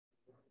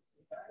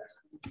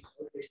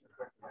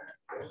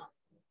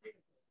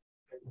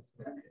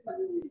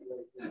Or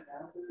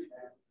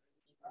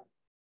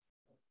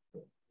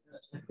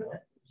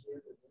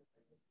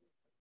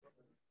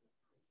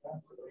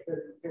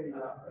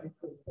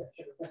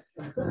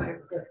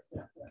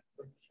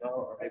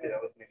maybe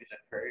that was maybe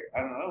Jean-Pierre. I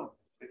don't know.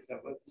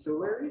 That was... So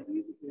where is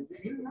he? Is he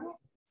here now?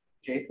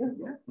 Jason?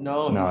 Yeah.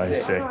 No,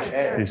 he's sick.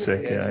 He's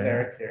sick.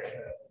 Yeah.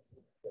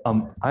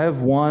 I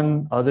have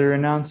one other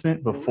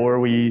announcement before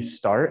we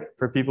start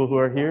for people who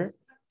are here.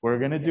 We're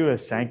going to do a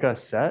Sanka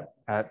set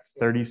at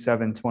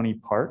 3720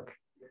 Park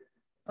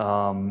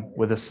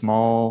with a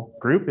small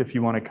group if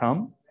you want to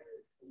come.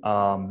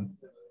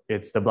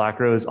 It's the Black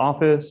Rose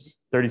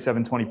office,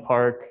 3720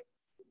 Park,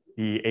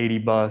 the 80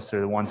 bus or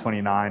the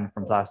 129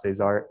 from Place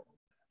des Arts.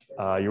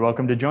 You're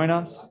welcome to join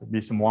us. There'll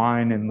be some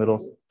wine and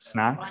little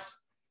snacks.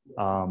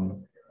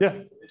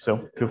 Yeah,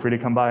 so feel free to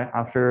come by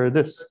after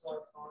this.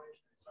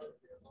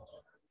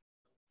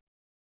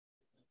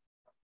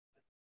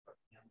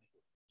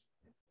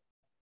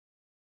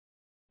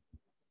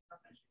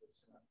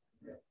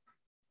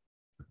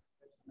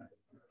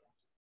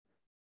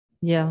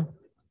 Yeah.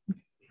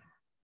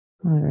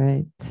 All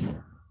right,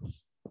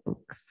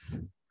 folks.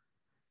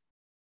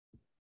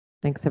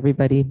 Thanks,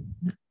 everybody.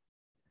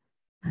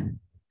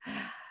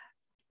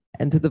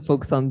 And to the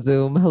folks on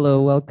Zoom,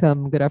 hello,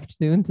 welcome. Good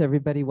afternoon to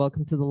everybody.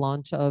 Welcome to the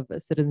launch of a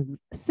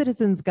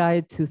Citizens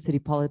Guide to City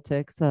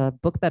Politics, a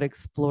book that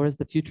explores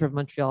the future of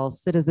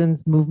Montreal's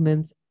citizens'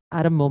 movements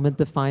at a moment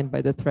defined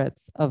by the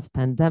threats of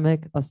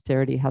pandemic,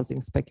 austerity, housing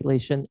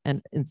speculation,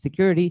 and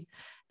insecurity,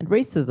 and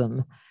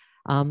racism.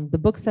 The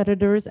book's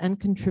editors and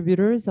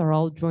contributors are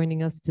all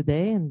joining us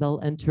today, and they'll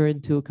enter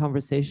into a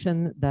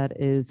conversation that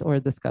is, or a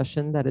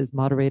discussion that is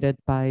moderated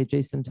by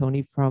Jason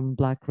Toney from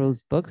Black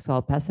Rose Books. So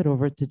I'll pass it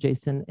over to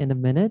Jason in a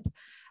minute.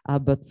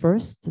 But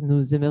first,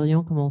 nous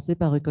aimerions commencer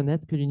par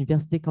reconnaître que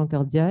l'Université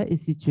Concordia est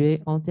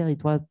située en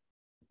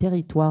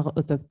territoire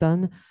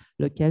autochtone,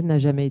 lequel n'a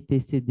jamais été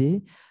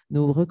cédé.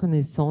 Nous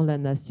reconnaissons la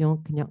nation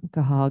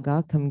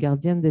Knienkahaga comme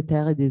gardienne des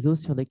terres et des eaux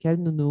sur lesquelles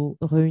nous nous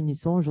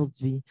réunissons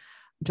aujourd'hui.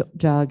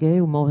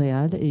 Shragge ou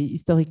Montréal est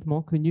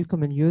historiquement connu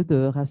comme un lieu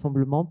de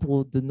rassemblement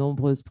pour de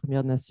nombreuses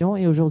Premières Nations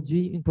et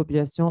aujourd'hui une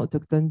population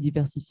autochtone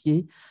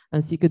diversifiée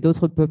ainsi que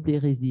d'autres peuples y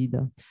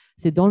résident.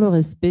 C'est dans le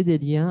respect des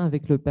liens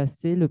avec le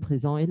passé, le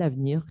présent et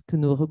l'avenir que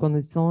nous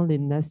reconnaissons les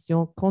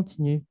relations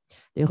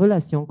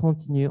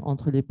continues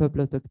entre les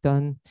peuples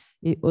autochtones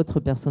et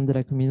autres personnes de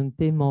la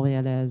communauté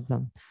montréalaise.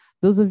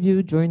 Those of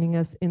you joining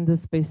us in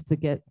this space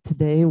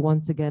today,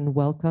 once again,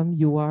 welcome.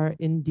 You are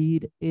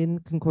indeed in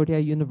Concordia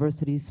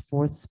University's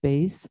fourth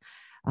space,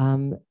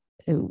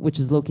 which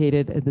is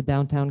located at the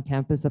downtown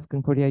campus of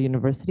Concordia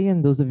University.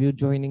 And those of you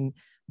joining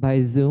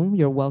by Zoom,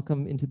 you're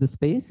welcome into the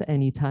space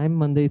anytime,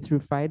 Monday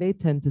through Friday,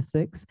 10 to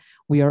 6.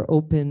 We are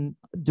open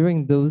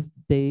during those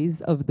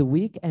days of the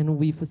week, and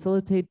we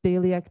facilitate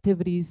daily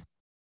activities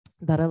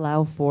that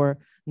allow for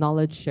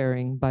knowledge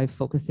sharing by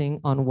focusing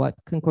on what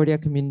Concordia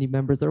community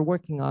members are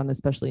working on,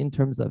 especially in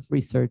terms of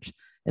research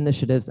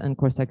initiatives and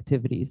course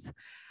activities.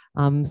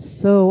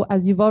 So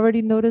as you've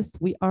already noticed,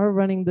 we are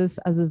running this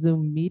as a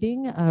Zoom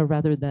meeting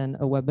rather than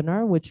a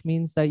webinar, which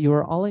means that you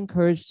are all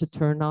encouraged to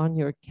turn on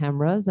your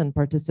cameras and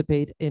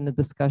participate in a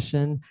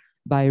discussion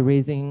by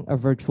raising a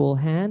virtual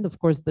hand. Of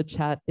course, the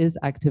chat is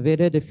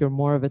activated if you're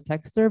more of a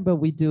texter, but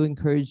we do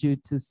encourage you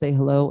to say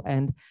hello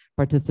and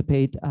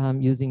participate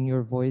using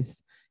your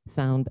voice,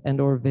 sound, and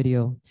or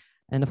video.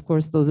 And of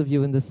course, those of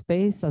you in the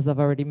space, as I've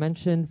already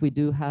mentioned, we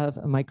do have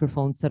a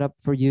microphone set up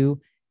for you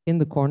in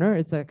the corner.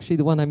 It's actually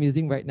the one I'm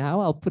using right now.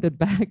 I'll put it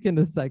back in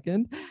a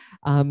second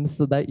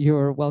so that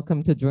you're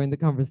welcome to join the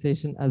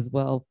conversation as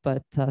well.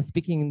 But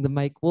speaking in the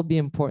mic will be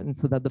important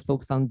so that the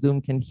folks on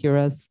Zoom can hear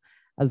us,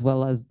 as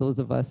well as those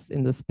of us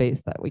in the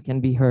space that we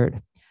can be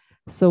heard.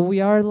 So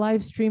we are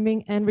live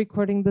streaming and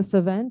recording this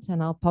event,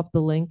 and I'll pop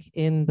the link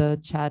in the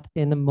chat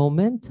in a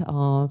moment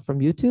from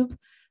YouTube.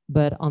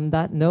 But on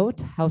that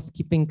note,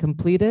 housekeeping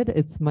completed.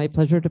 It's my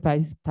pleasure to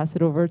pass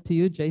it over to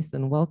you,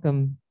 Jason.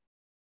 Welcome.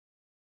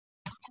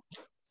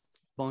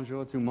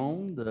 Bonjour tout le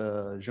monde.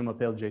 Je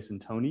m'appelle Jason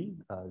Toney.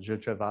 Je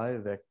travaille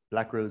avec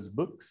Black Rose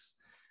Books.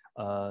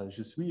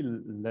 Je suis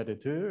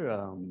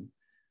l'éditeur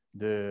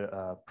de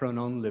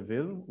Prenons la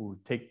ville ou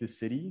Take the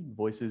City,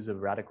 Voices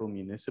of Radical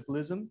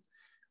Municipalism.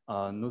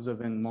 Nos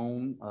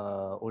événements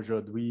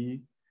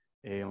aujourd'hui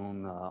est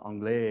en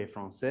anglais et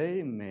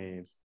français,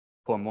 mais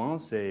pour moi,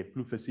 c'est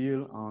plus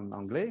facile en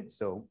anglais,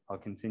 so I'll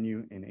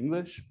continue in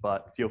English,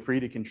 but feel free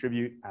to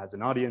contribute as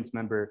an audience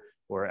member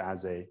or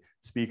as a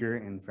speaker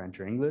in French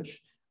or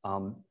English.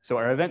 So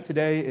our event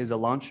today is a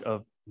launch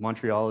of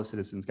Montreal, A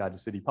Citizen's Guide to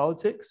City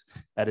Politics,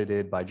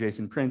 edited by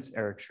Jason Prince,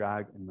 Eric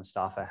Shragge, and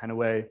Mostafa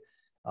Henaway.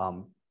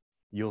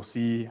 You'll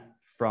see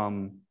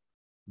from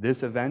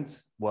this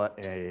event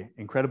what an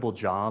incredible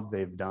job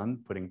they've done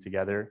putting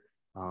together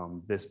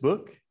this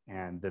book,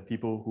 and the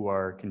people who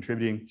are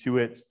contributing to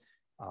it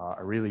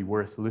are really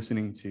worth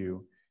listening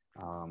to,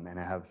 and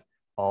have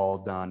all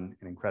done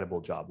an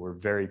incredible job. We're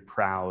very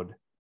proud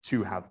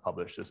to have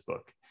published this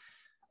book.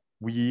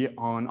 We,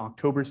 on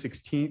October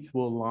 16th,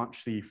 will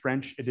launch the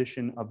French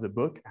edition of the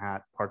book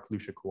at Park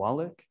Lucia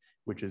Kowalik,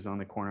 which is on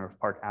the corner of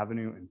Park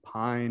Avenue and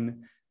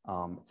Pine.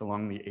 It's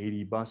along the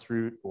 80 bus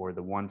route or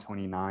the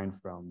 129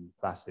 from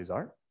Place des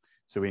Arts.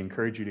 So we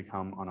encourage you to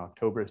come on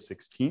October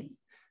 16th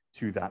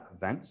to that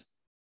event.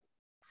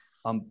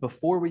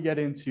 Before we get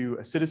into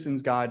a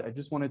citizen's guide, I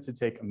just wanted to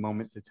take a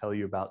moment to tell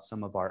you about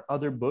some of our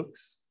other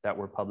books that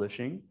we're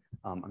publishing.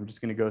 I'm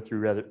just going to go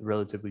through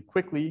relatively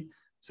quickly,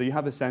 so you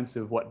have a sense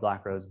of what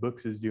Black Rose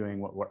Books is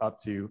doing, what we're up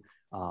to,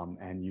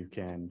 and you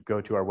can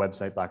go to our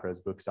website,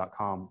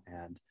 blackrosebooks.com,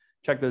 and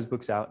check those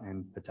books out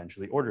and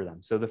potentially order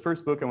them. So the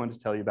first book I wanted to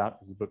tell you about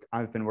is a book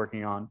I've been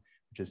working on,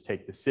 which is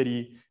Take the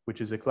City, which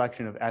is a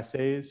collection of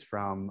essays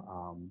from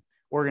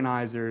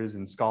organizers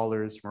and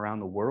scholars from around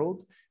the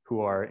world who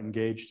are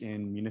engaged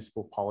in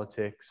municipal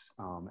politics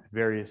at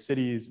various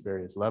cities,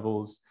 various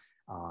levels.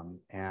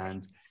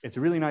 And it's a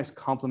really nice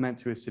complement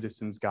to a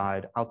citizen's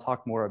guide. I'll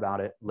talk more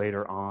about it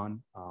later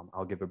on.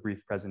 I'll give a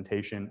brief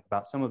presentation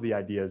about some of the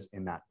ideas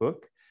in that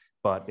book,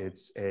 but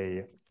it's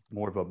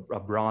more of a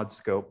broad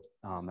scope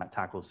that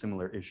tackles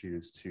similar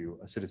issues to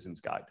a citizen's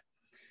guide.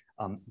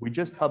 We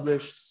just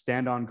published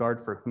Stand on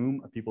Guard for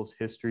Whom? A People's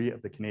History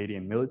of the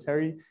Canadian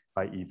Military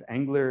by Eve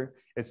Engler.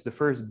 It's the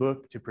first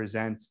book to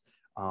present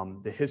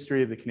the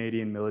history of the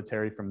Canadian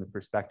military from the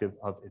perspective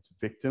of its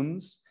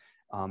victims.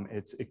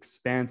 It's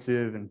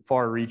expansive and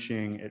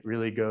far-reaching. It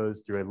really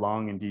goes through a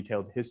long and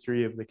detailed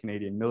history of the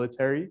Canadian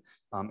military.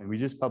 And we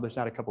just published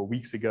that a couple of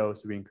weeks ago,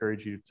 so we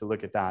encourage you to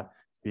look at that.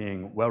 It's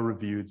being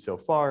well-reviewed so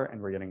far,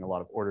 and we're getting a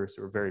lot of orders,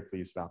 so we're very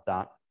pleased about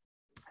that.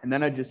 And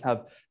then I just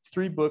have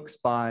 3 books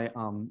by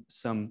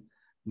some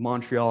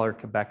Montreal or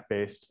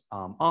Quebec-based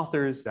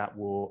authors that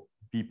will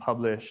be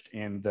published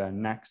in the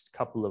next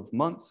couple of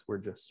months. We're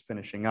just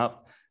finishing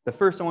up. The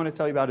first I want to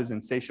tell you about is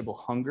Insatiable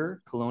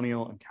Hunger,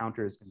 Colonial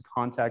Encounters in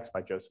Context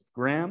by Joseph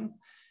Graham.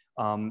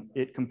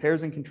 It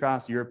compares and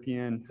contrasts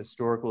European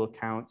historical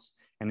accounts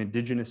and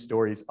Indigenous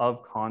stories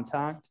of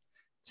contact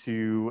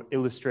to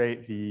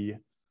illustrate the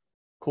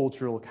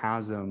cultural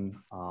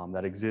chasm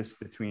that existed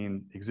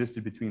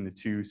between the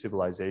two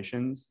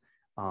civilizations.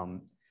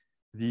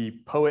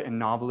 The poet and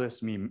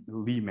novelist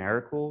Lee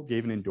Maracle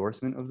gave an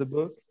endorsement of the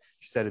book.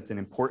 She said it's an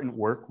important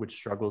work which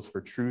struggles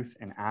for truth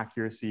and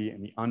accuracy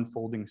in the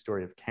unfolding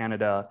story of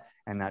Canada,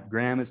 and that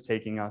Graham is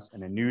taking us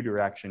in a new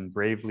direction,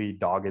 bravely,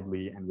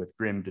 doggedly, and with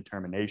grim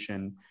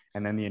determination.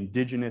 And then the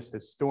Indigenous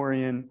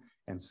historian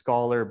and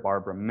scholar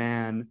Barbara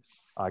Mann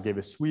gave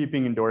a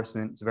sweeping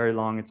endorsement. It's very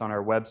long, it's on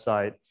our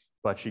website,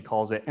 but she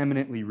calls it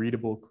eminently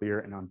readable, clear,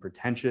 and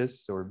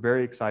unpretentious. So we're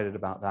very excited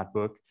about that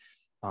book.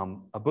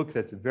 A book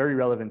that's very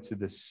relevant to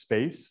this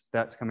space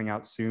that's coming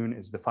out soon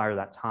is The Fire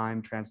That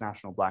Time,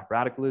 Transnational Black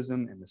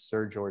Radicalism and the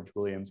Sir George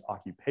Williams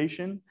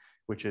Occupation,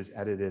 which is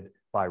edited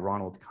by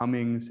Ronald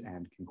Cummings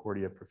and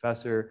Concordia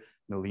professor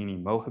Nalini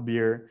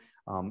Mohabir.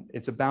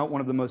 It's about one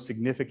of the most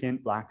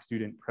significant Black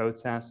student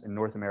protests in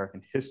North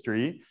American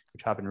history,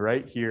 which happened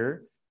right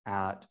here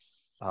at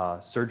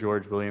Sir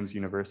George Williams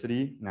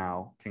University,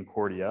 now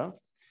Concordia.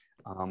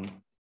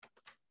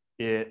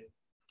 It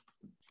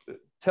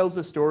tells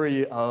the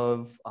story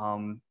of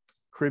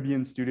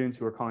Caribbean students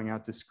who are calling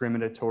out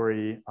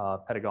discriminatory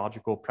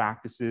pedagogical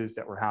practices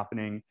that were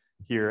happening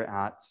here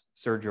at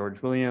Sir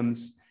George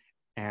Williams.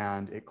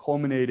 And it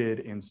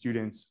culminated in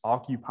students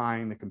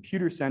occupying the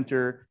computer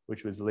center,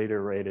 which was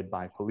later raided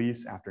by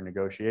police after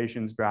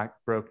negotiations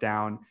broke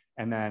down.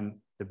 And then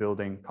the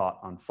building caught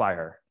on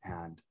fire.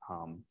 And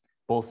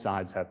both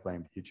sides have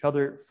blamed each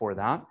other for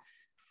that.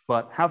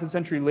 But half a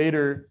century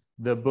later,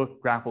 the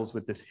book grapples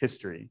with this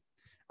history.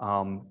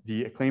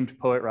 The acclaimed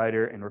poet,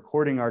 writer, and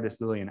recording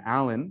artist Lillian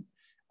Allen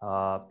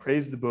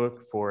praised the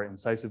book for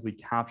incisively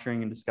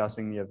capturing and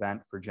discussing the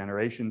event for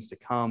generations to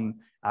come,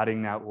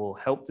 adding that will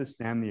help to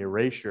stem the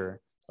erasure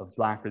of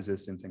Black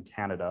resistance in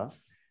Canada.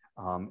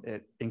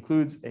 It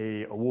includes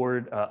a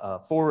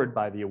foreword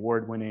by the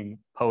award-winning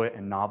poet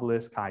and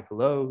novelist Kai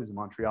Kalo, who's a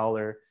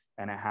Montrealer,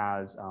 and it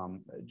has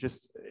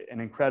just an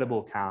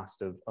incredible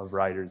cast of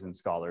writers and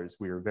scholars.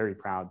 We are very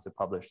proud to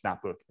publish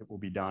that book. It will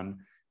be done.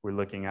 We're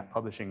looking at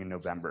publishing in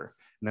November.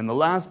 And then the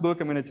last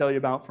book I'm going to tell you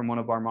about from one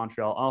of our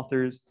Montreal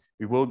authors,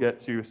 we will get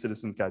to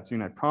Citizen's Guide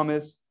soon, I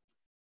promise,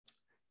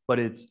 but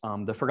it's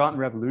The Forgotten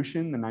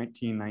Revolution, the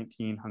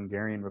 1919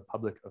 Hungarian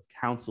Republic of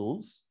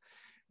Councils,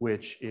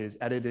 which is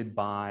edited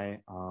by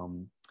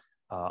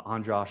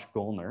András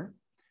Gollner,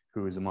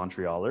 who is a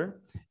Montrealer.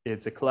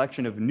 It's a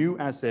collection of new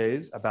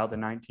essays about the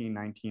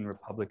 1919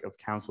 Republic of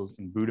Councils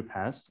in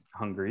Budapest,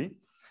 Hungary.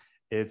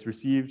 It's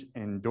received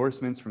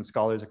endorsements from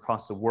scholars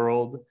across the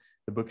world.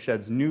 The book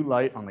sheds new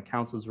light on the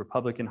Council's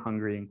Republic in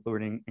Hungary,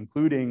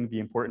 including the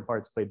important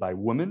parts played by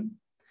women,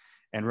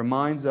 and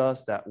reminds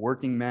us that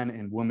working men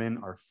and women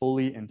are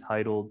fully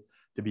entitled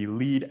to be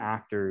lead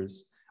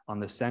actors on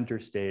the center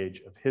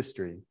stage of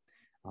history.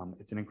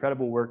 It's an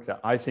incredible work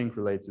that I think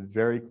relates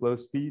very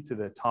closely to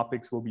the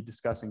topics we'll be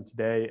discussing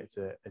today.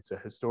 It's a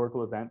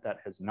historical event that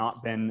has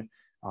not been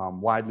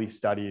widely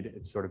studied.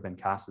 It's sort of been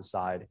cast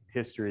aside in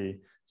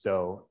history.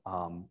 So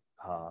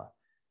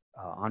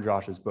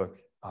András's book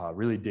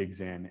really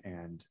digs in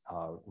and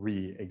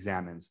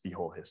re-examines the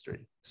whole history.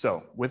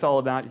 So with all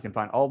of that, you can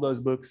find all those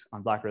books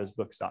on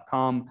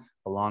blackrosebooks.com,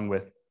 along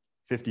with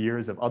 50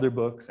 years of other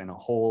books and a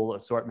whole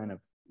assortment of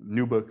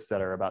new books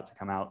that are about to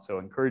come out. So I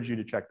encourage you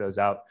to check those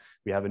out.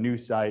 We have a new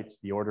site.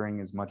 The ordering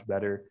is much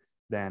better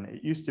than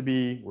it used to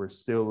be. We're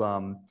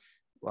still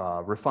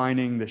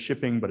refining the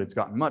shipping, but it's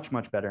gotten much,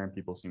 much better and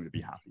people seem to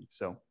be happy.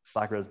 So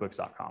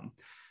blackrosebooks.com.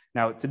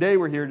 Now, today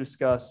we're here to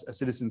discuss A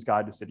Citizen's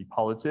Guide to City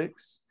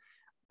Politics.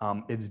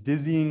 It's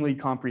dizzyingly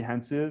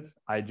comprehensive.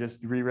 I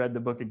just reread the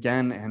book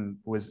again and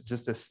was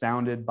just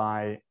astounded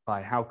by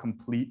how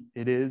complete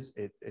it is.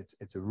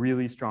 It's a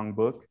really strong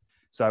book.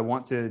 So I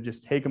want to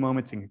just take a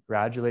moment to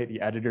congratulate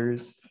the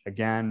editors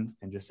again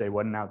and just say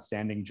what an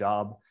outstanding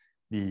job.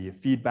 The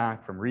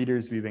feedback from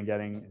readers we've been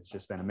getting has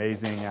just been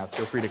amazing.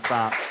 Feel free to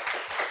clap.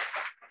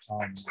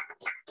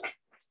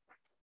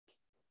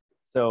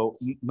 So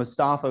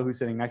Mostafa, who's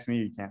sitting next to me,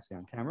 you can't see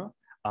on camera,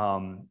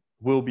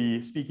 will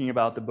be speaking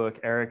about the book.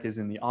 Eric is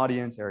in the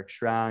audience, Eric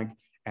Shragge,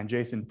 and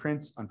Jason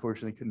Prince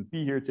unfortunately couldn't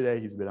be here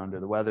today. He's a bit under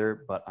the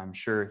weather, but I'm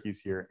sure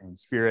he's here in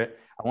spirit.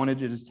 I wanted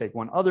to just take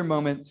one other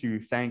moment to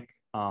thank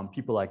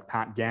people like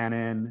Pat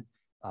Gannon,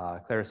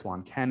 Clara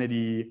Swan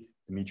Kennedy,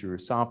 Dimitri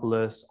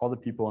Rousopoulos, all the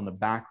people in the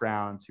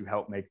background to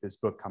help make this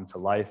book come to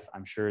life.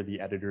 I'm sure the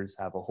editors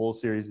have a whole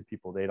series of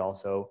people they'd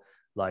also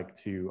like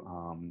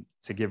to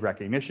give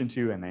recognition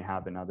to, and they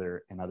have in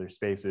other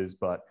spaces,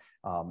 but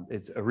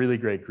it's a really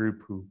great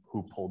group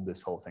who pulled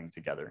this whole thing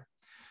together.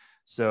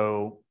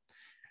 So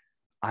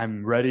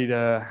I'm ready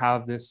to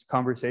have this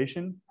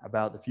conversation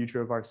about the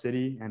future of our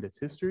city and its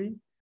history.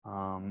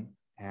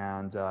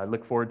 And I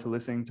look forward to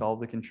listening to all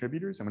the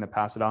contributors. I'm going to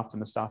pass it off to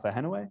Mostafa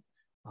Henaway,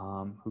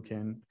 who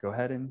can go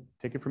ahead and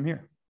take it from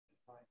here.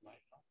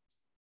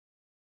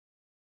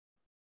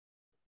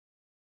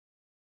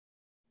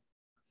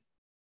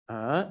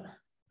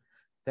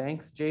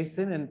 Thanks,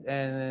 Jason,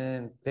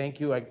 and thank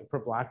you for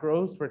Black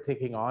Rose for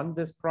taking on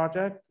this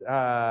project.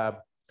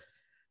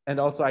 And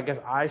also, I guess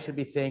I should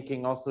be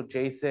thanking also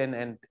Jason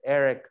and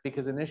Eric,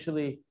 because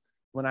initially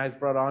when I was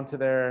brought onto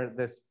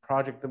this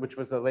project, which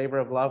was a labor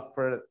of love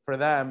for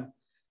them,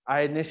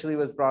 I initially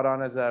was brought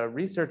on as a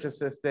research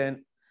assistant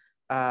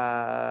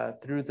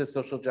through the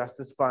Social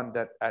Justice Fund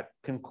at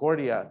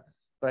Concordia.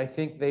 But I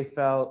think they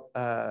felt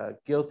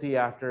guilty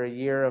after a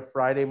year of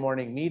Friday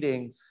morning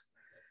meetings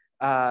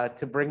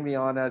to bring me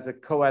on as a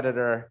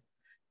co-editor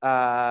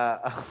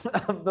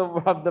of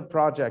the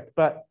project.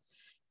 But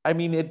I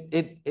mean,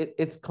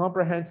 it's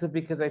comprehensive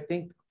because I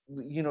think,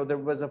 you know, there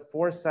was a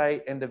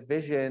foresight and a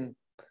vision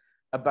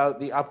about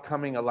the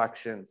upcoming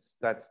elections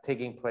that's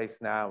taking place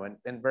now.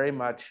 And very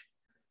much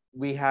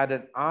we had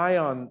an eye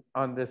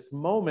on this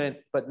moment,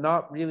 but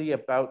not really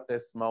about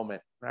this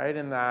moment, right?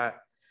 And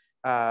that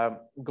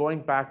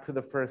going back to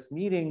the first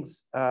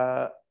meetings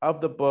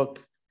of the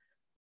book,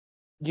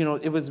 you know,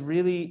 it was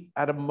really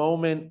at a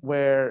moment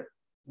where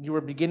you were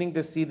beginning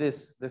to see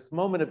this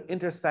moment of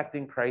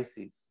intersecting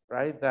crises,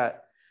 right?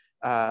 That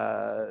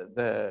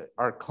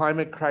our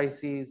climate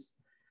crises,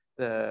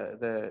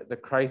 the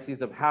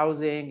crises of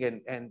housing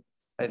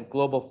and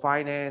global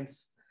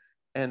finance,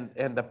 and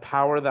the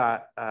power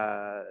that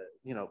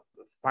you know,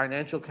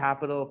 financial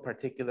capital,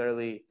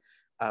 particularly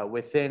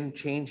within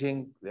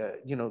changing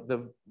you know,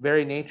 the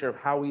very nature of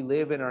how we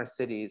live in our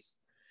cities,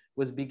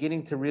 was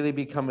beginning to really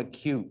become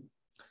acute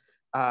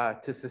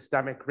to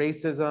systemic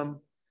racism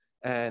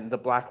and the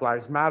Black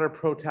Lives Matter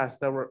protests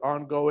that were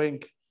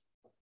ongoing,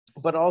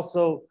 but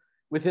also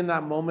within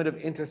that moment of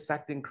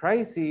intersecting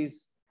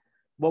crises,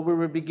 what we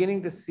were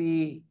beginning to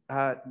see,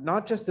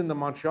 not just in the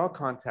Montreal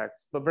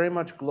context, but very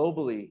much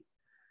globally,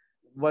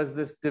 was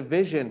this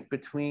division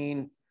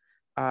between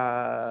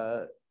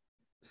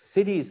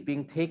cities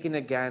being taken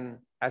again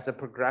as a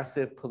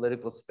progressive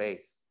political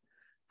space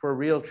for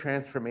real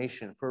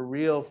transformation, for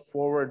real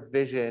forward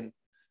vision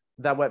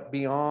that went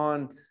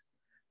beyond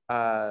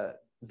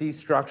these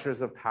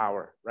structures of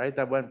power, right?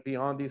 That went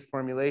beyond these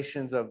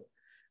formulations of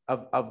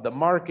the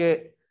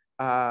market,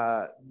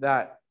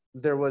 that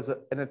there was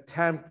an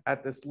attempt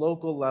at this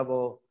local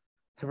level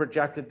to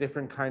project a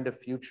different kind of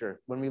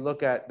future. When we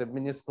look at the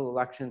municipal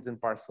elections in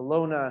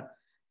Barcelona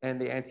and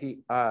the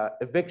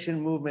anti-eviction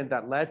movement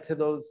that led to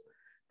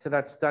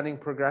that stunning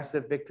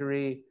progressive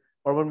victory,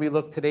 or when we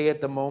look today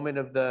at the moment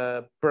of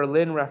the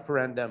Berlin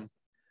referendum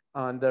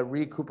on the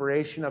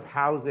recuperation of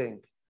housing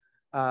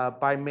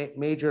by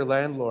major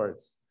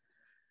landlords,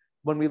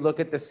 when we look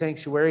at the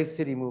sanctuary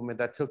city movement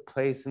that took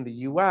place in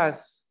the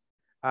US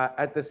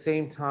at the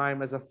same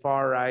time as a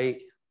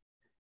far-right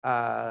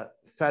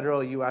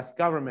federal US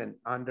government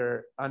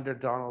under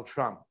Donald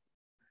Trump,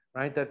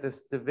 right? That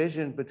this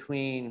division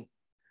between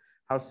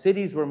how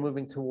cities were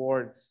moving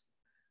towards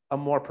a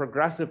more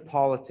progressive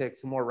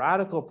politics, a more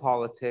radical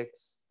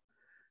politics,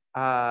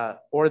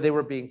 or they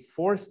were being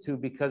forced to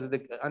because of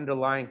the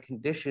underlying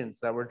conditions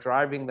that were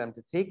driving them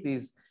to take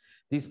these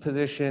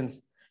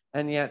positions.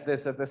 And yet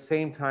this, at the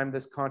same time,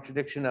 this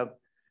contradiction of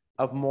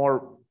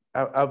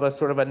a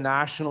sort of a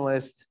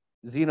nationalist,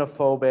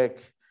 xenophobic,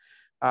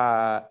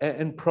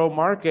 and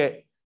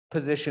pro-market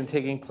position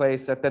taking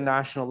place at the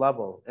national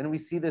level. And we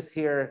see this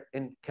here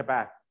in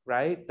Quebec,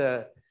 right?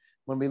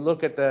 When we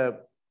look at the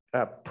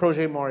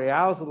Projet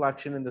Montréal's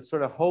election and the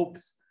sort of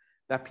hopes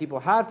that people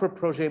had for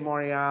Projet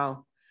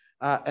Montréal,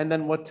 and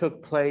then what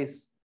took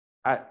place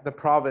at the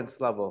province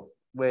level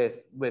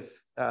with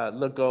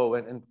Legault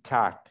and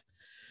CAC.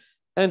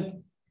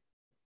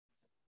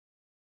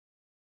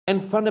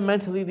 And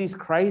fundamentally, these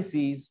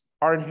crises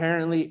are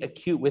inherently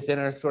acute within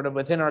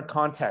our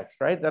context,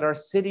 right? That our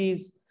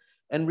cities,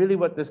 and really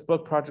what this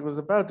book project was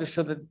about, to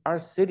show that our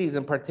cities,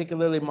 and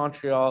particularly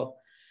Montreal,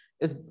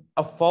 is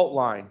a fault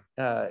line.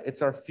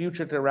 It's our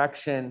future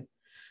direction.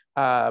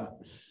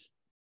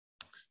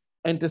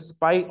 And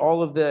despite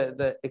all of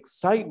the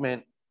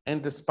excitement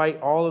and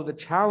despite all of the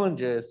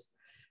challenges,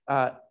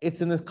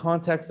 it's in this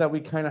context that we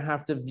kind of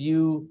have to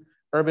view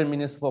urban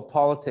municipal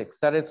politics,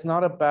 that it's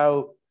not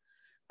about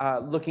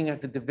looking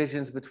at the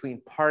divisions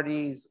between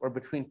parties or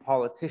between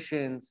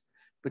politicians,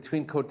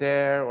 between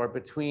Coder or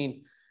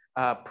between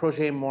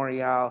Projet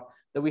Montréal,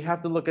 that we have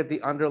to look at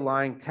the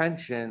underlying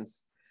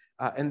tensions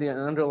and the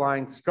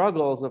underlying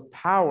struggles of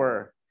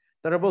power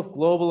that are both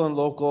global and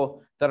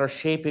local that are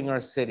shaping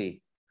our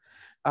city.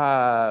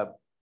 And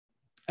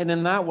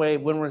in that way,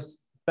 when we're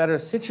better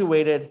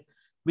situated,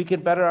 we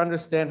can better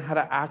understand how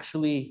to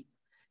actually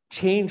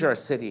change our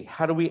city.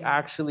 How do we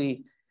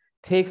actually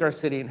take our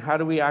city, and how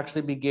do we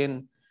actually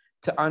begin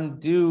to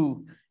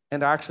undo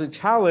and actually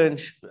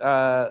challenge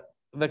the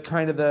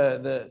kind of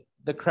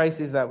the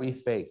crises that we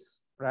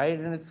face, right?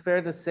 And it's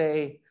fair to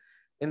say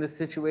in the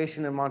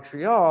situation in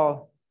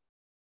Montreal,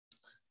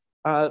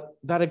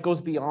 that it goes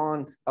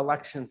beyond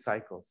election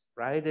cycles,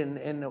 right? And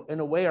in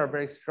a way, our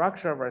very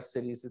structure of our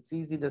cities, it's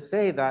easy to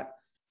say that,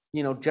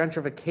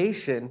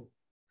 gentrification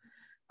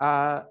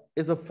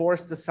is a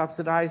force to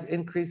subsidize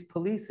increased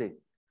policing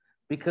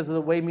because of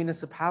the way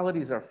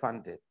municipalities are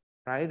funded,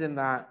 right? And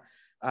that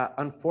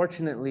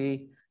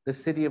unfortunately, the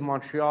city of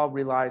Montreal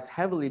relies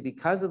heavily,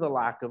 because of the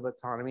lack of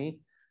autonomy,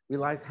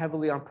 relies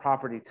heavily on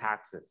property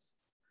taxes,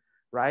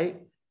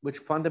 right? Which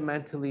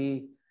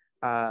fundamentally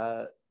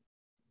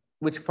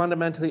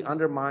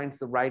undermines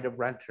the right of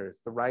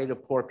renters, the right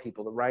of poor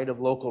people, the right of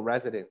local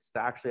residents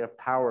to actually have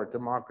power,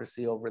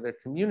 democracy over their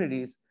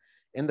communities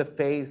in the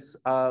face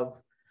of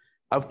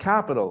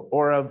capital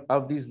or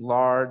of these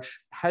large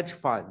hedge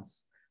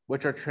funds,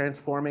 which are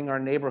transforming our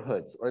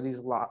neighborhoods, or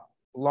these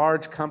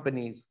large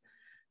companies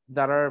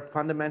that are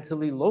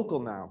fundamentally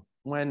local now.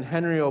 When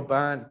Henry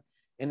Aubin,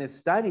 in his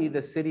study,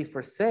 The City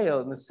for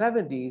Sale in the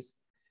 70s,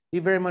 he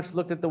very much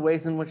looked at the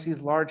ways in which these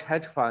large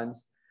hedge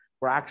funds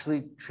were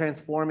actually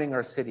transforming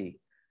our city.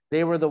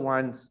 They were the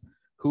ones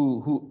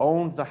who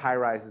owned the high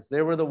rises.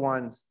 They were the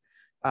ones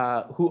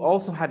who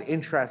also had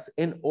interests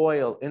in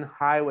oil, in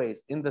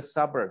highways, in the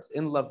suburbs,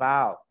 in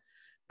Laval.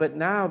 But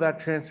now that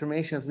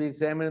transformation, as we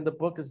examine in the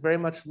book, is very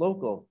much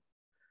local.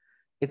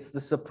 It's the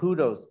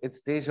Saputos, it's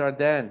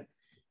Desjardins,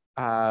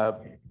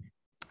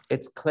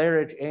 it's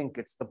Claridge Inc.,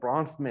 it's the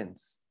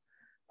Bronfmans,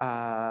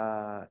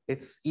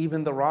 it's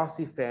even the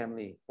Rossi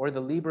family or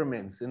the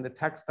Liebermans in the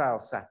textile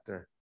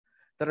sector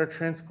that are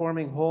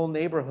transforming whole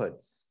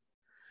neighborhoods.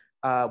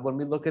 When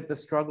we look at the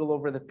struggle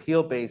over the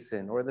Peel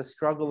Basin or the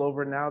struggle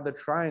over now the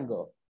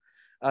Triangle,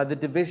 the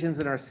divisions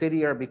in our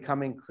city are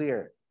becoming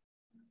clear,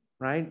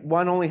 right?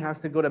 One only has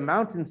to go to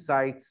mountain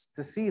sites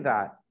to see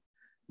that.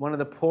 One of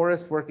the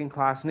poorest working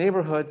class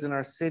neighborhoods in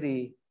our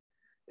city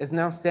is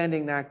now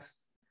standing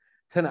next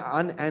to an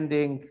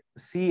unending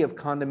sea of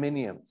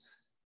condominiums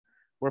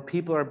where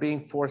people are being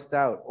forced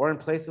out, or in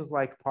places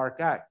like Park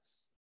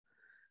X.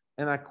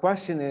 And that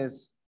question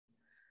is,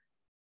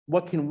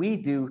 what can we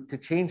do to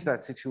change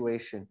that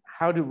situation?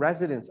 How do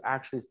residents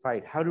actually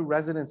fight? How do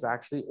residents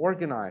actually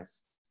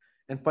organize?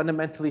 And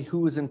fundamentally,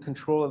 who is in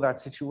control of that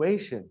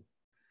situation?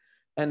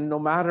 And no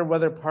matter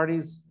whether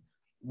parties,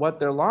 what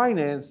their line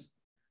is,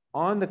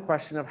 on the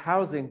question of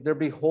housing, they're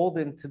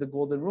beholden to the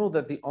golden rule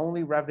that the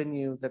only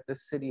revenue that the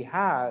city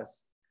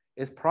has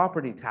is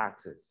property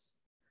taxes.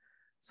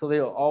 So they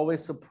will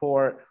always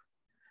support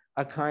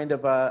a kind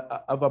of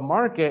a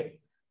market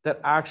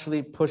that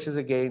actually pushes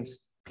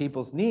against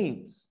people's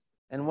needs.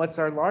 And what's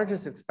our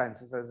largest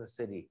expenses as a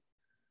city?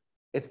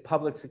 It's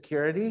public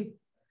security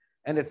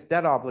and it's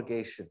debt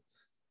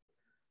obligations.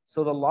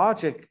 So the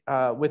logic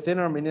within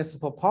our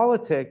municipal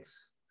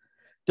politics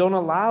don't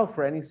allow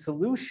for any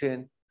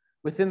solution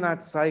within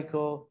that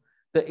cycle,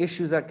 the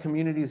issues that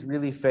communities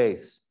really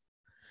face.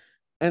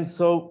 And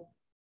so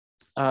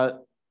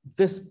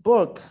this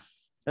book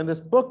and this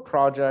book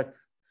project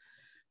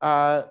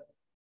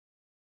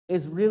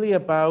is really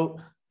about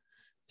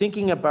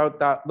thinking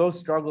about those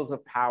struggles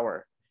of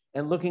power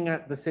and looking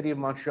at the city of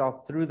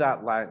Montreal through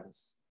that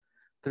lens,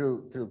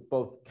 through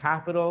both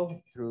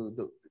capital,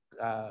 through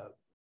the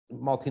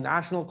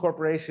multinational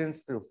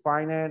corporations, through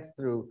finance,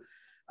 through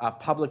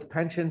public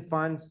pension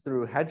funds,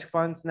 through hedge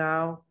funds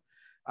now,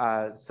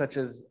 such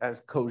as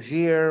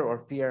Cogir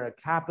or Fiera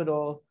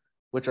Capital,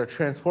 which are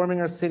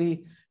transforming our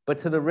city, but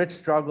to the rich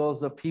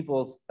struggles of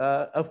people's,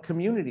 of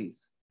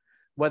communities,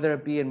 whether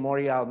it be in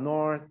Montreal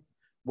North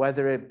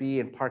whether it be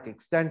in Park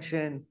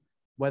Extension,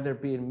 whether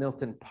it be in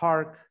Milton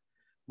Park,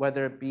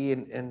 whether it be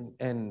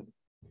in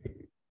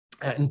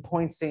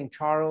Point St.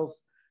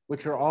 Charles,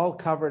 which are all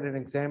covered and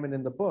examined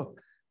in the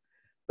book.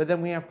 But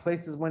then we have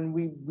places when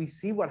we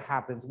see what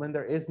happens when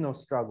there is no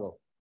struggle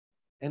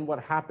and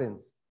what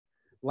happens,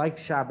 like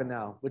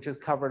Chabanel, which is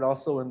covered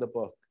also in the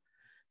book.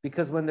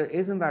 Because when there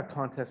isn't that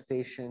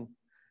contestation,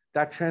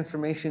 that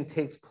transformation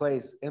takes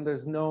place and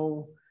there's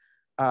no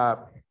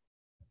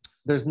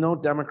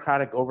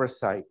democratic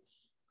oversight.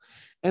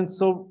 And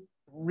so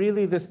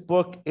really this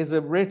book is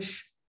a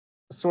rich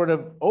sort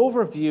of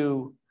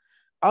overview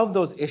of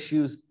those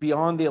issues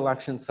beyond the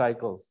election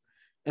cycles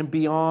and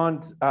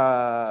beyond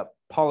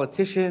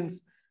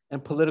politicians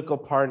and political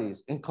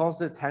parties, and calls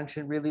to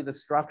attention really the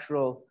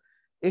structural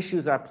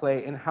issues at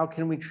play and how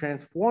can we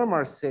transform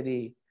our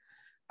city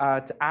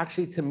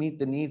to meet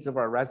the needs of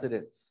our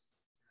residents.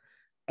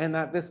 And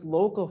that this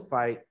local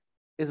fight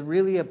is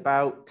really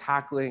about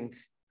tackling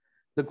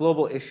the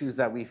global issues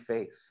that we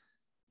face.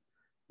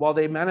 While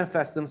they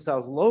manifest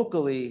themselves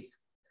locally,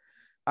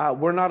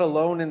 we're not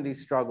alone in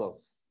these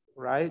struggles,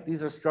 right?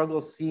 These are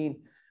struggles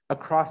seen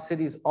across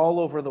cities all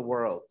over the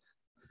world.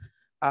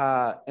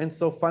 And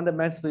so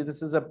fundamentally,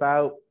 this is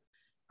about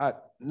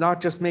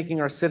not just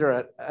making our city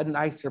a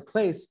nicer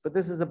place, but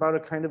this is about a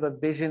kind of a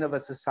vision of a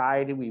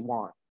society we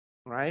want,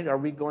 right? Are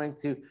we going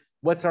to,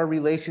 what's our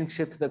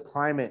relationship to the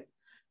climate?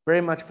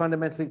 Very much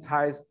fundamentally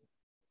ties,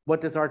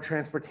 what does our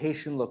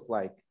transportation look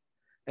like?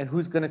 And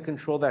who's going to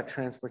control that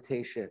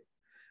transportation?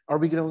 Are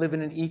we going to live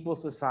in an equal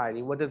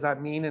society? What does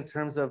that mean in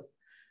terms of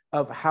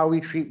how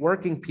we treat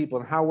working people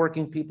and how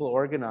working people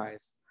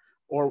organize,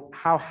 or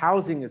how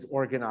housing is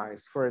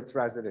organized for its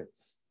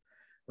residents,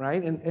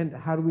 right? And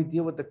how do we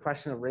deal with the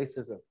question of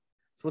racism?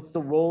 So what's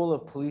the role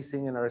of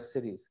policing in our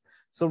cities?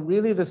 So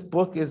really this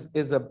book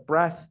is a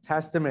breadth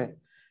testament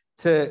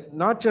to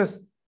not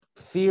just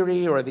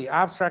theory or the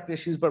abstract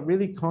issues, but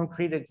really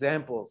concrete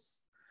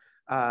examples.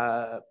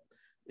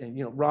 And,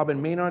 you know,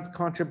 Robin Maynard's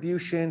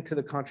contribution to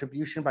the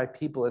contribution by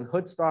people in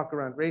Hoodstock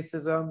around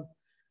racism,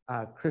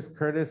 Chris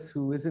Curtis,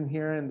 who isn't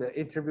here in the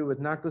interview with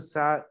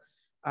Nakusat,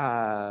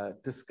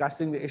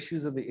 discussing the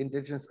issues of the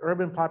indigenous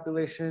urban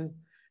population,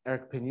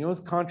 Eric Pignot's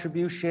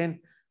contribution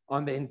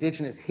on the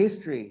indigenous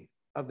history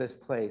of this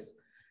place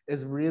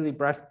is really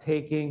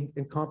breathtaking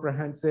and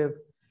comprehensive,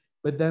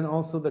 but then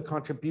also the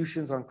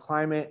contributions on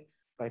climate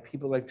by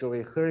people like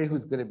El-Khoury,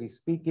 who's going to be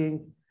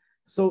speaking.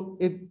 So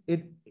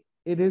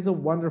it is a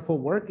wonderful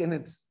work, and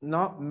it's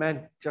not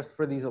meant just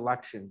for these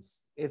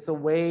elections. It's a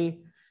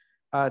way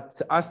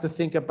to us to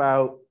think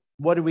about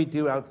what do we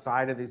do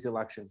outside of these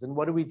elections and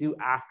what do we do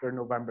after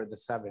November the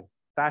 7th?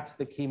 That's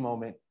the key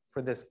moment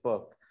for this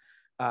book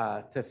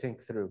to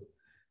think through.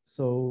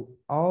 So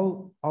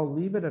I'll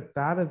leave it at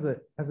that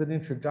as an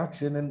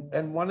introduction.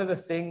 And one of the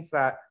things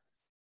that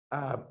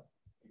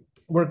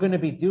we're going to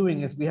be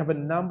doing is we have a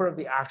number of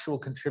the actual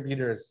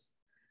contributors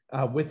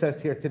with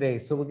us here today.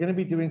 So we're going to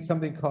be doing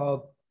something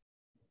called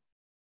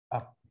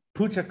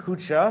Pecha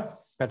Kucha,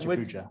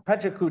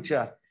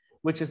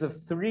 which is a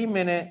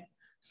 3-minute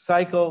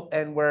cycle,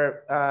 and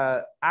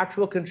where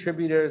actual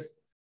contributors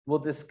will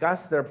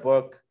discuss their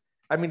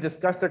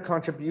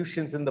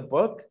contributions in the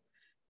book.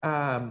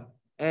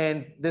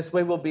 And this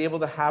way we'll be able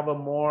to have a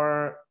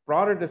more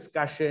broader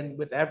discussion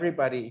with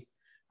everybody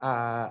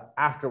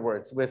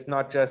afterwards, with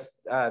not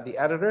just the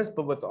editors,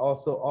 but with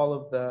also all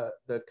of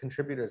the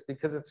contributors,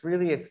 because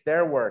it's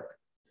their work.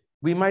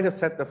 We might have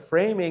set the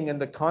framing and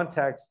the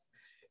context,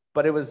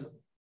 but it was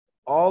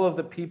all of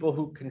the people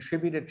who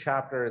contributed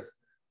chapters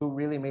who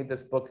really made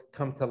this book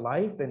come to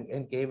life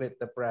and gave it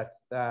the breadth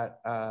that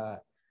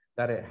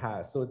it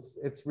has. So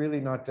it's really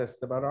not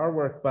just about our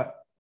work, but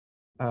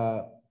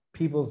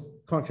people's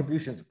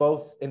contributions,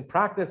 both in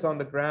practice on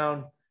the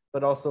ground,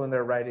 but also in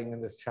their writing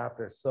in this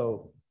chapter.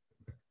 So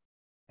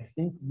I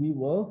think we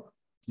will.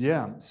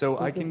 Yeah, so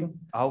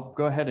I'll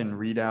go ahead and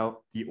read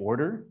out the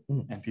order,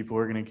 and people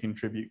who are going to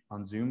contribute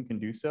on Zoom can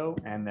do so.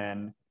 And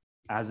then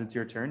as it's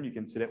your turn, you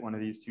can sit at one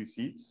of these 2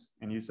 seats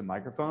and use the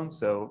microphone.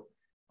 So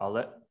I'll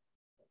let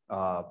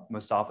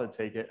Mostafa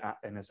take it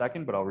in a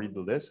second, but I'll read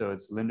the list. So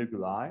it's Linda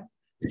Gyulai,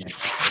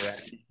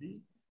 Rantisi,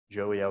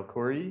 Joey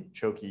El-Khoury,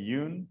 Cheolki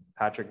Yoon,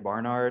 Patrick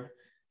Barnard,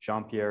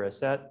 Jean-Pierre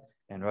Racette,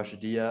 and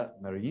Rashidia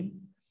Marine.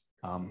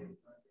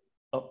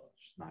 Oh,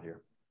 she's not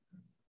here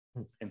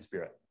in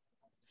spirit.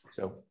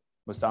 So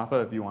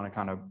Mostafa, if you want to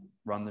kind of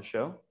run the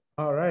show.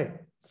 All right.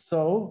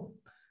 So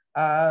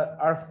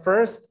our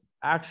first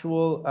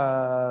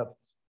actual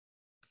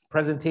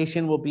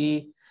presentation will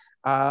be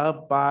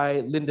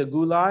by Linda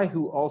Gyulai,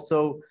 who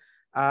also,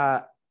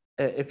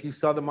 if you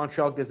saw the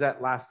Montreal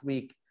Gazette last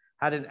week,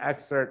 had an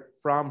excerpt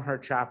from her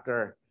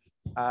chapter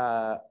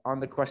on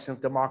the question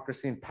of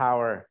democracy and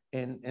power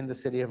in the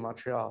city of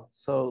Montreal.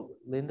 So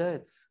Linda,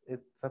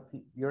 it's up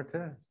to your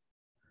turn.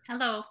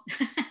 Hello,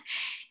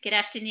 good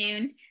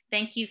afternoon.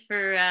 Thank you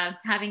for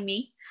having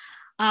me.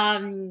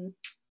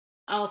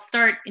 I'll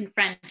start in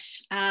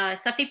French.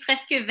 Ça fait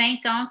presque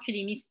 20 ans que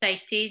les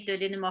municipalités de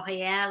l'île de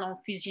Montréal ont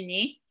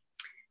fusionné.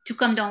 tout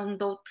comme dans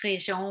d'autres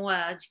régions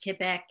du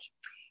Québec.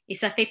 Et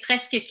ça fait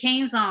presque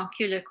 15 ans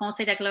que le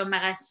conseil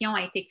d'agglomération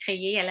a été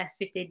créé à la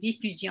suite des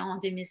diffusions en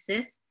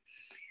 2006.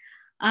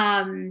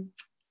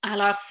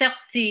 Alors, certes,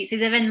 ces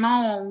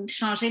événements ont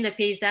changé le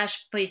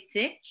paysage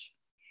politique,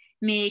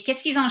 mais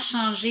qu'est-ce qu'ils ont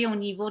changé au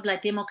niveau de la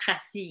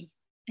démocratie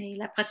et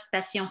la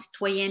participation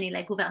citoyenne et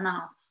la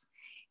gouvernance?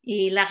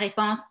 Et la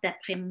réponse,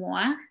 d'après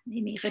moi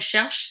et mes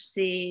recherches,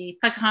 c'est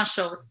pas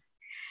grand-chose.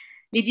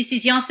 Les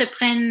décisions se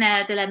prennent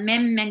de la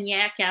même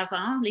manière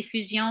qu'avant, les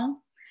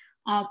fusions.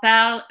 On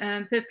parle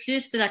un peu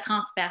plus de la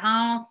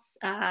transparence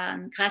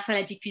grâce à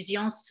la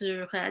diffusion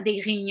sur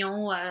des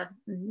réunions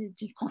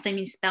du conseil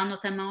municipal,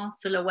 notamment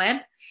sur le web.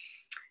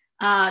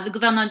 Le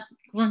gouvernement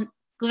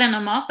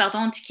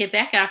du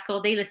Québec a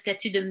accordé le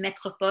statut de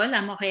métropole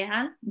à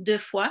Montréal 2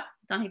 fois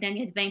dans les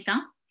derniers 20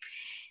 ans.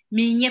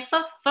 Mais il n'y a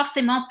pas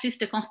forcément plus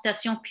de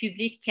consultations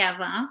publiques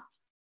qu'avant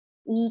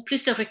ou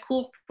plus de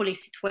recours pour les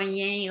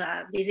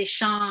citoyens, des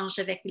échanges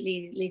avec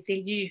les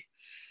élus.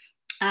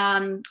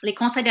 Les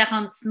conseils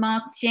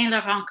d'arrondissement tiennent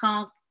leurs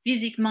rencontres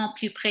physiquement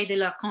plus près de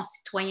leurs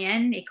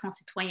concitoyennes et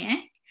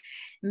concitoyens,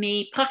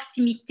 mais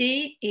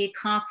proximité et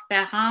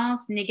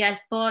transparence n'égalent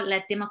pas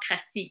la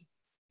démocratie.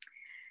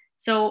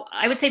 So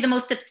I would say the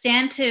most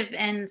substantive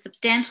and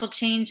substantial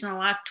change in the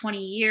last 20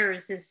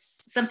 years is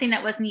something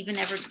that wasn't even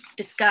ever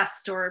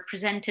discussed or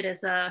presented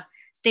as a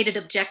stated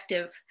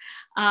objective.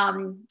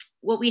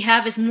 What we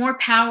have is more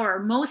power.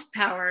 Most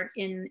power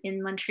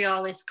in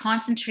Montreal is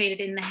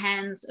concentrated in the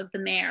hands of the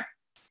mayor,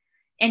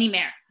 any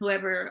mayor,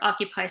 whoever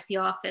occupies the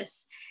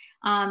office.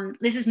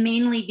 This is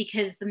mainly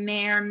because the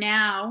mayor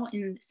now,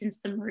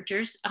 since the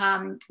mergers,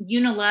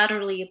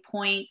 unilaterally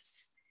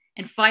appoints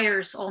and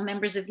fires all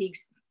members of the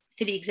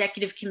City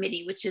Executive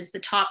Committee, which is the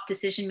top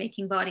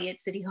decision-making body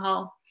at City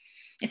Hall.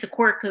 It's a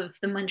quirk of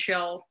the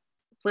Montreal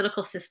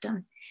political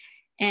system.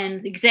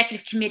 And the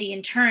Executive Committee,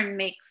 in turn,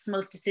 makes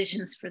most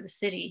decisions for the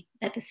city,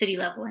 at the city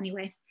level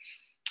anyway.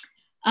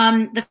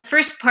 The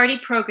first party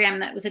program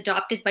that was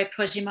adopted by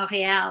Projet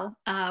Montréal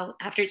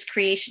after its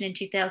creation in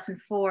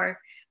 2004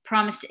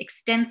 promised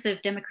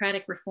extensive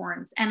democratic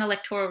reforms and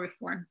electoral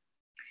reform.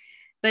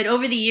 But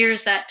over the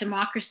years, that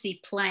democracy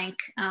plank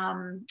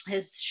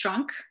has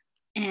shrunk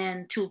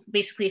and to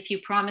basically a few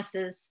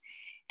promises.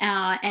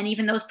 And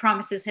even those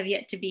promises have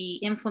yet to be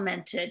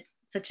implemented,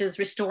 such as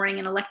restoring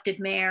an elected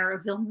mayor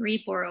of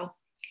Ville-Marie Borough,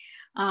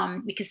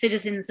 because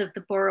citizens of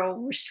the borough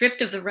were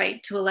stripped of the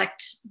right to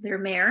elect their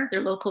mayor,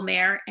 their local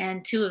mayor,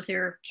 and 2 of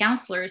their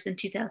councillors in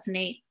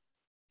 2008.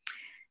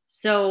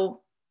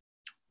 So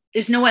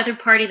there's no other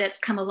party that's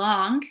come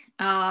along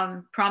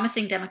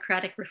promising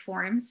democratic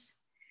reforms.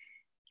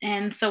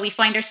 And so we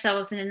find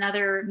ourselves in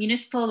another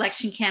municipal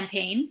election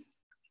campaign,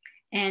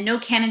 and no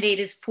candidate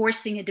is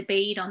forcing a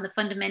debate on the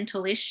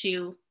fundamental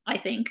issue, I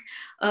think,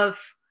 of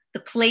the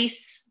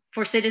place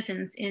for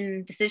citizens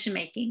in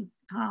decision-making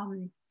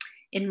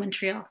in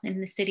Montreal,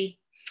 in the city.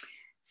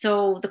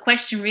 So the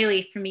question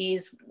really for me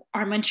is,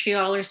 are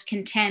Montrealers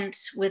content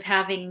with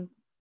having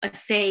a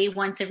say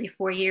once every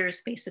 4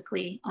 years,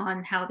 basically,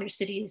 on how their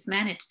city is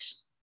managed?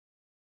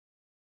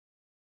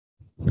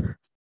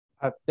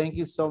 Thank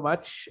you so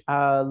much,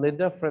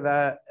 Linda, for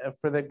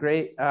the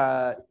great,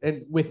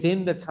 and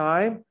within the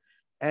time,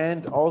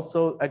 and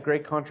also a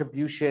great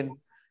contribution,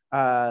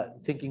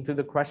 thinking through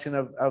the question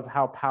of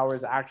how power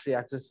is actually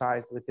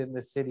exercised within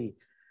the city.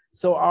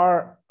 So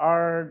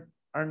our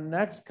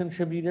next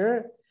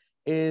contributor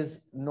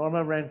is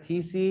Norma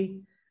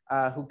Rantisi,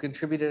 who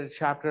contributed a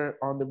chapter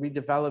on the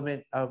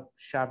redevelopment of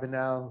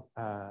Chabanel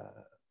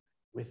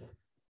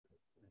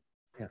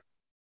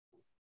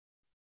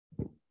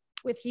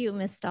with you,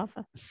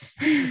 Mostafa.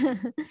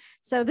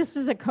 So this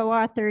is a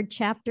co-authored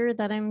chapter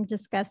that I'm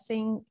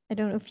discussing. I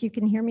don't know if you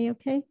can hear me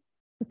okay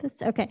with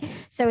this. Okay,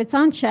 so it's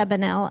on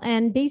Chabanel.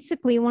 And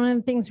basically one of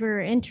the things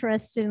we're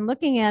interested in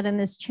looking at in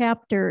this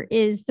chapter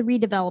is the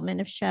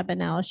redevelopment of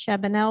Chabanel.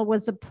 Chabanel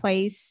was a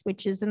place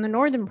which is in the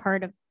northern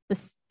part of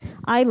this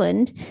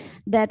island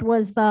that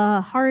was the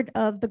heart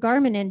of the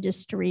garment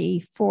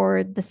industry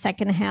for the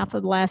second half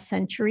of the last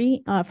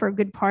century, for a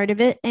good part of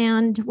it.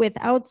 And with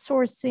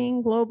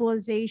outsourcing,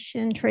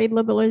 globalization, trade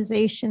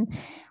liberalization,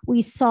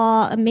 we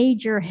saw a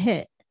major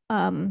hit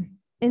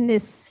in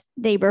this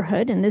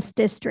neighborhood, in this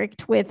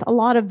district, with a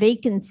lot of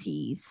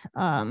vacancies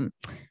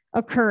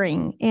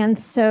occurring. And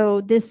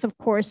so this, of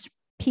course,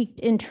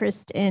 piqued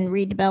interest in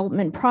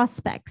redevelopment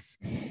prospects.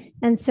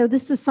 And so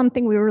this is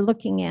something we were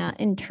looking at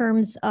in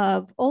terms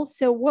of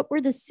also what were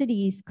the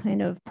city's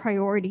kind of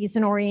priorities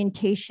and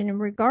orientation in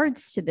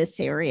regards to this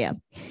area.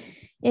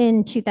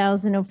 In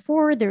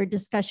 2004, there were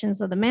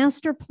discussions of the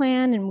master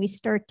plan, and we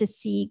start to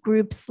see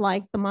groups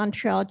like the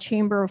Montreal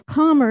Chamber of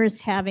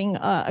Commerce having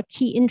a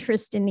key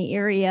interest in the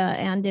area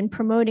and in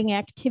promoting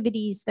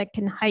activities that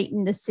can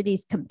heighten the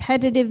city's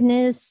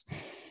competitiveness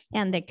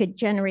and that could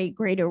generate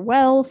greater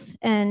wealth.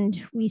 And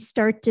we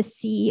start to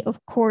see,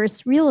 of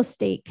course, real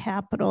estate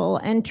capital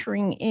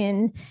entering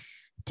in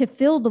to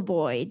fill the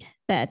void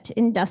that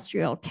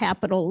industrial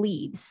capital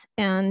leaves.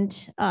 And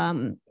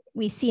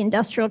we see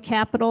industrial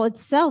capital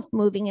itself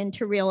moving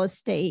into real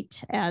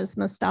estate, as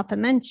Mostafa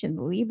mentioned,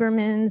 the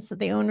Liebermans,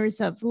 the owners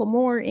of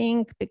L'Amour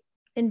Inc.,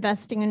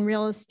 investing in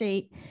real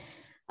estate.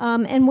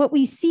 And what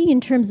we see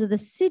in terms of the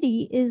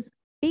city is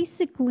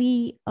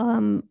basically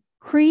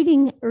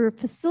creating or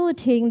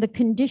facilitating the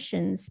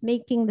conditions,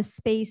 making the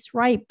space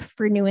ripe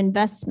for new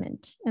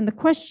investment. And the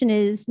question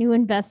is, new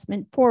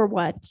investment for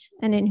what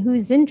and in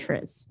whose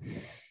interests?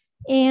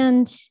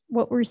 And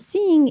what we're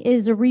seeing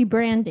is a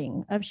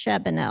rebranding of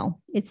Chabanel.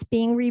 It's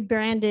being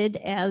rebranded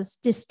as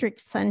District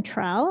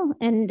Central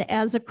and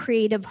as a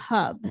creative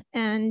hub.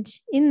 And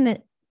in the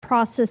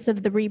process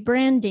of the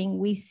rebranding,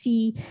 we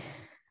see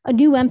a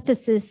new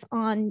emphasis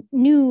on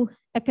new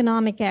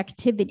economic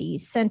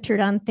activities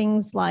centered on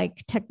things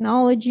like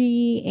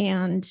technology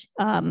and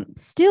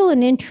still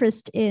an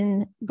interest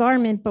in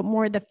garment, but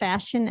more the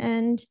fashion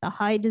end, the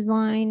high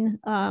design,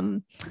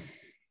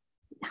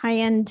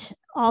 high-end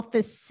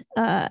office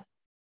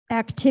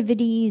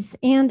activities.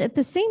 And at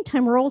the same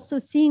time, we're also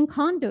seeing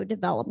condo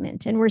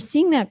development, and we're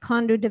seeing that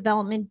condo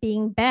development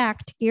being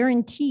backed,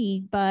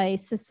 guaranteed by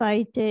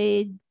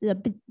Société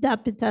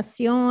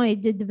d'Habitation et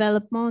de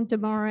Développement de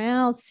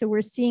Montréal. So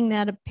we're seeing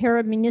that a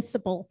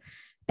paramunicipal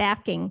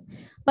backing.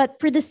 But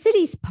for the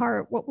city's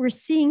part, what we're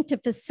seeing to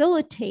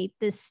facilitate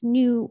this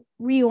new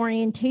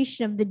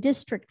reorientation of the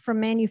district from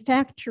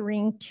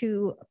manufacturing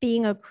to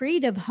being a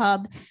creative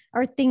hub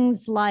are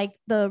things like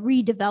the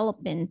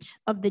redevelopment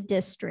of the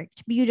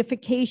district,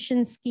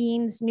 beautification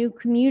schemes, new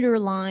commuter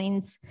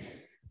lines.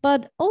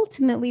 But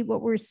ultimately,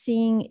 what we're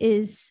seeing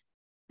is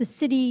the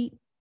city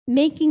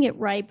making it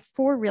ripe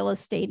for real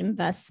estate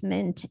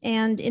investment,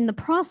 and in the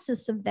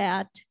process of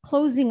that,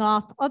 closing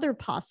off other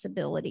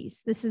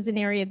possibilities. This is an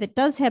area that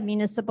does have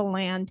municipal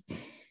land,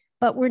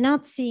 but we're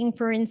not seeing,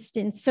 for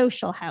instance,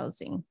 social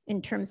housing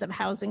in terms of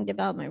housing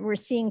development. We're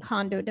seeing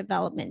condo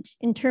development.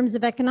 In terms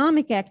of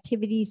economic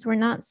activities, we're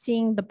not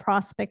seeing the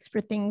prospects for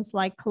things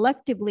like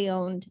collectively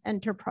owned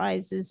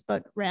enterprises,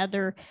 but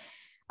rather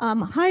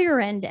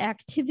higher end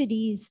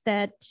activities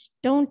that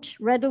don't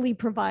readily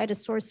provide a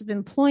source of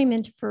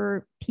employment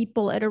for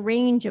people at a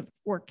range of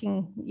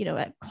working,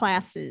 at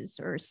classes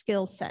or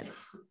skill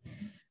sets.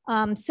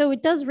 So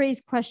it does raise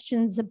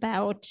questions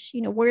about,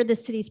 where the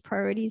city's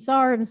priorities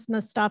are. As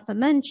Mostafa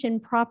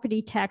mentioned,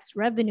 property tax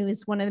revenue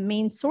is one of the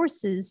main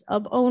sources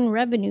of own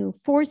revenue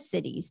for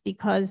cities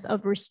because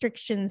of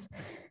restrictions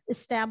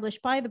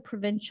established by the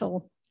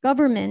provincial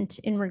government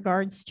in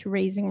regards to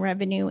raising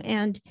revenue.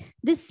 And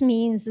this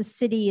means the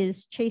city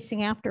is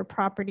chasing after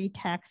property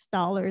tax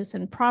dollars,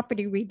 and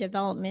property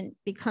redevelopment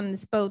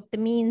becomes both the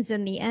means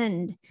and the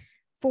end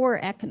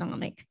for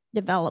economic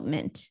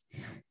development.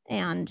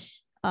 And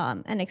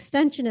an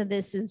extension of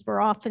this is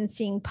we're often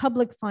seeing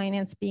public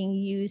finance being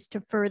used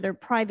to further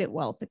private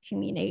wealth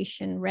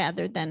accumulation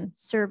rather than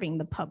serving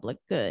the public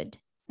good.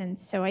 And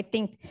so I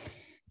think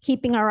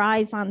keeping our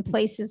eyes on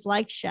places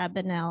like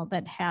Chabanel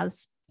that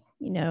has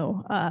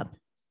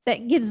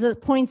that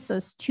points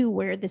us to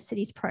where the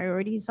city's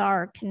priorities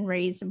are can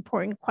raise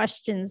important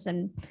questions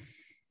and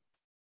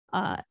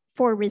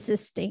for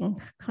resisting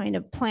kind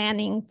of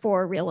planning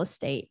for real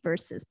estate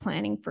versus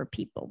planning for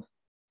people.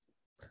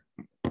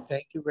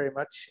 Thank you very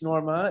much,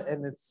 Norma.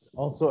 And it's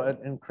also an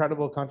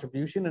incredible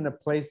contribution in a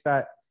place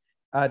that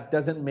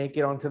doesn't make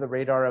it onto the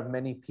radar of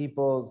many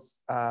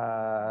people's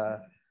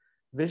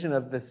vision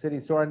of the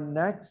city. So our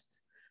next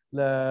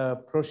la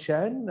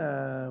prochaine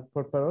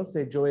porte-parole,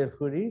 c'est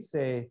El-Khoury,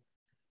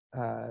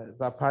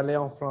 va parler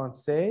en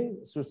français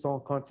sur son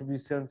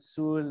contribution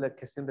sur la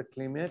question du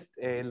climat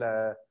et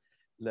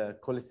la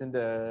coalition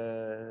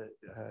de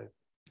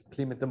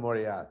climat de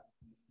Montréal.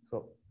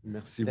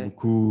 Merci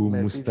beaucoup,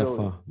 Mostafa.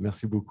 Joey.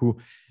 Merci beaucoup.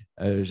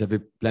 J'avais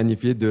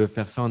planifié de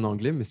faire ça en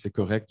anglais, mais c'est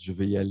correct. Je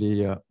vais y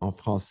aller en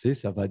français.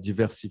 Ça va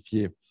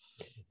diversifier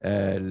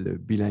le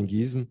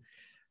bilinguisme.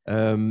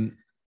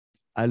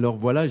 Alors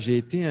voilà, j'ai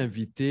été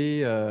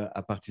invité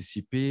à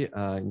participer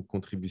à une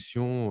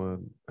contribution,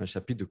 un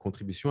chapitre de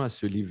contribution à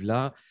ce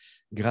livre-là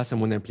grâce à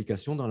mon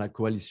implication dans la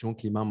coalition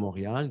Climat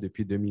Montréal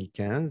depuis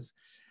 2015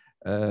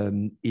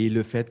 et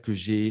le fait que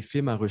j'ai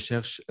fait ma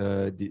recherche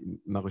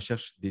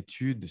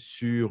d'études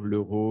sur le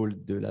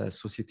rôle de la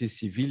société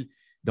civile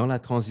dans la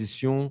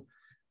transition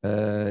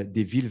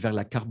des villes vers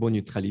la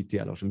carboneutralité.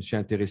 Alors, je me suis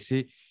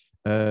intéressé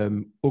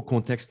au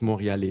contexte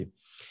montréalais.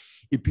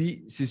 Et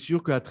puis, c'est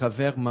sûr qu'à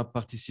travers ma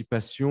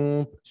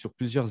participation sur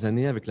plusieurs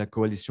années avec la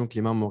coalition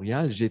Climat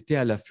Montréal, j'étais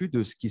à l'affût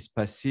de ce qui se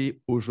passait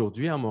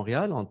aujourd'hui à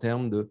Montréal en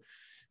termes de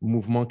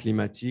mouvements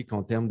climatiques,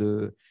 en termes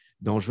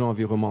d'enjeux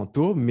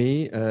environnementaux,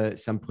 mais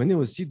ça me prenait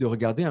aussi de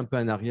regarder un peu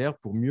en arrière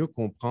pour mieux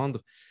comprendre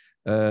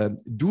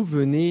d'où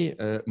venait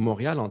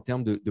Montréal en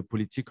termes de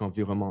politique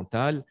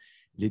environnementale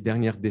les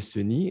dernières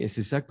décennies. Et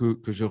c'est ça que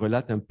je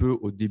relate un peu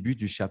au début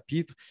du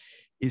chapitre.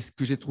 Et ce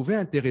que j'ai trouvé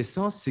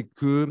intéressant, c'est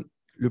que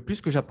le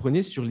plus que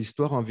j'apprenais sur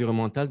l'histoire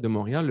environnementale de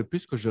Montréal, le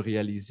plus que je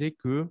réalisais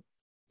que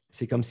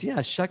c'est comme si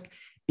à chaque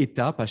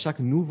étape, à chaque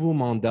nouveau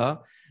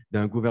mandat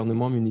d'un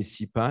gouvernement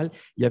municipal,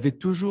 il y avait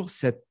toujours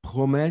cette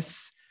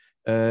promesse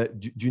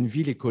d'une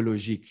ville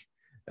écologique.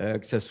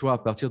 que ce soit à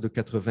partir de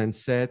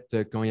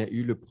 87, quand il y a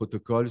eu le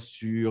protocole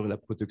sur la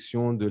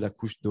protection de la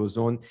couche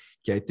d'ozone,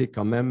 qui a été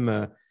quand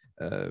même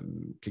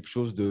quelque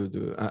chose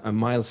un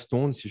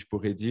milestone, si je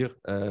pourrais dire,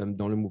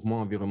 dans le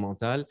mouvement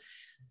environnemental.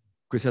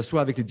 Que ce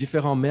soit avec les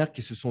différents maires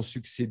qui se sont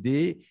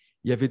succédés,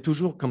 il y avait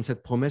toujours comme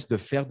cette promesse de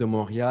faire de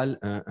Montréal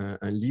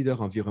un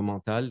leader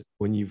environnemental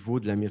au niveau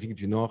de l'Amérique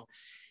du Nord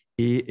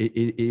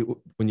et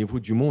au niveau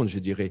du monde, je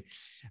dirais.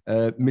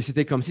 Mais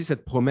c'était comme si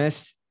cette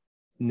promesse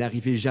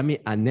n'arrivait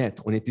jamais à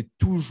naître. On était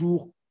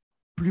toujours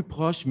plus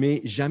proche,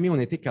 mais jamais on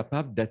était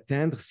capable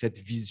d'atteindre cette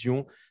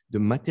vision, de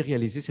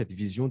matérialiser cette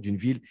vision d'une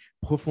ville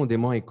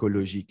profondément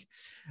écologique.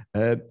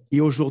 Et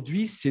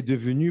aujourd'hui, c'est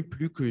devenu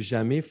plus que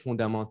jamais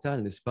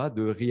fondamental, n'est-ce pas,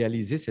 de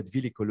réaliser cette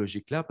ville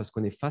écologique-là, parce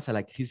qu'on est face à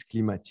la crise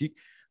climatique,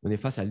 on est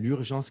face à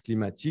l'urgence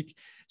climatique.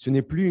 Ce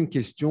n'est plus une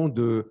question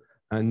de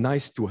un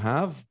nice to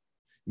have,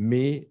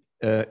 mais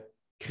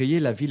créer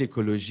la ville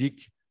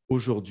écologique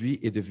aujourd'hui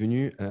est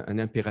devenu un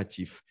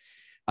impératif.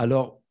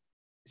 Alors,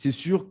 c'est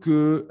sûr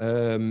que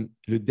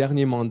le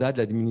dernier mandat de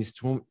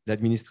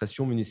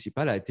l'administration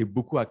municipale a été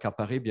beaucoup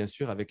accaparé, bien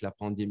sûr, avec la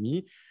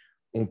pandémie.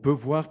 On peut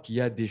voir qu'il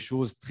y a des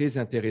choses très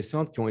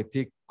intéressantes qui ont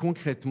été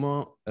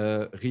concrètement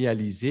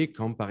réalisées,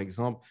 comme par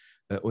exemple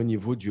au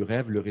niveau du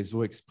rêve, le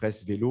réseau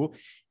Express Vélo.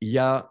 Il y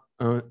a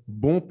un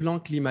bon plan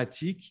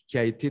climatique qui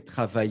a été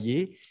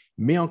travaillé,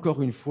 mais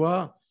encore une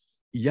fois,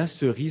 il y a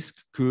ce risque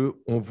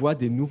qu'on voit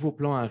des nouveaux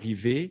plans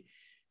arriver,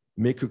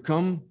 mais que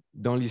comme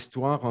dans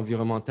l'histoire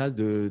environnementale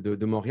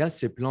de Montréal,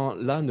 ces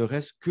plans-là ne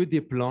restent que des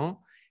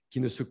plans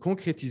qui ne se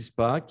concrétisent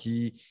pas,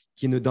 qui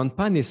ne donnent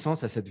pas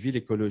naissance à cette ville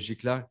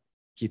écologique-là,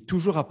 qui est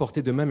toujours à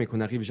portée de main, mais qu'on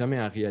n'arrive jamais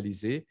à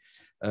réaliser.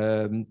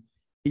 Il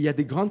y a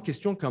des grandes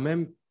questions quand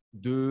même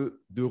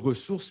de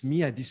ressources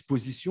mises à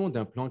disposition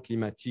d'un plan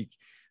climatique.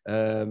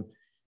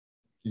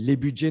 Les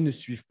budgets ne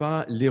suivent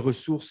pas, les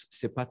ressources,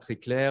 ce n'est pas très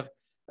clair.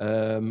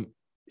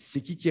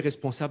 C'est qui est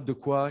responsable de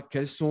quoi?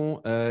 Quels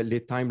sont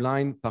les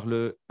timelines par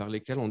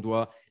lesquels on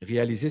doit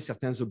réaliser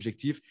certains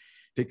objectifs?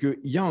 Fait qu'il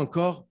y a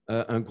encore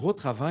un gros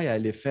travail à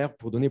aller faire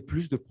pour donner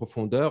plus de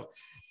profondeur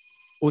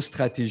aux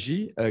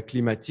stratégies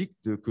climatiques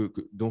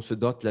dont se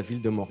dote la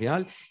ville de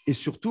Montréal et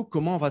surtout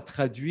comment on va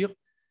traduire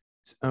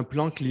un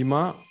plan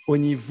climat au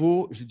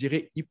niveau, je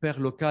dirais, hyper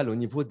local, au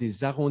niveau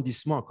des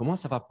arrondissements. Comment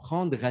ça va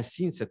prendre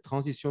racine, cette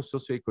transition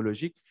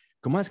socio-écologique?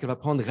 Comment est-ce qu'elle va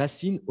prendre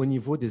racine au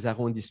niveau des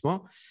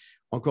arrondissements?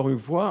 Encore une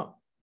fois,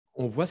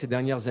 on voit ces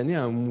dernières années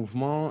un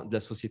mouvement de la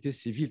société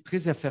civile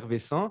très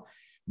effervescent,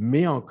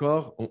 mais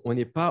encore, on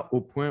n'est pas au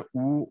point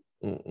où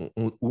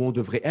on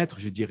devrait être,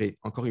 je dirais,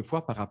 encore une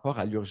fois, par rapport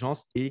à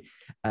l'urgence et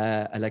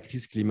à la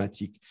crise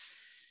climatique.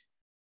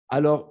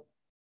 Alors,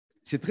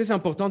 c'est très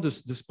important de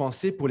se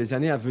penser pour les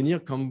années à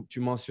venir, comme tu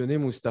mentionnais,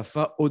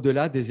 Mostafa,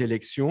 au-delà des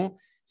élections.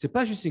 Ce n'est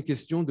pas juste une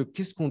question de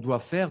qu'est-ce qu'on doit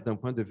faire d'un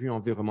point de vue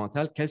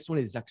environnemental, quelles sont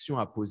les actions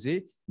à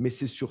poser, mais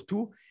c'est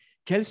surtout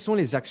quelles sont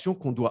les actions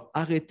qu'on doit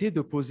arrêter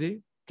de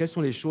poser, quelles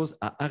sont les choses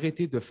à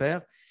arrêter de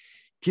faire,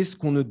 qu'est-ce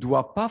qu'on ne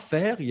doit pas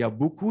faire. Il y a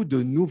beaucoup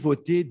de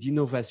nouveautés,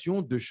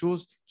 d'innovations, de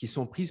choses qui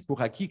sont prises pour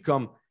acquis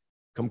comme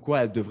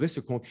quoi elles devraient se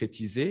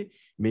concrétiser.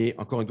 Mais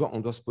encore une fois, on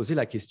doit se poser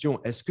la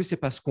question, est-ce que c'est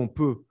parce qu'on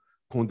peut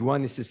qu'on doit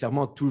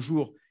nécessairement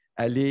toujours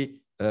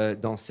aller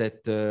dans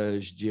cette,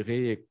 je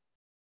dirais,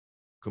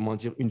 comment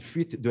dire, une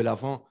fuite de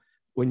l'avant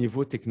au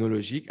niveau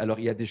technologique? Alors,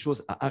 il y a des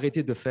choses à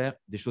arrêter de faire,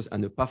 des choses à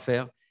ne pas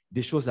faire,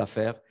 des choses à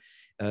faire.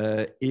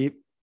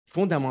 Et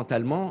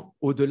fondamentalement,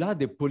 au-delà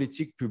des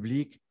politiques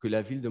publiques que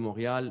la ville de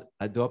Montréal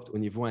adopte au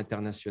niveau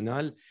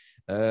international,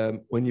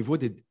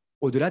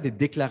 au-delà des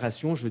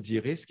déclarations, je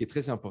dirais, ce qui est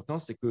très important,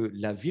 c'est que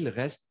la ville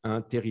reste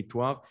un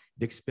territoire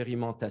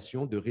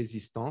d'expérimentation, de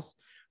résistance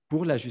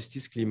pour la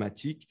justice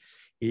climatique.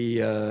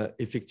 Et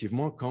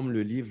effectivement, comme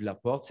le livre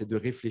l'apporte, c'est de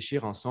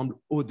réfléchir ensemble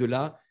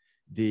au-delà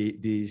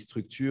des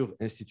structures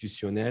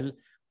institutionnelles,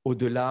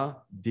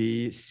 au-delà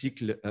des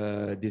cycles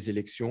des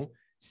élections.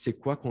 C'est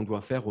quoi qu'on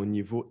doit faire au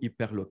niveau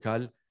hyper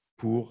local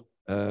pour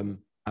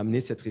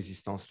amener cette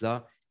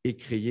résistance-là et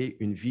créer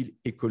une ville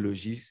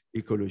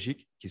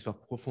écologique qui soit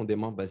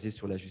profondément basée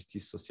sur la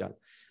justice sociale.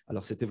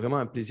 Alors, c'était vraiment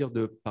un plaisir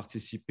de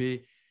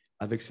participer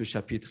avec ce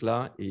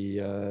chapitre-là et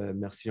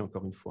merci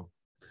encore une fois.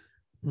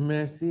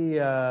 Merci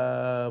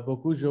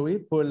beaucoup, Joey,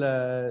 pour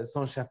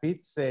son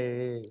chapitre.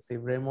 C'est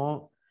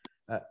vraiment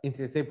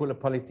intéressant pour la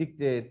politique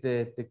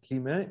de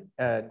climat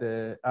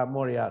à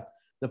Montréal.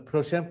 Le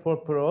prochain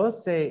porte-parole,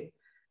 c'est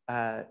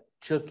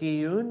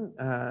Cheolki Yoon,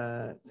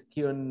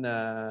 qui est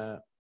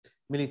une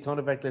militante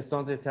avec le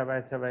Centre de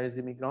travailleurs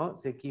immigrants,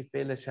 c'est qui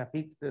fait le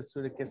chapitre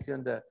sur la question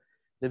de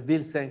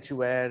ville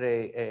sanctuaire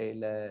et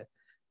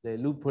le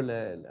loup pour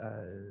le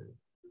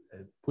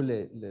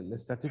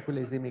statut pour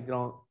les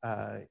immigrants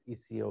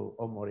ici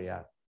au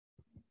Montréal.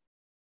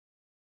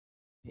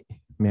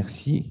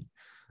 Merci.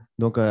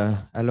 Donc,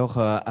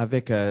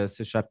 avec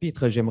ce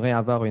chapitre, j'aimerais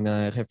avoir une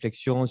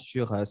réflexion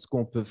sur ce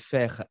qu'on peut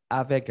faire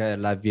avec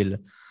la ville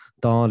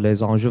dans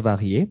les enjeux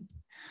variés.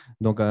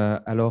 Donc,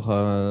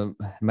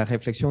 ma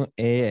réflexion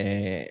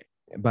est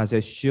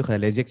basée sur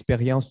les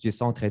expériences du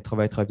Centre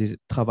de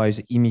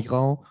travailleurs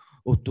immigrants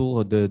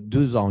autour de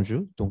deux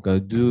enjeux, donc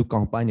deux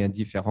campagnes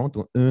différentes,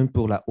 un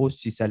pour la hausse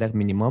du salaire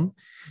minimum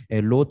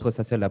et l'autre,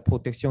 ça c'est la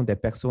protection des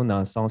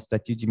personnes sans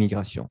statut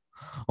d'immigration.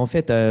 En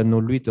fait, nos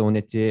luttes, on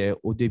était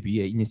au début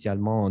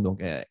initialement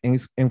donc,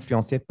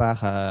 influencés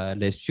par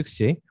les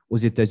succès aux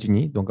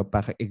États-Unis. Donc,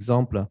 par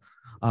exemple,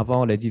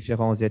 avant, les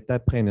différents États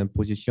prennent une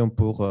position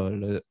pour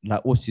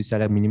la hausse du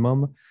salaire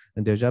minimum.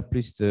 Déjà,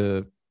 plus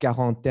de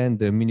quarantaine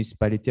de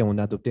municipalités ont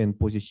adopté une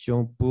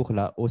position pour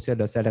la hausse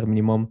du salaire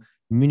minimum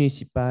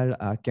municipal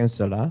à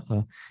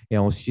 $15 et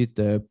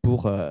ensuite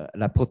pour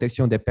la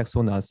protection des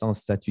personnes sans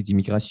statut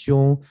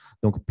d'immigration.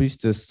 Donc, plus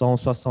de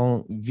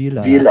 160 villes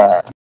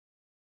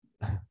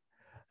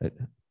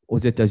aux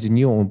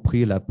États-Unis ont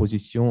pris la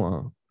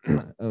position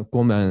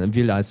comme une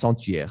ville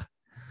sanctuaire.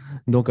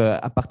 Donc,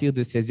 à partir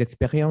de ces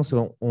expériences,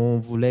 on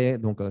voulait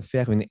donc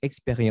faire une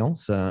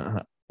expérience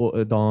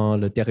dans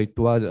le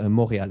territoire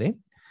montréalais.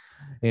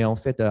 Et en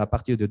fait, à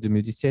partir de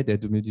 2017 et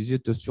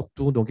 2018,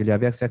 surtout, donc, il y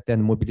avait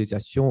certaines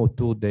mobilisations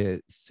autour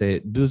de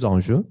ces deux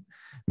enjeux.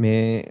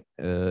 Mais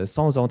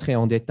sans entrer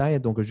en détail,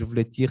 donc, je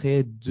voulais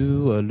tirer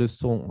deux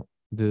leçons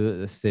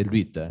de ces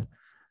luttes.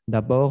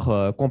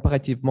 D'abord,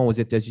 comparativement aux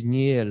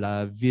États-Unis,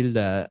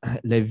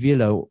 les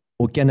villes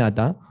au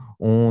Canada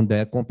ont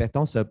des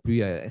compétences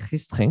plus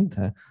restreintes.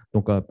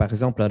 Donc, par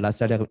exemple,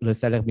 le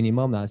salaire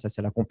minimum, ça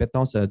c'est la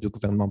compétence du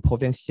gouvernement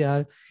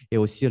provincial et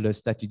aussi le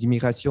statut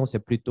d'immigration, c'est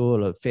plutôt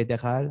le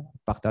fédéral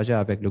partagé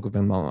avec le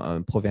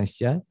gouvernement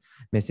provincial,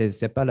 mais ce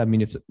n'est pas la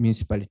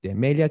municipalité.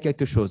 Mais il y a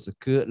quelque chose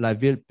que la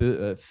ville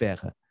peut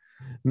faire.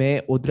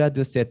 Mais au-delà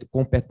de cette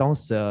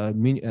compétence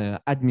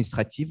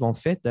administrative, en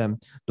fait,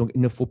 donc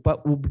il ne faut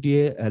pas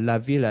oublier la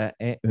ville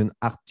est un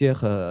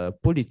acteur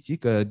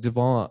politique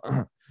devant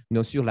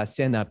sur la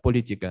scène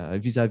politique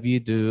vis-à-vis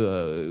du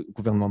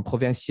gouvernement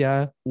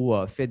provincial ou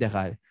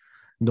fédéral.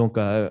 Donc,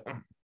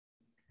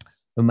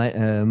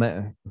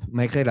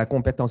 malgré la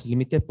compétence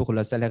limitée pour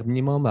le salaire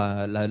minimum,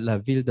 la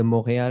ville de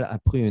Montréal a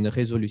pris une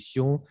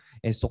résolution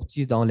et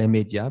sortie dans les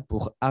médias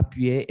pour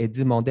appuyer et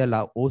demander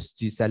la hausse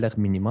du salaire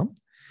minimum.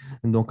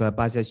 Donc,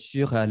 basée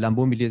sur la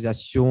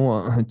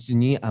mobilisation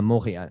unie à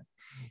Montréal.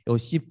 Et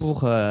aussi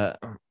pour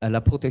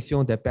la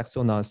protection des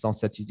personnes sans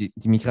statut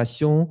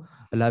d'immigration,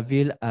 la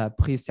ville a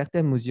pris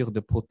certaines mesures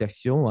de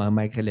protection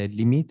malgré les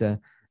limites,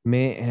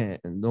 mais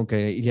donc,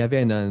 il y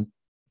avait une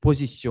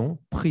position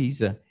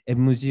prise et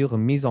mesures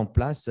mises en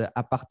place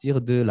à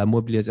partir de la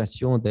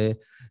mobilisation de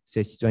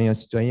ces citoyens et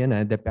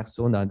citoyennes, des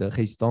personnes de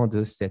résidents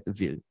de cette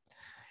ville.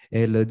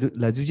 Et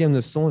la deuxième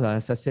leçon,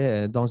 ça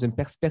c'est dans une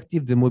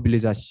perspective de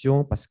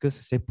mobilisation parce que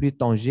c'est plus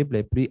tangible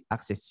et plus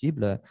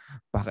accessible.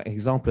 Par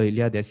exemple, il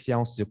y a des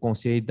séances de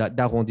conseil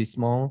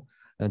d'arrondissement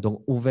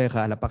donc ouvertes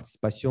à la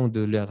participation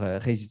de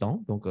leurs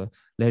résidents. Donc,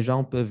 les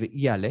gens peuvent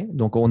y aller.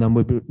 Donc, on a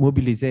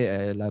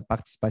mobilisé la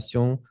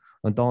participation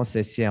dans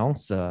ces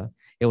séances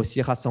et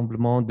aussi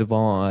rassemblement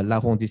devant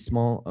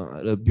l'arrondissement,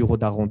 le bureau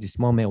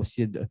d'arrondissement, mais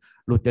aussi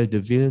l'hôtel de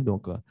ville.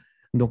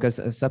 Donc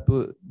ça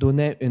peut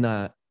donner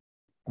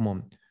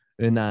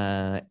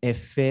un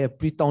effet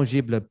plus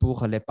tangible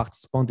pour les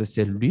participants de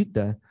ces luttes.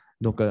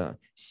 Donc,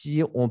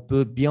 si on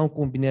peut bien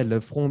combiner le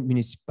front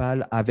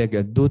municipal avec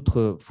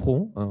d'autres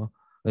fronts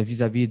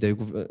vis-à-vis de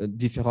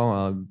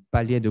différents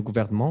paliers de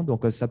gouvernement,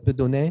 donc ça peut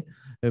donner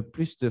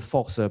plus de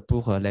force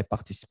pour les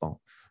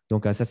participants.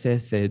 Donc, ça, c'est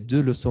ces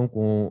deux leçons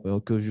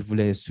que je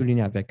voulais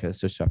souligner avec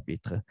ce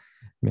chapitre.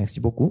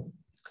 Merci beaucoup.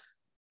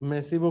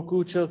 Merci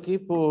beaucoup, Cheolki,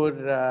 pour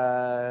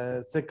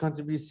cette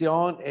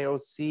contribution et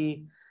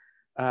aussi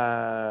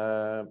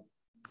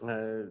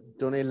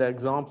donner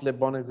l'exemple, le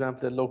bon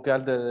exemple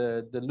local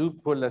de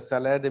lutte pour le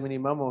salaire de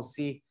minimum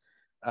aussi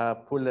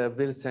pour la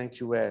ville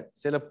sanctuaire.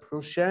 C'est la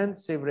prochaine,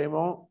 c'est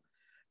vraiment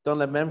dans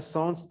le même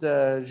sens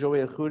de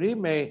El-Khoury,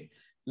 mais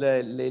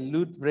les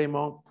luttes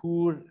vraiment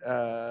pour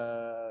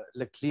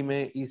le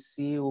climat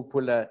ici ou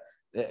pour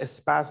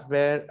l'espace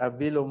vert à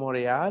ville au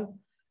Montréal.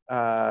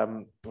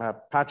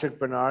 Patrick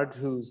Barnard,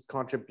 whose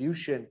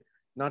contribution,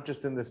 not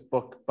just in this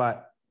book,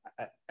 but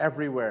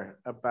everywhere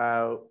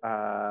about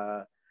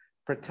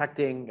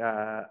protecting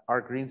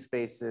our green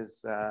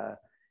spaces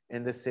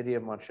in the city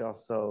of Montreal.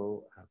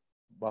 So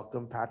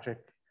welcome, Patrick,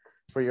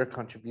 for your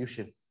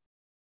contribution.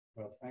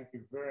 Well, thank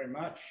you very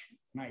much.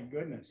 My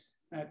goodness,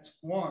 that's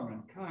warm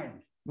and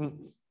kind.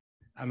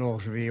 Alors,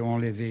 je vais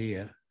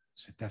enlever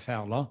cette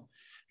affaire-là.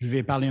 Je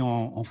vais parler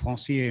en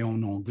français et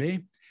en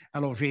anglais.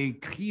 Alors, j'ai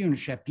écrit un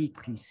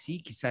chapitre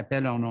ici qui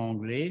s'appelle en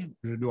anglais,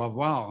 je dois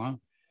voir, hein,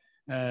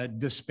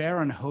 Despair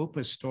and Hope,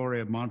 a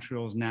Story of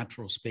Montreal's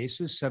Natural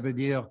Spaces. Ça veut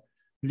dire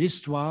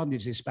l'histoire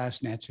des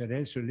espaces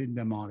naturels sur l'île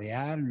de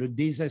Montréal, le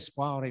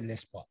désespoir et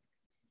l'espoir.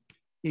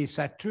 Et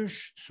ça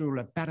touche sur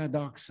le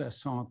paradoxe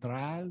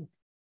central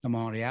de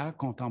Montréal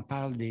quand on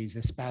parle des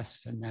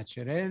espaces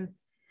naturels.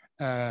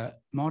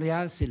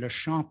 Montréal, c'est le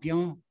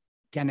champion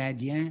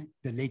canadien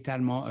de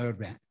l'étalement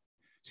urbain.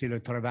 C'est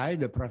le travail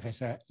du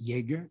professeur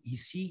Yeager,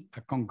 ici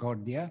à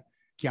Concordia,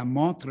 qui a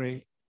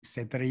montré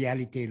cette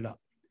réalité-là.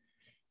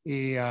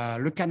 Et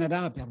le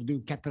Canada a perdu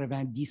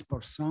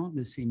 90%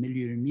 de ses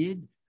milieux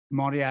humides,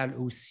 Montréal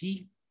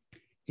aussi.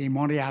 Et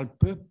Montréal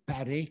peut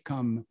paraître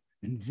comme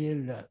une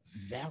ville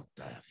verte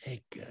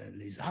avec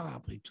les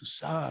arbres et tout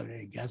ça,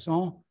 les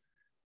gazons,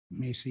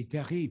 mais c'est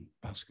terrible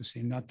parce que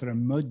c'est notre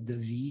mode de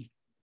vie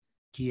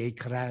qui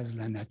écrase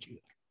la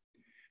nature.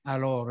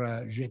 Alors,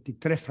 j'ai été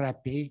très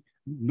frappé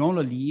dans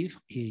le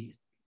livre et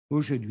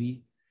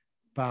aujourd'hui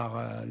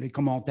par les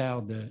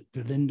commentaires de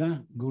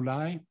Linda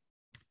Gyulai,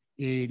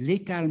 et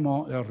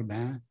l'étalement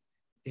urbain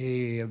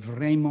est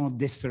vraiment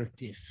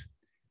destructif.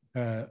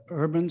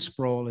 Urban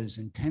sprawl is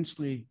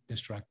intensely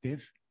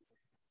destructive,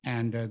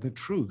 and the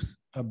truth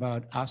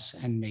about us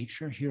and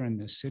nature here in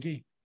this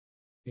city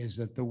is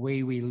that the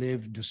way we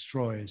live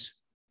destroys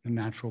the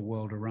natural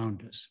world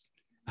around us.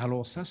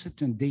 Alors ça,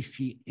 c'est un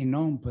défi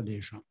énorme pour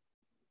les gens,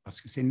 parce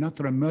que c'est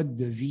notre mode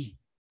de vie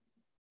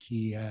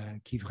qui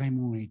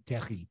vraiment est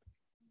terrible.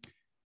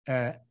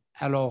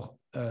 Alors,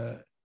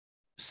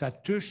 ça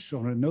touche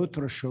sur une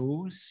autre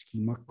chose qui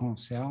me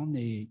concerne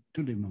et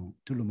tout le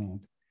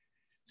monde,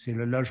 c'est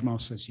le logement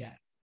social.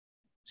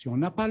 Si on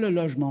n'a pas le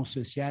logement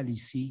social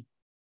ici,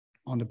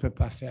 on ne peut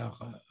pas faire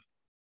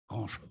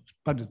grand-chose,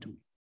 pas du tout.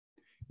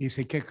 Et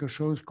c'est quelque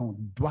chose qu'on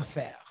doit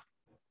faire.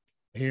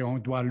 Et on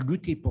doit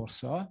lutter pour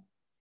ça,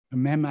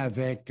 même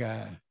avec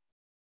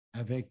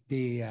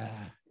des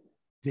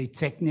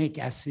techniques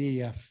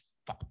assez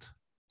fortes,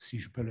 si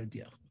je peux le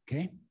dire.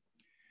 Okay?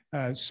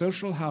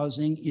 Social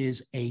housing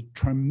is a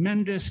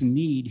tremendous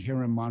need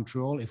here in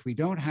Montreal. If we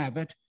don't have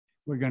it,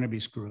 we're going to be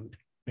screwed,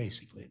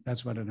 basically.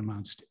 That's what it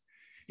amounts to.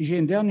 Et j'ai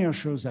une dernière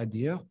chose à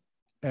dire.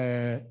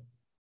 Moi,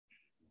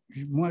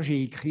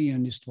 j'ai écrit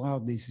une histoire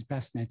des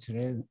espaces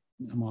naturels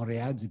à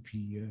Montréal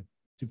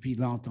depuis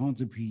longtemps,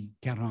 depuis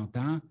 40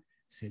 ans.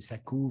 Ça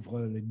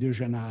couvre les 2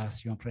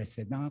 générations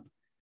précédentes.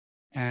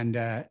 And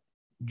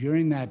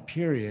during that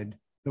period,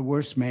 the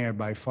worst mayor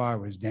by far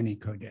was Denis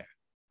Coderre.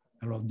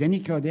 Alors,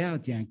 Denis Coderre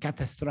était une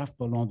catastrophe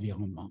pour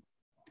l'environnement.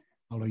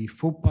 Alors, il ne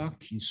faut pas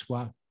qu'il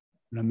soit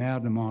le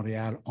maire de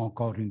Montréal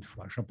encore une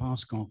fois. Je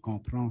pense qu'on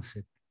comprend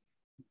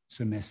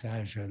ce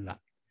message-là.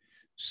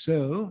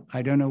 So,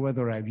 I don't know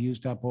whether I've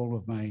used up all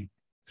of my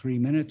 3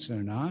 minutes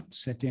or not.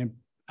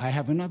 I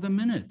have another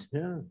minute.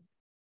 Yeah.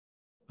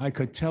 I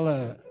could tell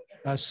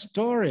a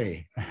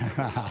story.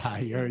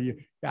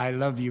 I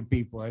love you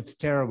people. It's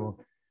terrible.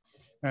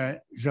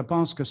 Je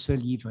pense que ce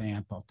livre est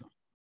important.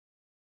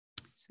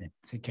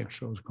 C'est quelque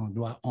chose qu'on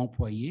doit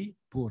employer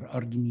pour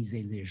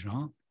organiser les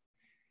gens.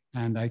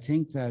 And I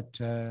think that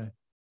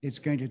it's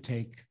going to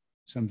take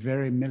some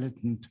very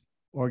militant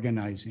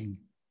organizing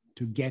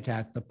to get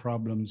at the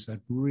problems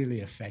that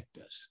really affect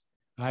us.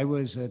 I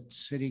was at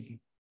City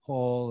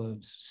Hall,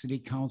 City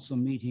Council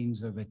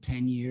meetings over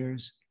 10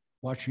 years,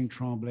 watching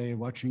Tremblay,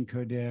 watching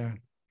Coderre,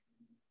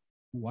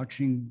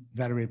 watching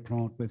Valérie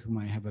Plante, with whom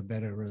I have a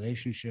better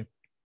relationship.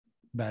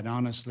 But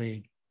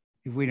honestly,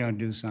 if we don't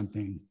do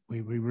something,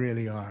 we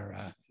really are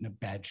in a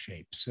bad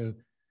shape. So,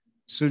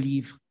 ce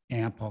livre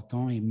est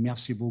important et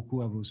merci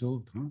beaucoup à vous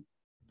autres, hein,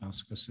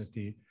 parce que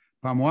c'était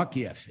pas moi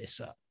qui a fait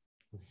ça.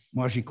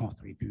 Moi, j'ai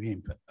contribué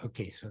un peu.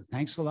 Okay, so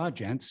thanks a lot,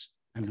 gents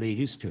and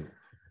ladies too.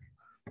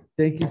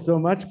 Thank you so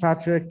much,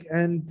 Patrick,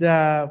 and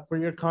for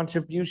your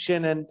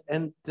contribution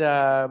and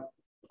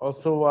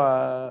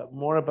also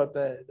more about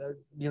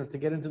to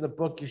get into the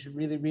book, you should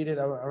really read it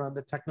around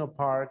the Techno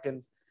Park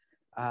and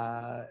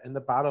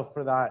the battle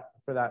for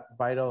that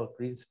vital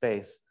green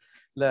space.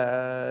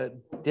 Le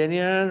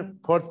dernier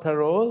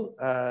porte-parole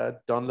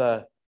dans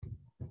la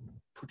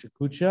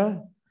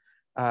Pucha,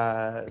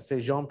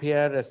 c'est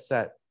Jean-Pierre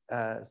Racette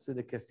sur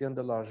les questions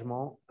de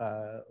logement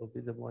au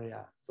ville de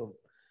Montréal. So,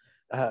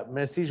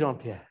 merci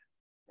Jean-Pierre.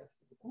 Merci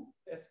beaucoup.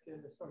 Est-ce que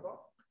le son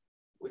va?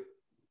 Oui.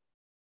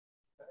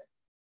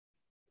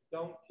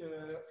 Donc,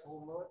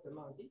 on m'a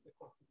demandé de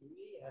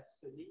contribuer à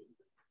ce livre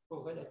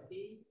pour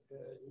relater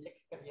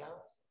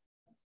l'expérience.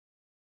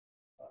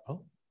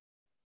 Oh.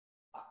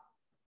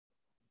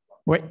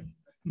 Oui,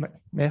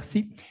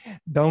 merci.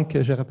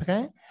 Donc, je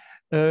reprends.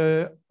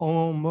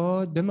 On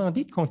m'a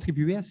demandé de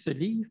contribuer à ce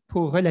livre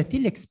pour relater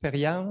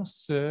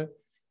l'expérience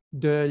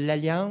de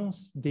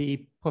l'Alliance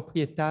des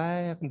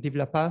propriétaires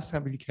développeurs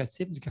sans but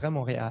lucratif du Grand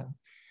Montréal.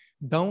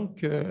 Donc,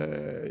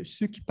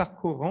 ceux qui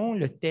parcourront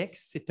le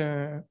texte,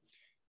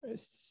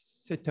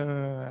 c'est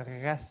un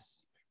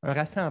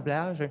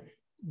rassemblage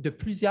de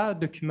plusieurs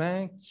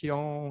documents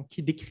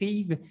qui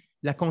décrivent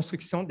la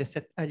construction de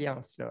cette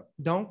alliance-là.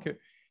 Donc,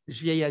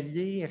 je vais y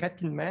aller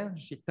rapidement.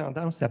 J'ai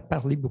tendance à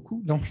parler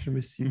beaucoup, donc je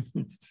me suis mis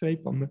une petite feuille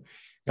pour me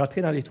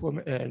rentrer dans les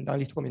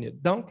 3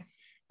 minutes. Donc,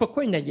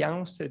 pourquoi une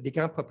alliance des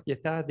grands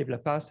propriétaires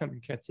développeurs sans but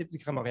lucratif du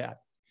Grand Montréal?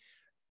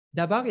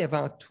 D'abord et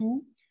avant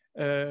tout,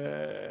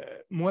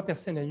 moi,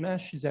 personnellement,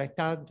 je suis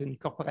directeur d'une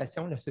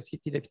corporation, la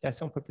Société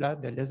d'habitation populaire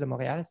de l'Est de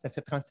Montréal. Ça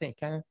fait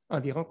 35 ans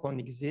environ qu'on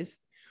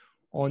existe.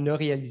 On a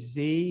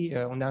réalisé,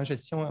 on a en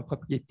gestion en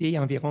propriété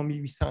environ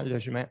 1800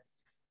 logements.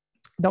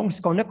 Donc, ce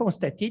qu'on a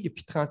constaté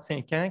depuis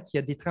 35 ans, qu'il y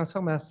a des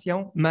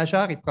transformations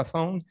majeures et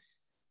profondes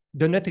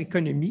de notre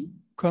économie,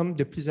 comme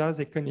de plusieurs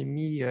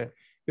économies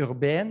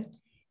urbaines.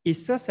 Et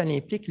ça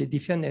implique que les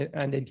défis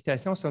en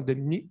habitation sont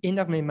devenus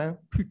énormément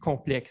plus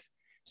complexes.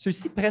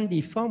 ceux-ci prennent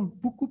des formes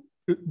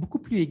beaucoup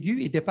plus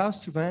aiguës et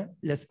dépassent souvent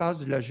l'espace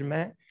du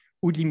logement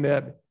ou de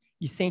l'immeuble.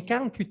 Ils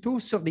s'incarnent plutôt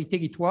sur des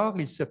territoires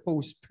et ils se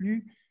posent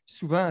plus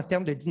souvent en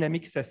termes de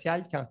dynamique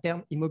sociale qu'en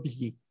termes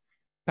immobiliers.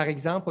 Par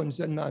exemple, on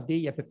nous a demandé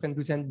il y a à peu près une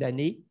douzaine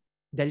d'années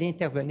d'aller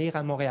intervenir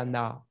à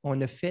Montréal-Nord. On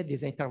a fait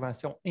des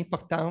interventions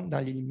importantes dans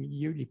les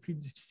milieux les plus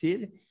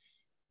difficiles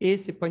et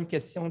ce n'est pas une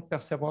question de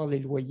percevoir les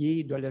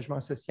loyers de logement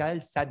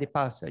social, ça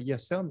dépasse ça. Il y a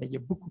ça, mais il y a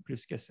beaucoup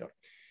plus que ça.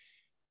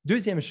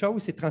 Deuxième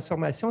chose, ces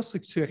transformations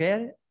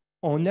structurelles,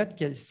 on note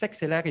qu'elles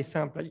s'accélèrent et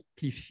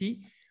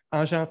s'amplifient,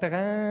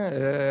 engendrant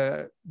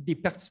des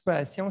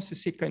perturbations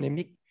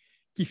socio-économiques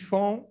qui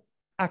font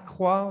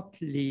accroître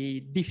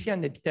les défis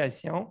en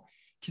habitation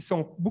qui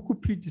sont beaucoup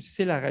plus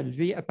difficiles à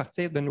relever à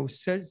partir de nos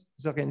seules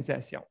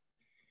organisations.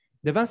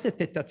 Devant cet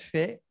état de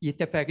fait, il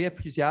est apparu à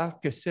plusieurs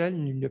que seuls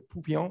nous ne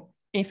pouvions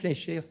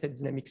infléchir cette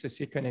dynamique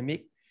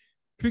socio-économique.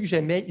 Plus que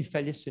jamais, il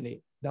fallait s'unir.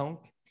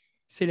 Donc,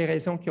 c'est les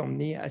raisons qui ont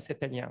mené à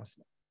cette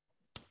alliance-là.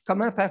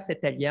 Comment faire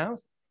cette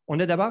alliance? On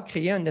a d'abord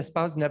créé un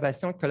espace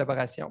d'innovation et de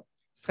collaboration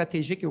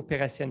stratégique et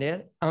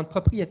opérationnel entre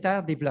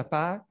propriétaires,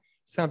 développeurs,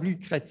 sans but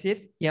lucratif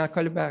et en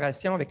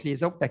collaboration avec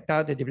les autres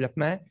acteurs de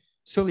développement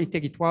sur les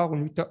territoires où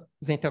nous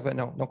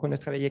intervenons. Donc, on a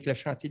travaillé avec le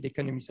chantier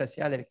d'économie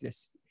sociale, avec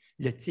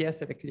le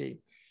TIES, avec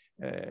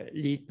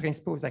les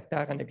principaux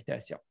acteurs en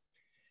habitation.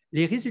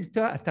 Les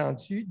résultats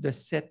attendus de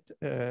cette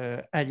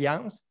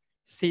alliance,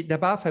 c'est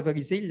d'abord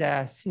favoriser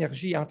la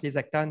synergie entre les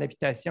acteurs en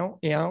habitation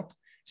et entre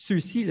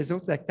ceux-ci et les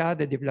autres acteurs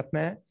de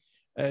développement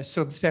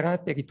sur différents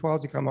territoires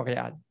du Grand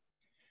Montréal.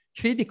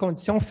 Créer des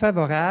conditions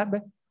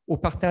favorables au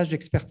partage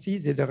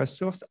d'expertise et de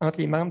ressources entre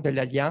les membres de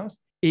l'Alliance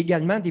et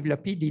également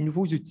développer des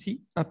nouveaux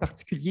outils, en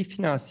particulier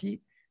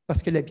financiers,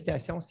 parce que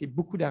l'habitation, c'est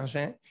beaucoup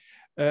d'argent,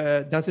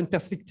 dans une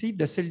perspective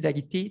de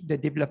solidarité, de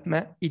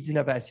développement et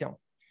d'innovation.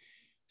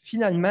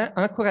 Finalement,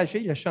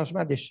 encourager le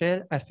changement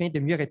d'échelle afin de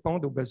mieux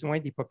répondre aux besoins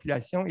des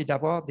populations et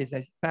d'avoir des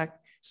impacts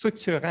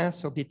structurants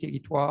sur les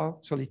territoires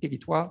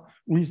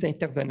où nous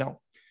intervenons.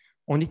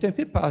 On est un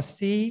peu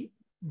passé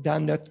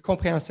dans notre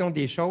compréhension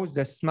des choses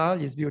de «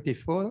 small is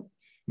beautiful »,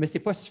 mais ce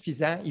n'est pas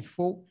suffisant.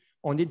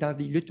 On est dans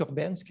des luttes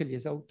urbaines, ce que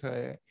les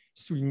autres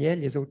soulignaient,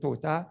 les autres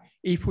auteurs,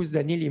 et il faut se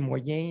donner les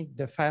moyens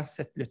de faire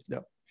cette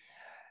lutte-là.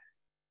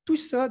 Tout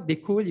ça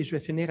découle, et je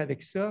vais finir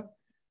avec ça,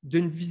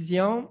 d'une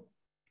vision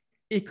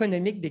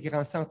économique des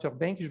grands centres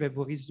urbains que je vais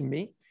vous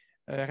résumer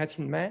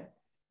rapidement.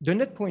 De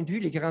notre point de vue,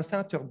 les grands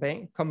centres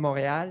urbains, comme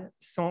Montréal,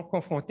 sont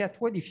confrontés à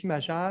 3 défis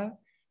majeurs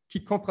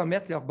qui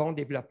compromettent leur bon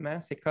développement.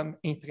 C'est comme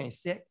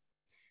intrinsèque.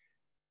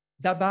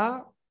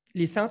 D'abord,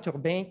 les centres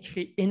urbains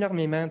créent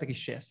énormément de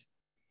richesses,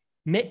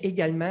 mais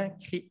également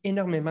créent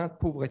énormément de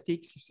pauvreté et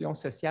d'exclusion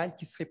sociale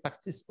qui ne se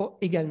répartissent pas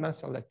également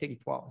sur le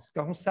territoire. Ce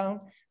qu'on sent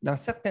dans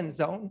certaines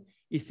zones,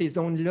 et ces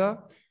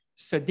zones-là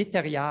se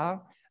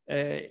détériorent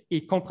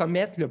et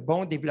compromettent le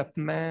bon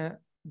développement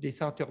des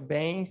centres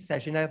urbains, ça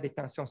génère des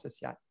tensions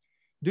sociales.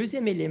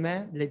 Deuxième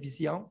élément de la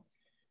vision,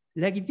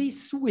 l'arrivée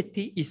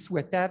souhaitée et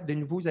souhaitable de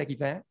nouveaux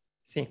arrivants,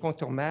 c'est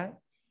incontournable,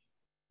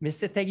 mais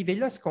cette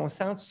arrivée-là se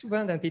concentre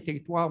souvent dans des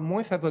territoires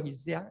moins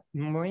favorisés,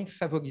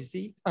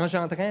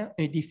 engendrant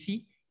un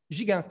défi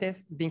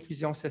gigantesque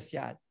d'inclusion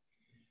sociale.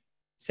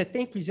 Cette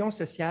inclusion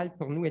sociale,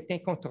 pour nous, est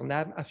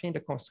incontournable afin de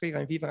construire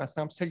un vivre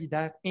ensemble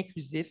solidaire,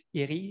 inclusif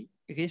et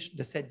riche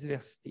de sa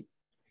diversité.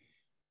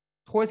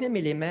 Troisième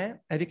élément,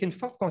 avec une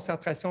forte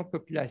concentration de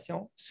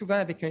population, souvent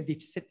avec un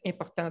déficit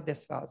important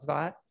d'espace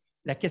vert,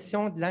 la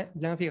question de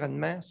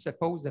l'environnement se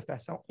pose de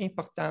façon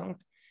importante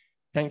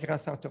dans le grand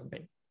centre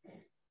urbain.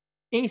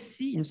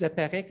 Ainsi, il nous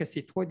apparaît que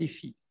ces 3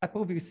 défis,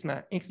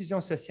 appauvrissement, inclusion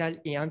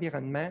sociale et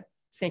environnement,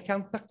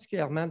 s'incarnent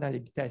particulièrement dans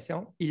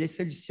l'habitation et les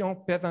solutions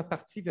peuvent en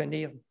partie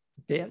venir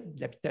de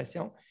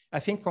l'habitation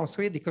afin de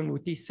construire des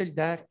communautés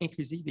solidaires,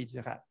 inclusives et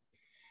durables.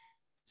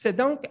 C'est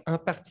donc en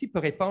partie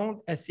pour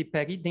répondre à ces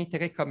paris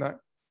d'intérêt commun,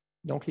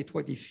 donc les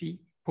 3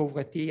 défis,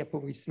 pauvreté,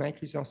 appauvrissement,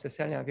 inclusion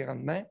sociale et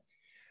environnement,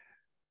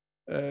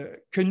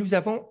 que nous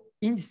avons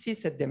initié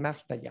cette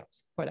démarche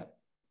d'alliance. Voilà.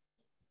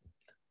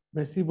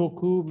 Merci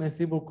beaucoup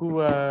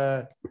pour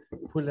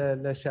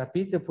le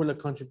chapitre, pour la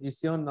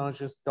contribution, non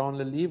juste dans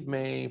le livre,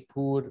 mais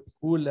pour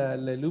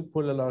la lutte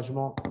pour le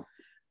logement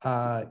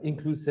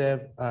inclusif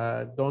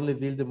dans la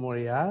ville de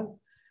Montréal.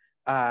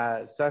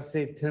 Ça,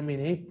 c'est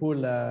terminé pour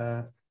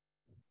le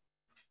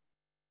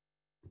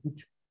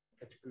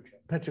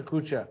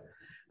Petrakucha.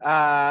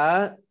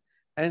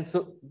 And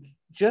so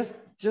just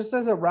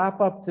as a wrap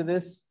up to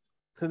this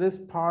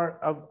part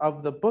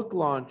of the book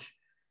launch,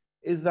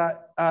 is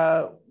that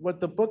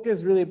what the book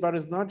is really about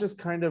is not just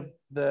kind of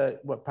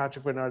what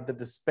Patrick Barnard, the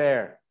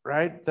despair,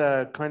 right?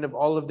 The kind of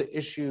all of the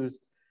issues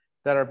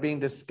that are being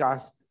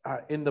discussed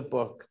in the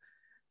book,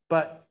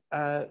 but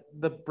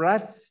the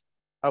breadth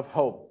of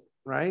hope,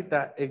 right,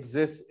 that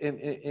exists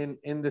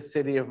in the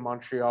city of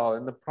Montreal.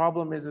 And the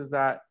problem is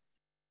that,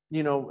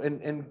 you know,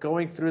 in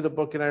going through the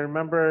book, and I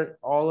remember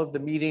all of the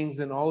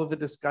meetings and all of the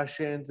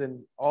discussions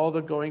and all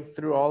the going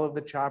through all of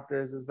the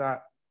chapters, is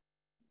that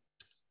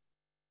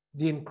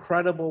the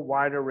incredible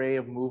wide array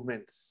of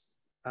movements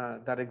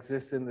that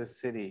exist in this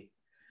city.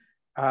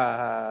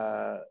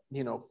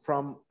 you know,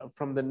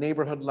 from the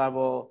neighborhood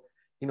level,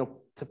 you know,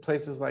 to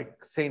places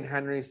like St.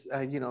 Henry's,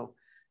 you know,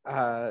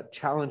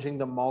 challenging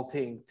the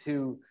malting,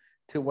 to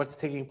what's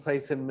taking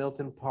place in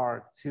Milton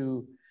Park,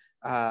 to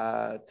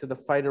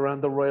the fight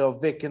around the Royal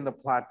Vic in the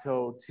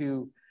Plateau,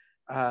 to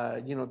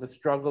you know, the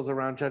struggles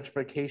around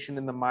gentrification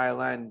in the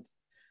Mile End,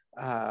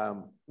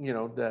 you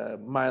know, the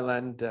Mile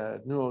End,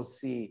 nous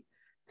aussi,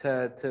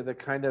 to the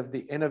kind of the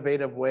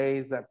innovative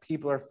ways that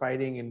people are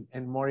fighting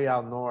in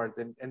Montreal North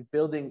and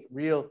building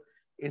real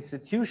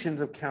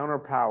institutions of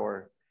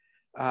counterpower,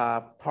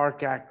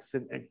 Park X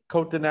and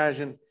Côte de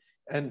Neige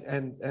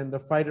and the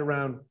fight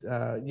around,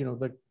 you know,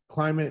 the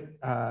Climate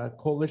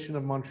Coalition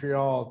of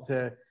Montreal,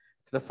 to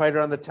the fight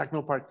around the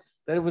Technopark,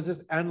 that it was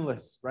just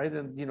endless, right?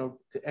 And, you know,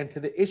 to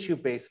the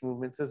issue-based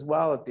movements as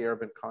well at the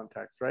urban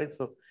context, right?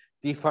 So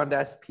defund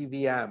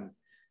SPVM,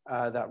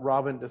 that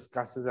Robin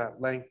discusses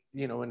at length,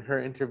 you know, in her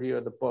interview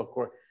of the book,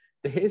 or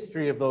the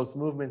history of those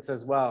movements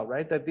as well,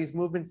 right? That these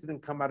movements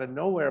didn't come out of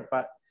nowhere,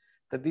 but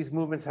that these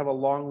movements have a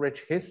long,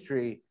 rich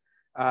history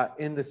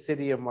in the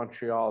city of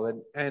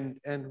Montreal. And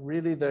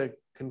really the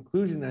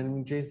conclusion, and I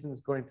mean, Jason's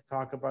going to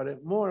talk about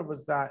it more,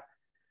 was that,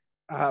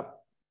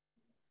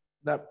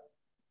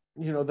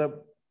 you know, that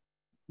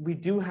we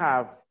do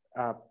have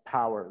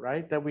power,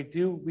 right? That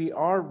we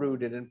are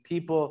rooted in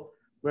people.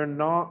 We're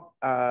not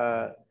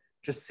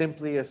just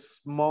simply a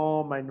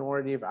small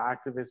minority of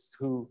activists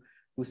who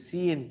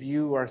see and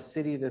view our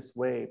city this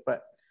way,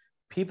 but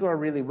people are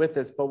really with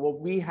us. But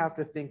what we have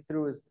to think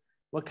through is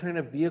what kind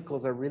of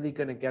vehicles are really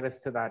going to get us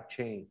to that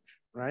change,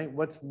 right?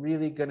 What's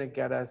really going to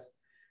get us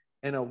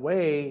in a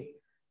way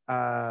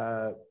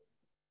to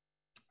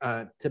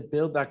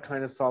build that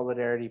kind of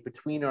solidarity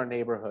between our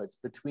neighborhoods,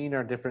 between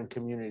our different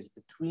communities,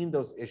 between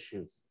those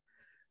issues,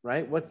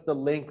 right? What's the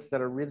links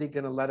that are really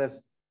going to let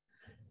us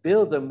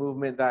build a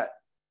movement that,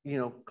 you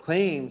know,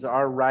 claims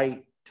our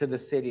right to the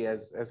city,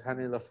 as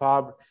Henry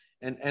Lefebvre,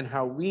 and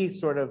how we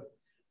sort of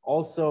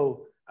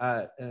also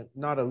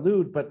not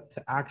allude, but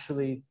to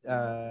actually,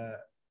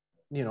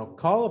 you know,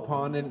 call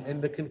upon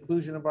in the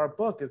conclusion of our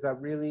book, is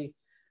that really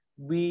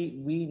we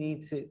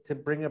need to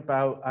bring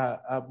about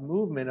a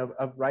movement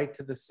of right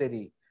to the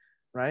city,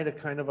 right? A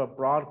kind of a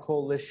broad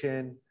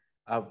coalition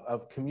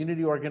of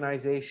community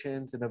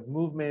organizations and of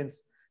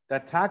movements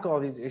that tackle all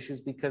these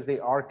issues because they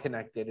are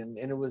connected. And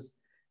it was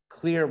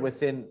clear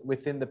within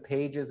the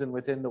pages and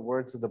within the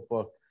words of the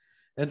book.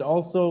 And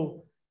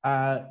also,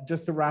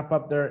 just to wrap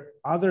up, there are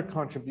other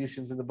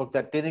contributions in the book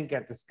that didn't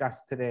get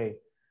discussed today,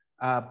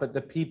 but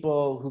the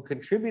people who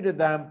contributed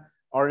them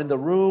are in the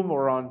room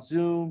or on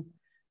Zoom.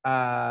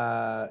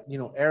 You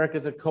know, Eric,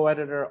 as a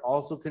co-editor,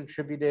 also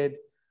contributed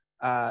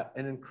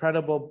an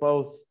incredible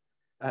both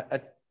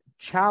a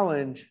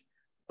challenge,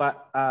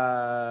 but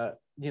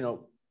you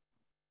know,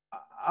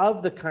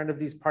 of the kind of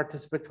these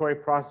participatory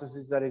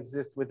processes that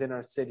exist within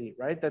our city,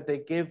 right? That they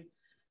give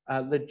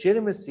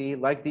legitimacy,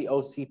 like the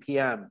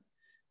OCPM,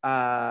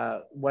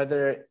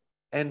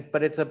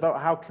 but it's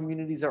about how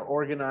communities are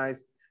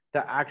organized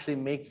that actually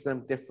makes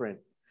them different.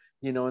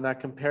 You know, in that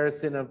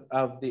comparison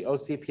of the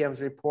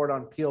OCPM's report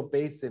on Peel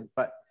Basin,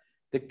 but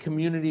the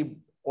community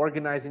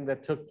organizing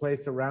that took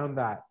place around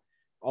that.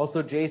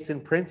 Also, Jason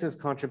Prince's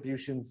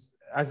contributions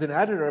as an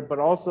editor, but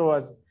also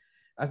as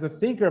a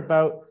thinker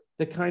about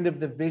the kind of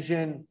the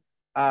vision,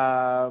 you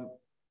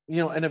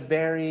know, in a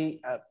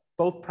very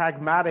both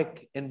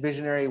pragmatic and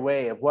visionary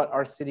way of what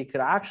our city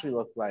could actually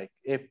look like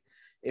if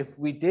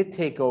we did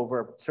take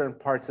over certain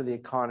parts of the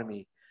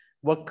economy.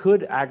 What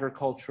could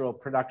agricultural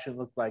production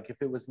look like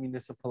if it was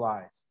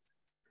municipalized,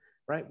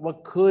 right?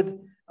 What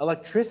could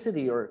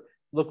electricity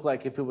look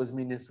like if it was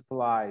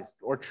municipalized,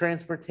 or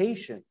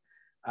transportation?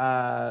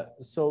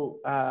 So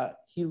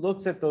he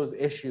looks at those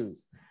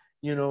issues.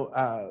 You know,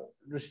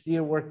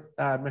 Rashtia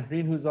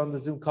Mehreen, who's on the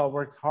Zoom call,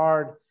 worked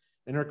hard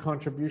in her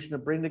contribution to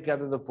bring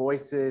together the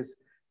voices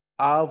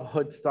of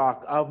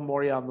Hoodstock, of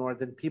Montreal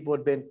North, and people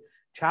had been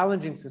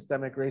challenging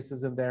systemic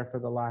racism there for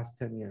the last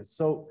 10 years.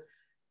 So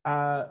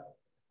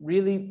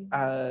really,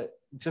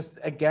 just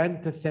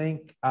again, to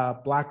thank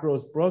Black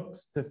Rose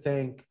Brooks, to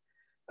thank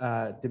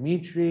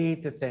Dimitri,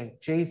 to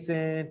thank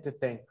Jason, to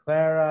thank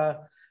Clara,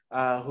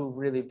 who've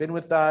really been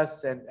with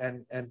us,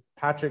 and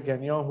Patrick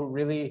Gagnon, who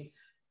really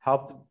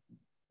helped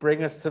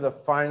bring us to the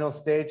final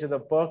stage of the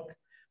book.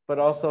 But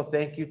also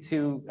thank you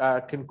to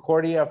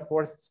Concordia,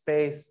 Fourth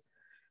Space,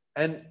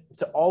 and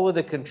to all of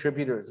the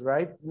contributors,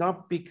 right?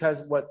 Not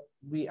because what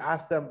we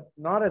asked them,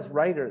 not as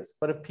writers,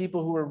 but of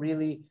people who are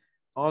really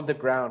on the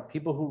ground,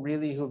 people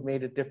who've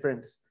made a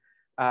difference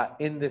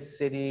in this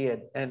city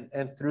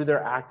and through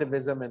their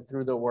activism and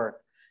through their work.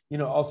 You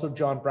know, also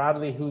John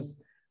Bradley, who's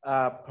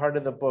part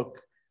of the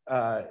book,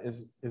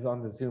 is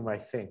on the Zoom, I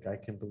think. I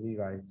can believe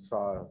I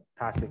saw a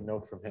passing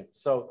note from him.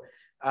 So,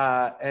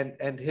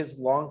 and his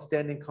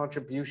longstanding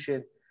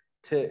contribution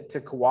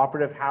to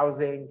cooperative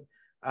housing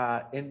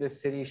in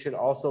this city should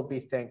also be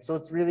thanked. So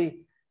it's really,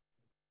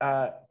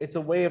 it's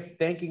a way of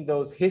thanking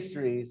those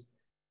histories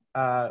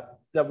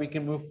that we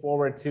can move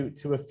forward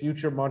to a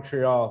future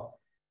Montreal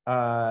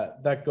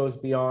that goes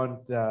beyond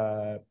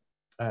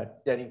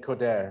Denis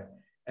Coderre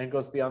and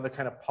goes beyond the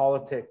kind of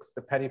politics,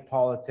 the petty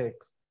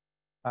politics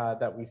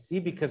that we see,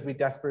 because we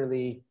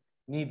desperately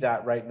need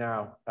that right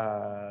now,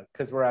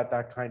 because we're at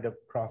that kind of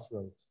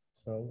crossroads.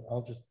 So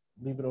I'll just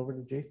leave it over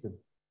to Jason.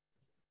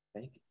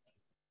 Thank you.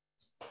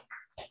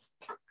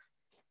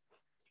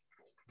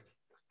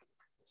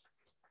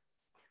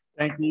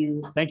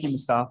 Thank you,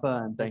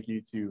 Mostafa, and thank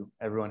you to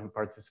everyone who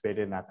participated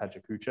in that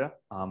Pachacucha.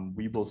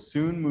 We will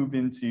soon move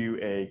into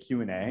a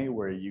Q&A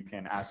where you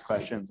can ask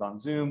questions on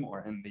Zoom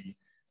or in the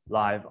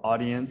live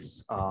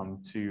audience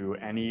to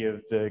any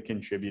of the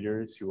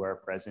contributors who are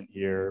present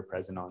here,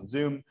 present on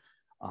Zoom,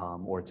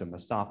 or to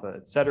Mostafa,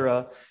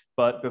 etc.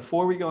 But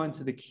before we go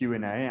into the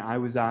Q&A, I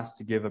was asked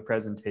to give a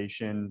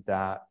presentation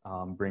that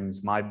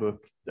brings my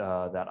book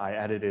that I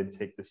edited,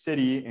 Take the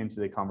City,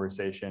 into the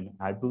conversation.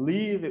 I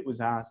believe it was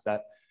asked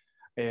that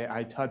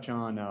I touch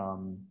on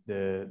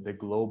the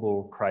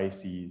global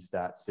crises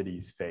that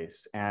cities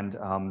face. And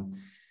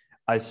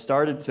I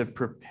started to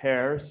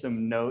prepare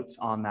some notes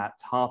on that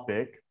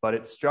topic, but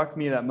it struck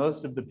me that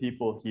most of the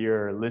people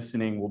here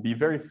listening will be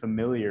very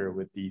familiar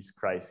with these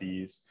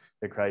crises,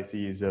 the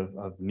crises of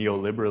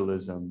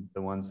neoliberalism,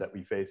 the ones that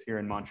we face here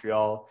in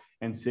Montreal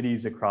and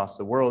cities across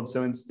the world.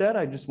 So instead,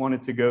 I just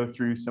wanted to go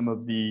through some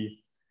of the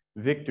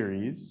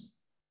victories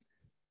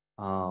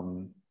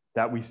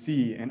that we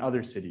see in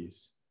other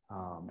cities.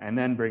 And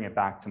then bring it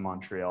back to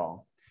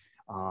Montreal.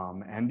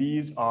 And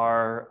these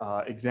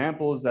are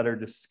examples that are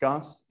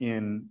discussed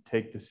in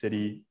Take the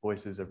City,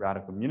 Voices of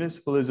Radical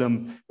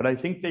Municipalism, but I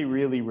think they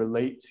really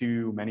relate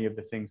to many of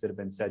the things that have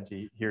been said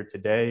here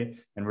today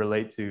and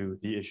relate to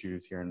the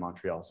issues here in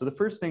Montreal. So the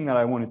first thing that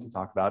I wanted to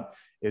talk about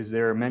is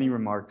there are many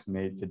remarks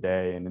made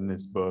today and in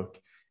this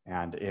book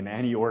and in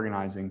any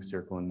organizing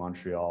circle in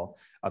Montreal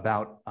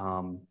about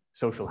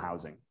social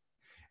housing.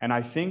 And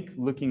I think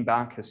looking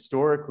back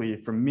historically,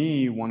 for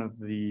me, one of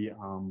the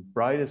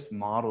brightest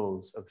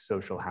models of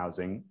social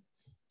housing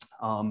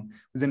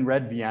was in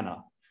Red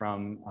Vienna.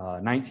 From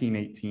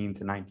 1918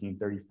 to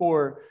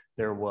 1934,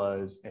 there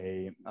was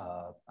a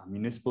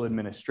municipal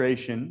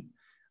administration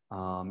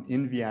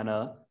in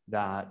Vienna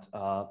that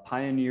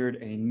pioneered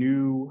a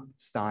new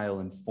style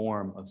and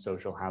form of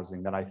social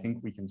housing that I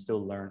think we can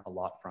still learn a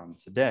lot from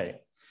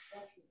today.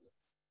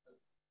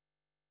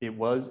 It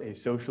was a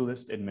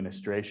socialist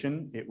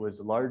administration. It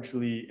was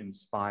largely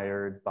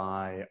inspired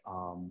by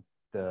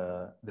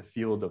the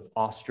field of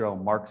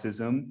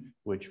Austro-Marxism,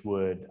 which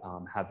would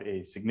have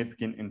a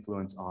significant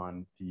influence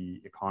on the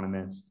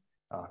economist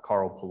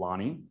Karl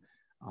Polanyi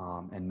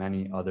and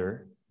many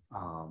other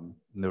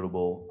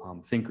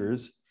notable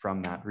thinkers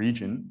from that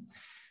region.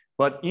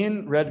 But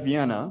in Red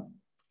Vienna,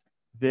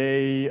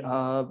 the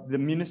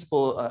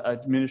municipal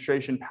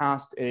administration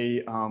passed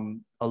a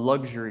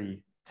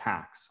luxury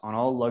tax on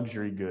all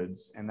luxury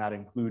goods, and that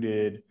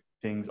included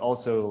things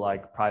also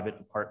like private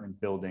apartment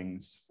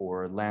buildings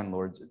for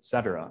landlords,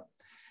 etc.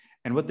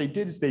 And what they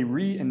did is they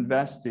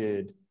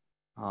reinvested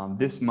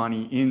this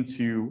money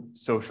into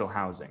social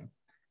housing.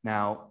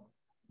 Now,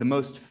 the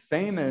most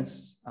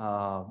famous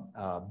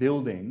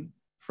building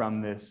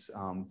from this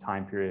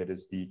time period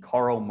is the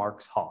Karl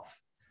Marx Hof,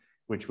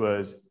 which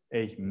was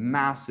a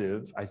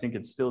massive, I think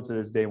it's still to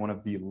this day, one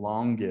of the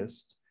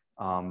longest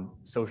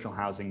social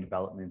housing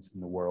developments in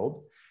the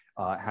world.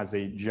 Has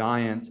a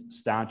giant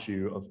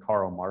statue of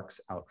Karl Marx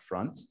out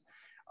front.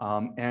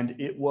 And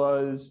it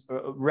was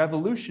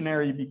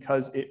revolutionary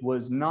because it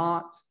was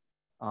not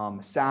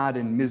sad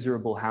and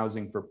miserable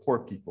housing for poor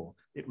people.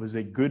 It was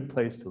a good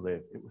place to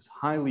live. It was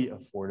highly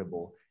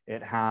affordable.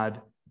 It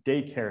had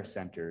daycare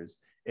centers.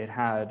 It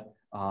had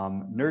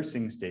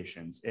nursing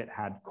stations. It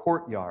had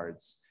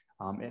courtyards.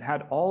 It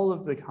had all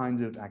of the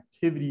kinds of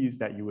activities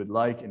that you would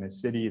like in a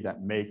city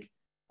that make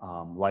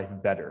life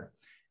better.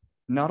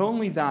 Not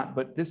only that,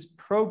 but this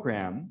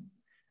program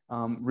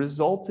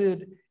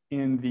resulted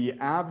in the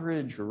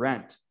average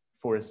rent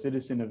for a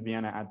citizen of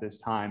Vienna at this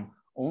time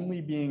only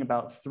being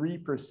about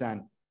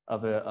 3%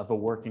 of a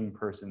working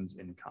person's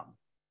income.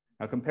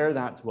 Now compare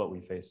that to what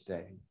we face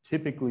today.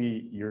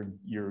 Typically,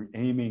 you're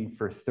aiming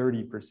for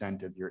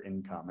 30% of your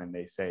income, and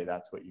they say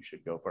that's what you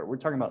should go for. We're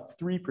talking about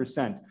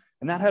 3%,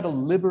 and that had a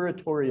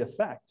liberatory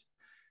effect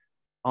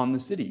on the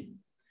city.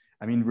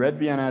 I mean, Red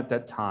Vienna at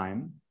that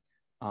time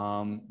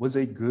was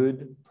a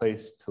good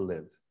place to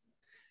live.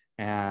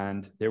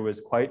 And there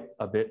was quite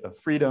a bit of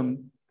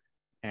freedom.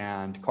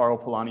 And Karl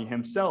Polanyi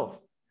himself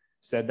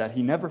said that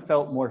he never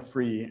felt more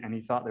free, and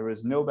he thought there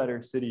was no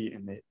better city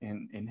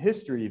in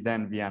history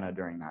than Vienna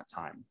during that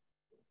time.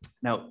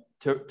 Now,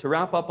 to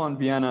wrap up on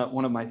Vienna,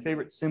 one of my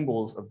favorite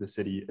symbols of the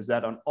city is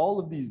that on all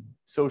of these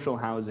social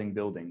housing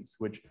buildings,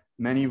 which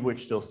many of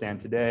which still stand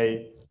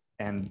today,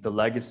 and the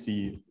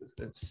legacy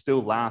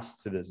still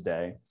lasts to this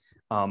day,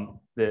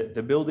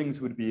 the buildings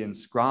would be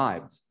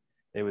inscribed.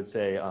 They would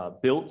say,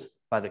 built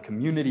by the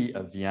community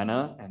of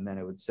Vienna, and then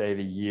it would say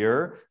the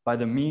year, by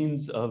the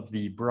means of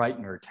the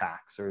Breitner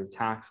tax, or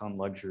tax on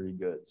luxury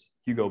goods.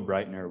 Hugo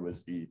Breitner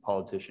was the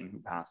politician who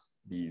passed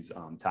these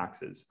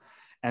taxes.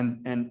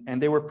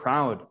 And they were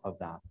proud of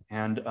that.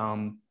 And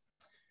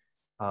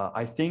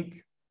I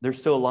think there's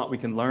still a lot we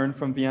can learn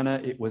from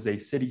Vienna. It was a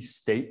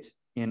city-state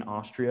in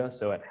Austria,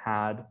 so it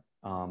had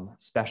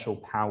special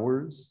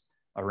powers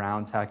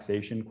around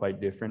taxation, quite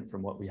different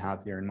from what we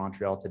have here in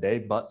Montreal today,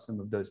 but some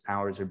of those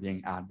powers are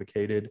being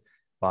advocated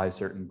by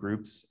certain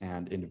groups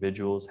and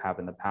individuals, have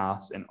in the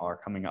past and are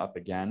coming up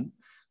again.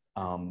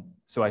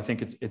 So I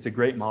think it's a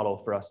great model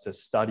for us to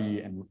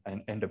study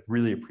and to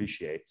really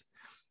appreciate.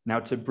 Now,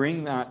 to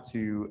bring that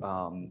to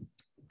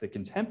the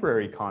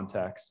contemporary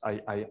context,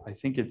 I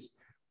think it's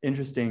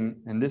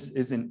interesting, and this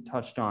isn't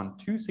touched on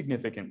too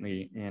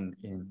significantly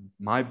in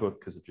my book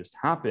because it just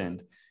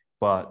happened,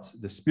 but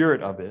the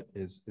spirit of it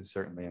is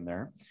certainly in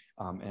there.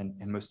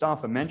 And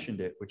Mostafa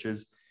mentioned it, which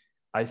is,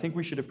 I think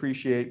we should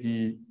appreciate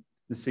the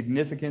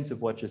significance of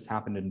what just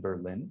happened in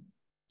Berlin.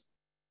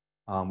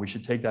 We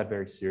should take that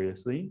very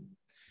seriously,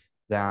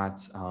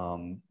 that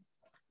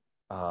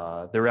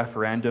the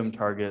referendum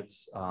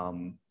targets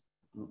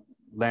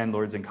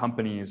landlords and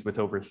companies with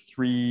over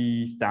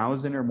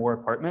 3,000 or more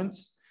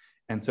apartments.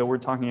 And so we're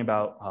talking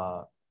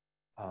about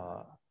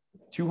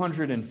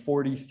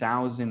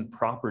 240,000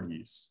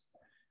 properties,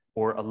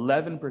 or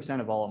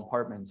 11% of all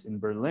apartments in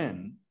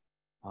Berlin.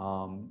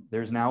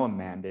 There's now a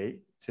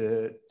mandate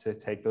to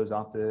take those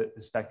off the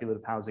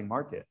speculative housing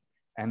market.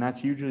 And that's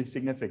hugely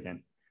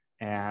significant.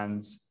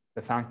 And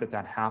the fact that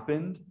that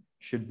happened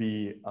should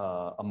be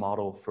a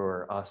model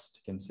for us to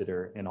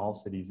consider in all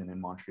cities and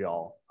in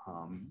Montreal.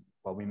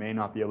 While we may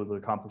not be able to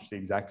accomplish the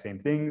exact same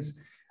things,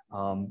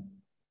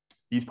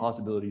 these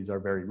possibilities are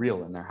very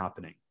real and they're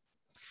happening.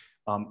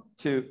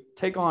 To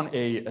take on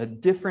a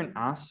different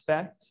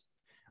aspect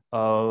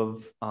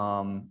of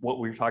what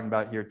we're talking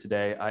about here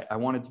today, I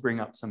wanted to bring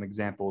up some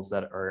examples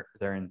that are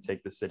there in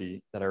Take the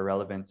City that are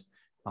relevant.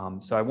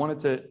 So I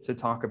wanted to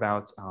talk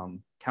about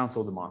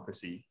council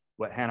democracy,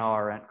 what Hannah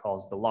Arendt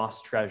calls the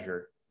lost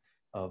treasure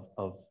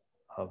of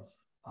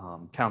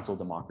council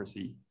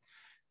democracy.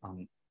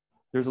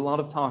 There's a lot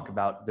of talk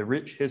about the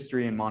rich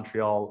history in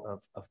Montreal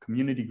of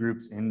community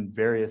groups in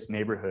various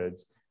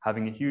neighborhoods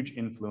having a huge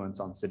influence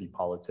on city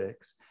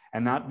politics,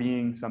 and that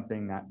being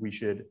something that we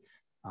should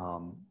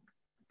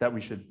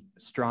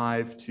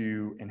strive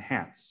to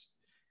enhance,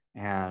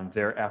 and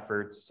their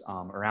efforts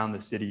around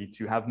the city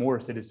to have more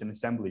citizen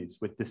assemblies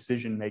with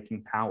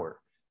decision-making power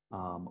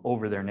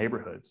over their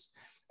neighborhoods.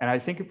 And I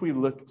think if we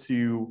look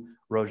to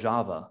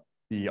Rojava,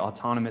 the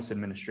autonomous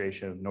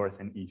administration of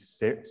North and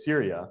East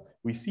Syria,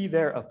 we see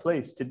there a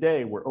place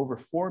today where over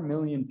 4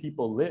 million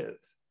people live,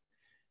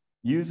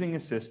 using a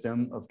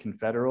system of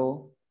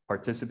confederal,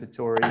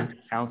 participatory,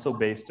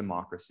 council-based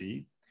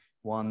democracy,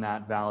 one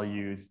that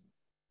values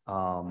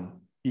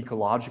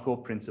ecological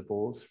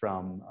principles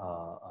from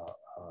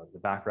the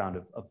background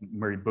of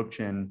Murray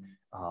Bookchin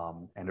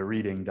and a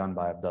reading done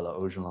by Abdullah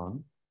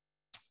Öcalan,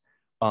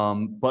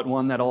 but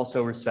one that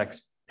also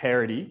respects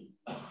parity,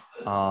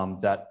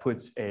 that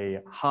puts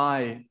a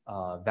high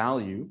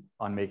value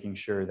on making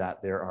sure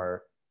that there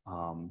are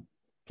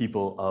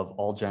people of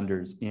all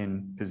genders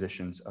in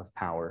positions of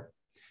power.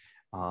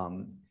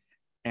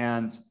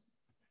 And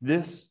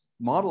this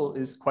model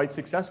is quite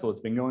successful. It's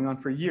been going on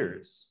for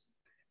years,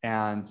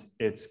 and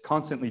it's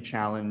constantly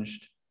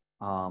challenged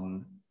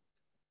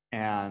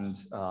and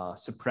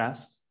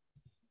suppressed.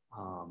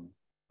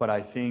 But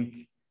I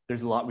think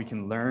there's a lot we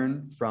can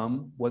learn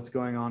from what's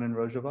going on in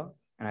Rojava.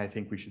 And I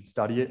think we should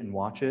study it and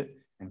watch it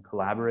and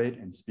collaborate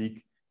and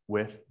speak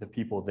with the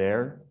people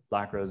there.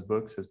 Black Rose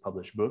Books has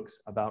published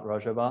books about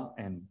Rojava,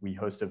 and we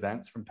host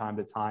events from time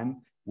to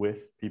time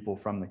with people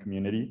from the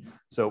community.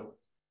 So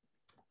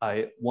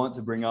I want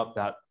to bring up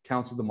that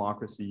council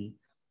democracy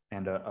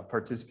and a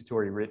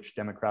participatory, rich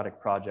democratic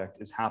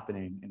project is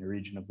happening in a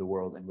region of the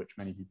world in which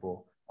many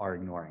people are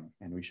ignoring,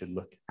 and we should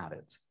look at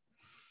it.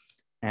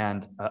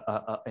 And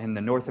in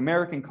the North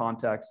American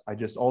context, I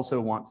just also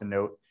want to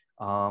note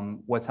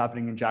what's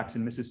happening in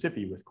Jackson,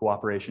 Mississippi with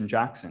Cooperation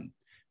Jackson,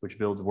 which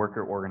builds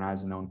worker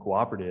organized and owned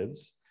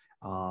cooperatives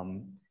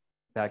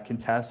that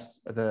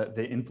contest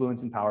the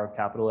influence and power of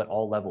capital at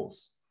all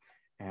levels.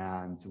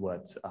 And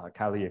what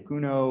Kali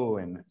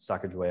Akuno and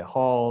Sacagawea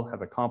Hall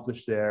have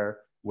accomplished there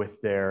with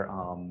their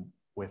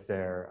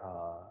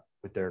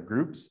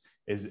groups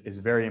is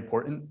very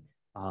important.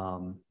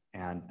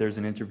 And there's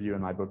an interview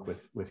in my book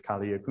with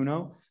Kali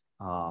Akuno.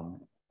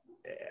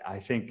 I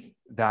think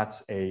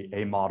that's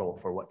a model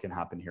for what can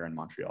happen here in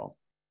Montreal.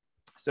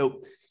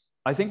 So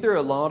I think there are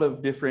a lot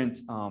of different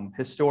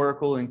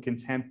historical and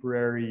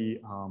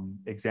contemporary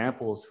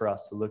examples for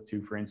us to look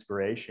to for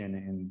inspiration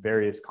in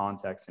various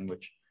contexts in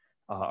which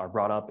are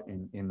brought up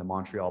in the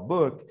Montreal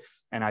book.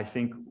 And I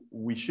think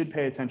we should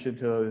pay attention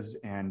to those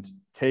and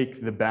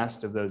take the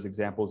best of those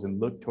examples and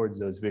look towards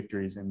those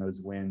victories and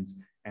those wins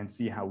and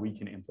see how we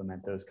can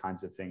implement those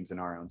kinds of things in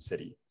our own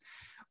city.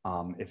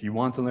 If you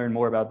want to learn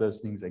more about those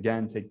things,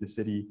 again, Take the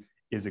City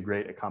is a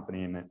great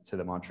accompaniment to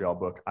the Montreal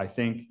book, I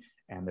think,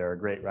 and there are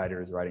great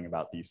writers writing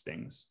about these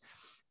things.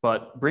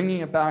 But bringing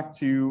it back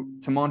to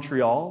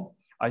Montreal,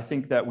 I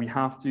think that we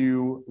have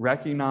to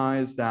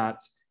recognize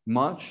that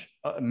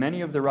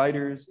Many of the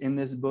writers in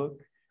this book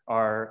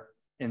are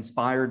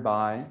inspired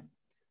by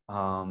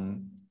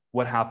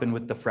what happened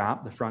with the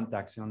FRAP, the Front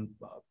d'Action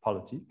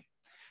Politique,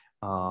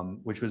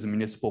 which was a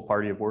municipal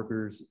party of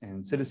workers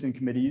and citizen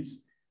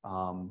committees.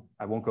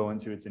 I won't go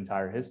into its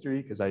entire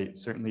history because I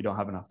certainly don't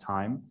have enough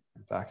time.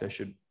 In fact, I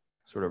should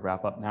sort of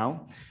wrap up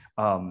now.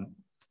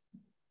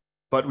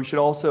 But we should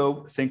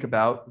also think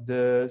about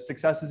the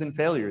successes and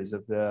failures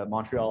of the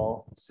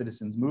Montreal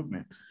citizens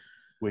movement,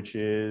 which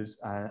is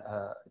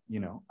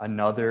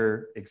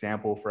another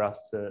example for us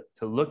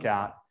to look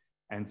at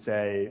and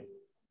say,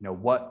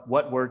 what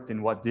worked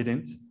and what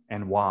didn't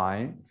and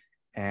why.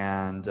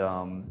 And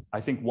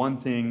I think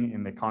one thing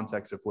in the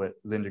context of what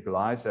Linda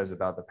Gyulai says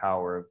about the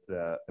power of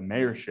the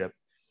mayorship,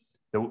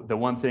 the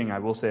one thing I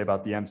will say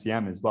about the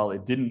MCM is, well,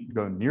 it didn't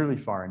go nearly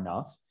far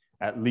enough.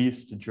 At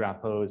least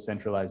Drapeau's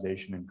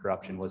centralization and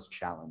corruption was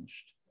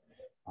challenged.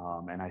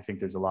 And I think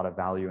there's a lot of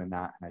value in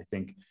that. And I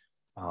think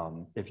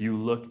if you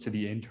look to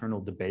the internal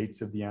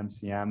debates of the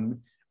MCM,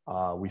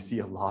 we see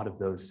a lot of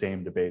those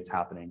same debates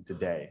happening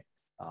today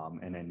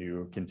in a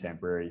new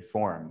contemporary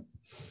form.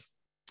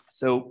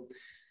 So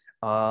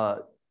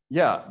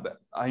yeah,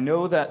 I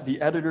know that the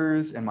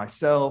editors and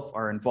myself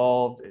are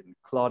involved, and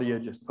Claudia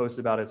just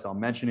posted about it, so I'll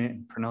mention it.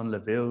 In Prenons la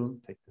Ville,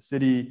 Take the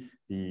City,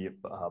 the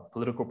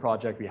political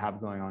project we have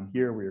going on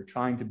here, we are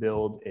trying to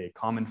build a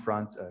common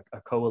front,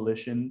 a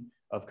coalition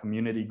of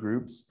community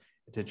groups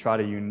to try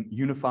to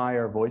unify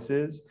our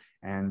voices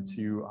and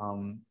to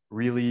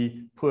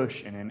really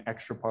push in an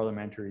extra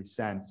parliamentary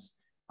sense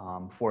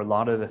for a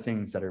lot of the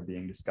things that are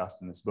being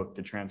discussed in this book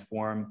to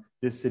transform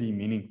this city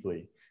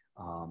meaningfully.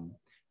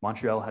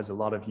 Montreal has a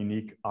lot of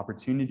unique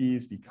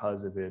opportunities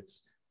because of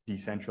its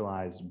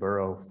decentralized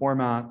borough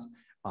format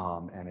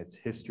and its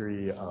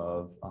history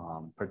of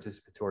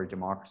participatory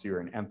democracy, or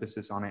an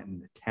emphasis on it,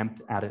 an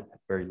attempt at it at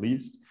very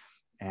least.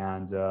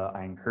 And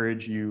I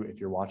encourage you,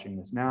 if you're watching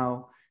this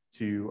now,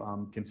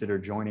 to consider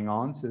joining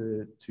on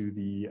to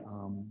the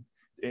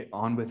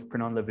On with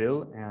Prenons la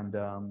Ville,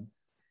 and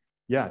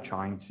yeah,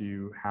 trying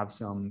to have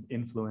some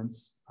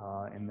influence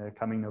in the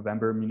coming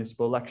November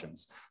municipal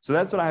elections. So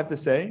that's what I have to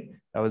say.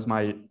 That was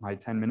my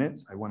 10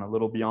 minutes. I went a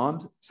little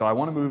beyond. So I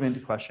want to move into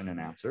question and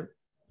answer.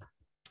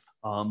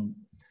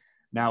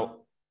 Now,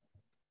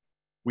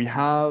 we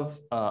have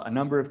a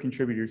number of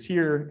contributors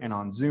here and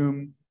on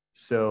Zoom.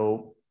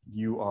 So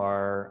you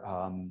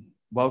are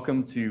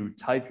welcome to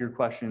type your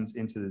questions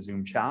into the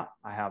Zoom chat.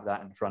 I have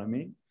that in front of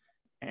me.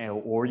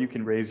 Or you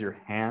can raise your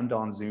hand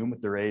on Zoom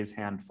with the raise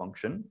hand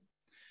function.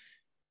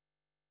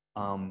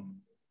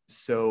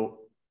 So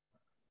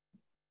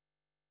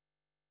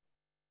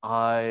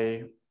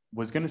I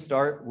was going to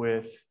start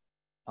with,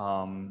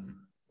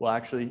 well,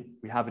 actually,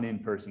 we have an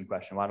in-person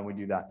question. Why don't we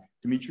do that?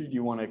 Dimitri, do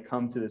you want to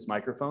come to this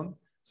microphone?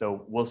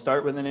 So we'll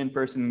start with an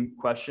in-person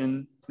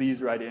question.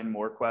 Please write in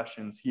more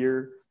questions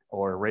here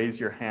or raise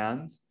your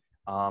hand,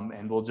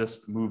 and we'll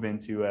just move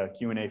into a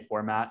Q&A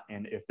format.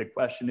 And if the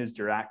question is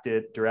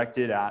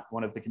directed at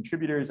one of the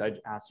contributors, I'd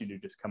ask you to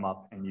just come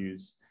up and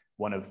use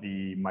one of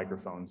the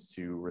microphones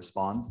to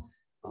respond,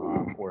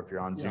 or if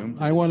you're on Zoom.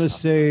 I want to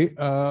say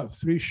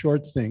three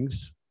short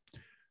things.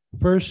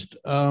 First,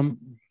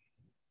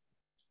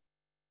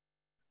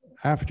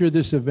 after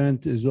this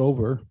event is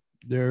over,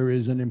 there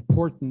is an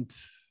important,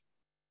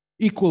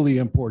 equally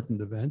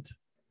important event,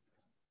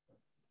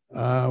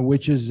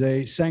 which is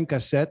a 5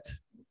 à 7.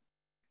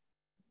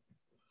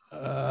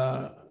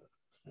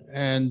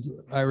 And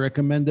I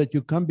recommend that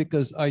you come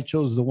because I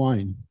chose the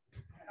wine.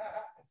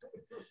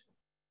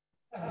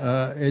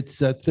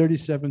 It's at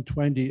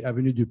 3720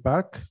 Avenue du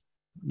Parc,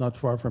 not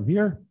far from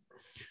here.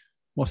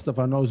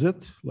 Mostafa knows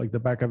it like the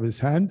back of his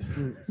hand.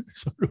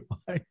 So do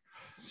I.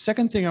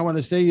 Second thing I want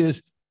to say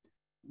is,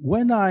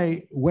 when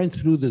I went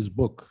through this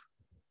book,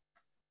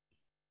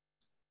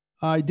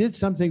 I did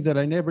something that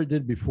I never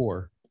did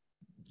before.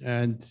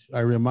 And I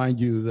remind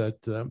you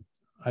that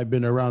I've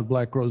been around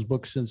Black Rose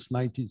Books since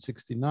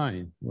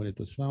 1969, when it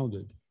was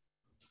founded.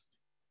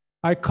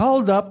 I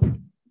called up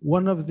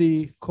one of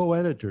the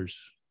co-editors,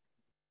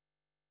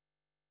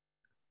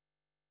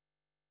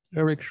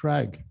 Eric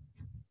Shragge.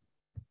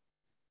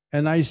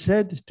 And I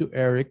said to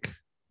Eric,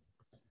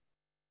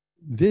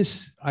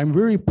 I'm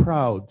very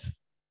proud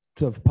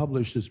to have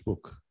published this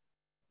book.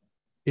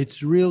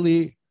 It's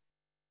really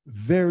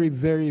very,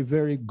 very,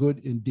 very good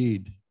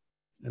indeed.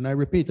 And I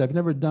repeat, I've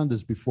never done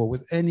this before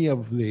with any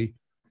of the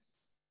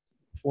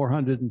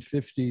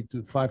 450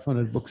 to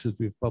 500 books that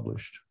we've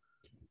published.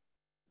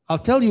 I'll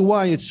tell you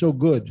why it's so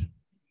good.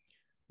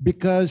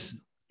 Because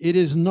it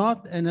is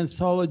not an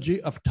anthology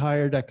of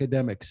tired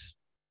academics.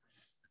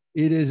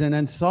 It is an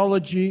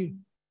anthology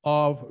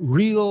of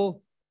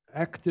real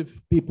active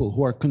people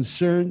who are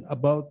concerned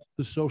about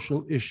the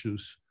social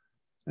issues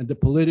and the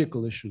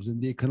political issues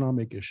and the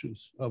economic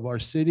issues of our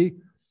city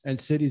and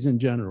cities in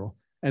general.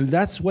 And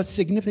that's what's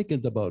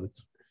significant about it.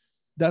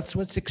 That's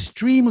what's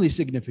extremely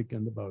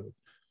significant about it.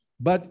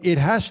 But it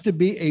has to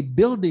be a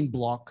building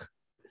block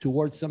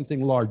towards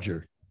something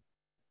larger.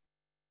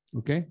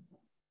 Okay?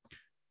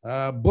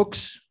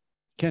 Books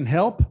can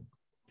help,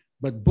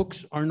 but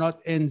books are not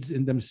ends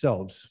in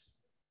themselves.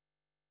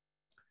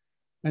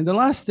 And the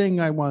last thing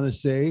I want to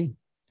say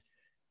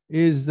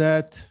is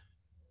that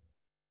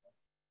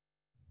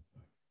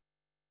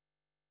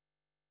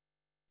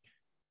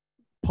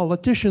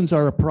politicians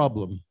are a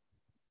problem.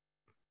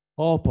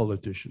 All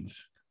politicians,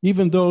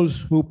 even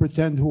those who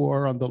pretend who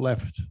are on the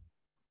left.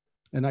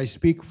 And I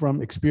speak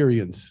from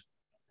experience.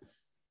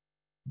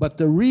 But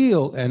the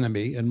real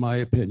enemy, in my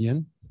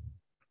opinion,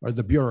 are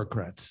the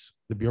bureaucrats,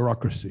 the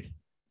bureaucracy.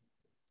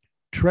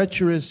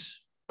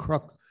 Treacherous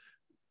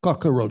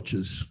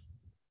cockroaches,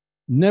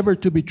 never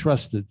to be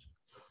trusted.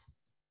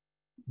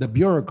 The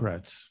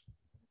bureaucrats.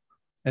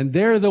 And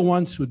they're the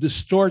ones who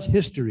distort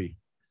history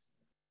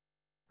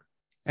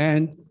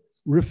and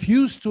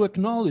refuse to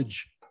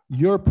acknowledge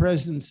your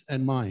presence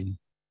and mine.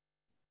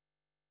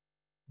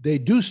 They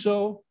do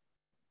so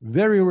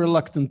very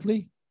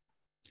reluctantly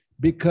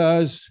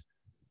because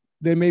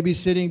they may be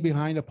sitting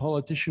behind a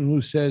politician who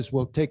says,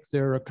 well, take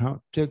their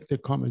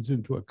comments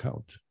into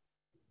account.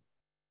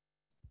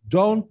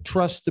 Don't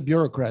trust the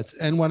bureaucrats.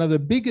 And one of the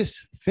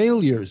biggest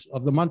failures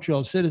of the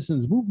Montreal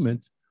Citizens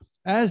Movement,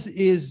 as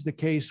is the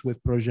case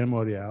with Projet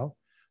Montréal,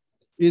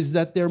 is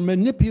that they're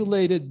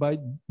manipulated by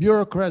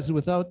bureaucrats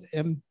without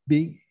them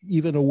being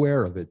even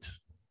aware of it.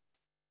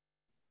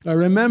 I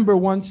remember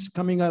once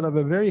coming out of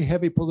a very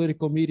heavy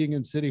political meeting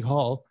in City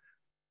Hall,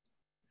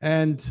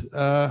 and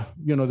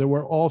there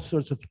were all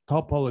sorts of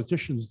top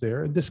politicians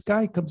there. And this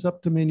guy comes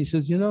up to me and he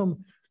says,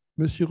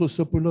 Monsieur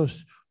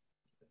Rossopoulos,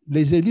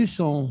 les élus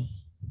sont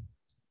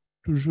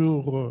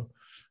toujours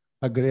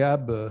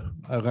agréables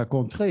à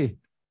rencontrer,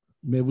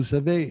 mais vous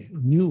savez,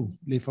 nous,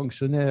 les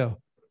fonctionnaires,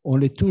 on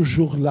est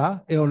toujours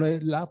là et on est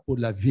là pour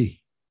la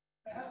vie.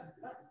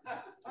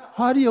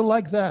 How do you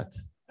like that?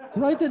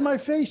 Right in my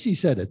face, he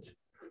said it.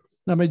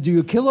 I mean, do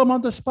you kill him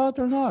on the spot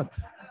or not?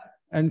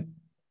 And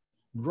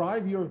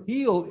drive your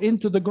heel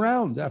into the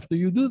ground after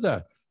you do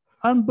that.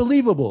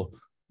 Unbelievable.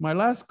 My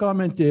last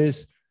comment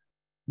is,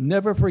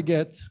 never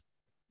forget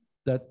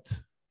that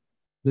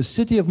the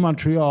city of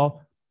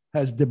Montreal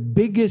has the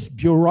biggest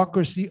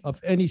bureaucracy of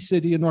any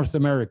city in North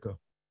America.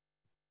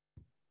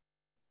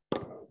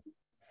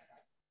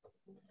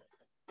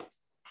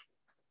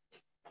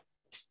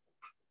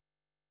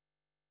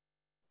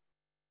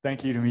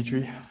 Thank you,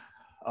 Dimitri.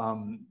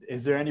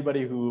 Is there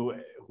anybody who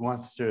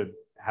wants to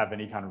have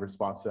any kind of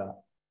response to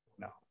that?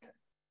 No, okay,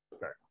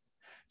 fair enough.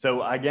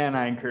 So again,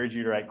 I encourage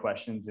you to write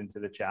questions into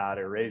the chat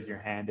or raise your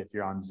hand if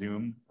you're on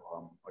Zoom,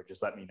 or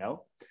just let me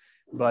know.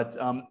 But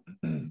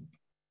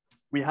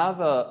we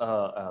have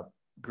a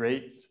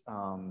great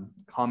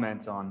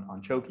comment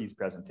on Cheolki's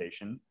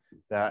presentation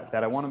that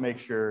I want to make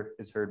sure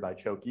is heard by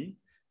Cheolki,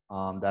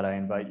 that I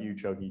invite you,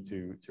 Cheolki,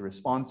 to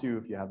respond to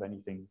if you have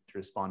anything to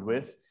respond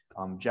with.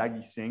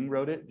 Jaggi Singh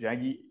wrote it.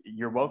 Jaggi,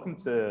 you're welcome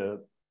to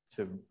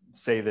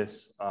say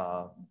this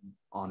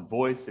on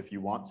voice if you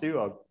want to.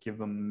 I'll give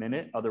them a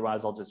minute.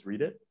 Otherwise, I'll just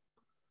read it.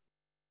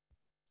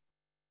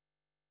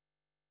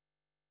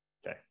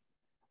 Okay.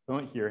 I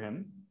don't hear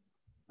him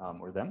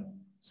or them.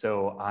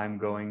 So I'm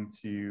going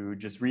to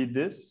just read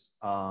this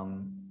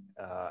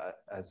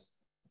as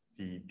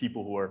the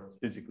people who are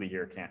physically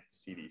here can't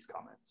see these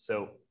comments.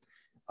 So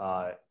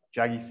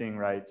Jaggi Singh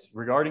writes,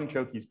 regarding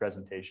Cheolki's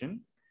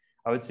presentation,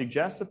 I would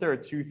suggest that there are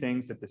two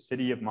things that the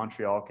city of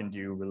Montreal can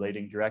do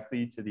relating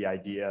directly to the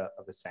idea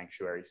of a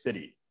sanctuary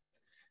city.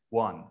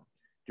 One,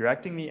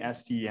 directing the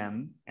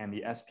STM and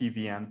the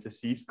SPVM to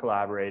cease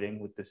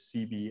collaborating with the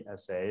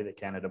CBSA, the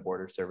Canada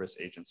Border Service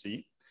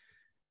Agency.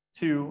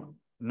 Two,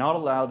 not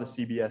allow the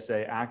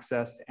CBSA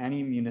access to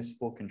any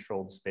municipal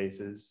controlled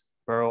spaces,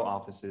 borough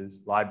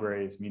offices,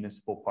 libraries,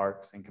 municipal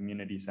parks, and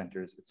community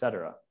centers,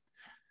 etc.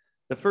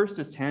 The first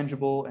is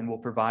tangible and will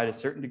provide a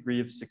certain degree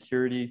of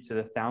security to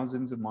the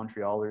thousands of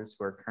Montrealers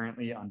who are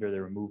currently under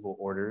the removal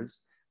orders,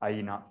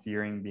 i.e. not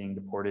fearing being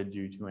deported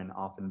due to an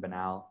often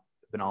banal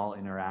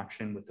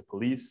interaction with the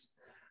police.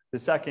 The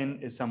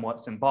second is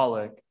somewhat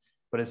symbolic,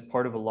 but is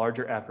part of a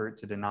larger effort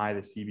to deny the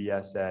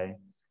CBSA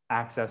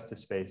access to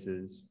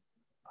spaces,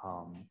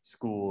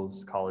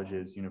 schools,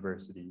 colleges,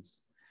 universities,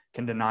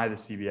 can deny the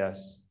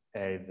CBSA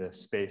the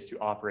space to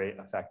operate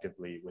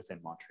effectively within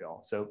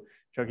Montreal. So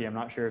Cheolki, I'm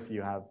not sure if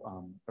you have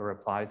a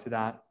reply to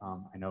that.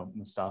 I know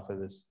Mostafa,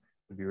 this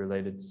would be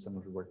related to some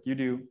of the work you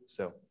do.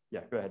 So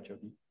yeah, go ahead,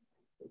 Cheolki.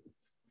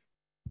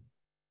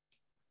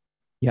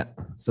 Yeah,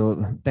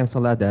 so thanks a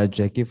lot,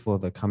 Jackie, for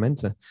the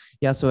comment.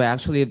 Yeah, so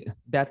actually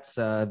that's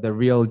the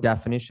real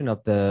definition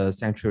of the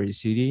sanctuary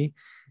city.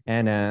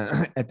 And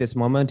at this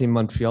moment in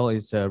Montreal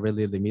is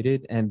really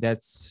limited. And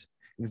that's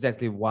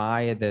exactly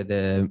why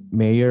the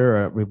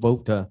mayor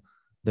revoked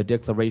the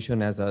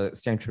declaration as a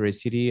sanctuary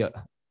city,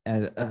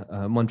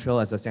 Montreal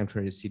as a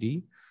sanctuary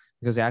city,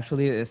 because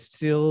actually it's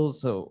still,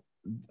 so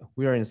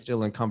we are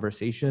still in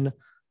conversation,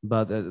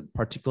 but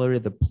particularly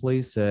the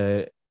place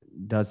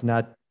does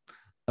not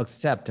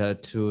accept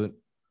to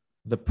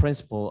the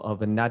principle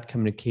of not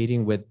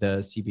communicating with the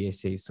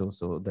CBSA,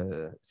 so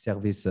the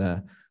service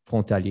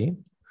frontalier.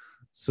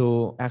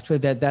 So actually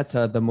that's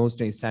the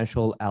most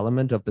essential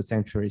element of the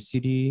sanctuary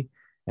city.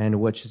 and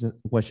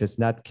which is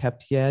not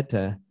kept yet.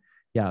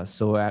 Yeah,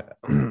 so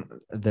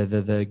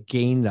the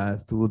gain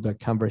through the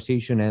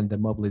conversation and the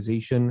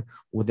mobilization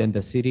within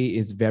the city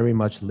is very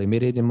much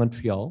limited in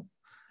Montreal.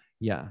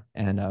 Yeah,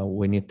 and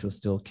we need to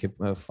still keep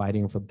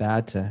fighting for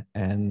that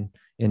and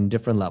in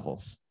different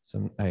levels.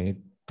 So I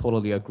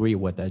totally agree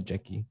with that,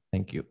 Jackie.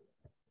 Thank you.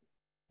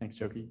 Thanks,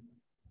 Cheolki.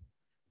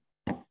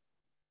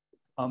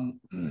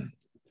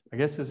 I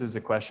guess this is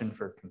a question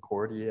for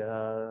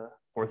Concordia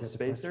fourth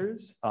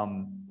spacers.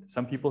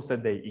 Some people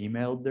said they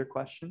emailed their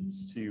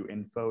questions to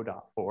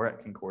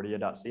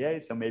info.4@concordia.ca.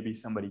 So maybe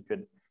somebody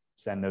could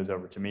send those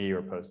over to me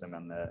or post them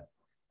on the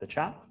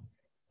chat.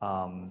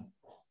 Oh,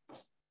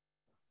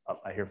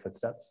 I hear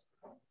footsteps.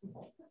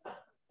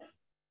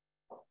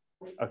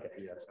 Okay,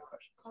 you have some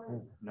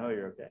questions. No,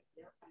 you're okay.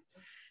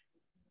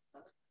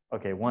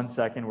 Okay, 1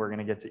 second. We're going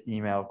to get to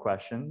email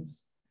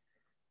questions.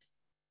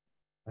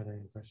 Are there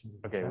any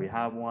questions? Okay, we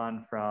have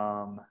one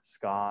from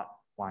Scott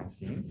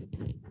Weinstein.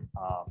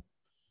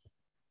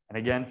 And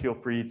again, feel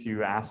free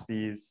to ask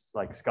these,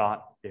 like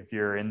Scott, if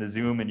you're in the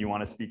Zoom and you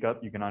want to speak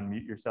up, you can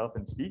unmute yourself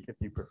and speak if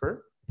you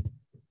prefer.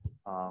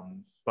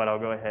 But I'll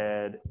go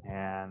ahead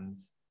and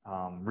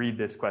read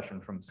this question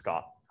from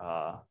Scott,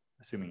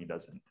 assuming he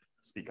doesn't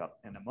speak up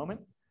in a moment.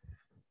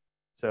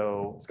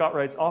 So Scott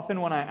writes,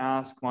 often when I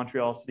ask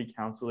Montreal City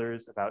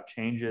Councillors about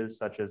changes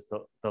such as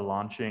the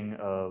launching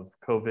of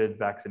COVID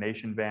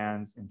vaccination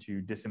bans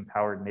into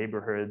disempowered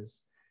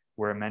neighborhoods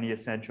where many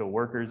essential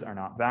workers are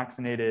not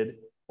vaccinated,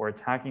 or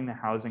attacking the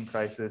housing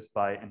crisis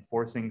by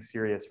enforcing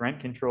serious rent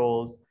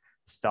controls,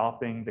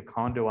 stopping the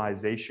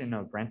condoization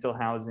of rental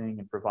housing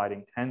and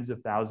providing tens of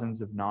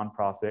thousands of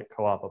nonprofit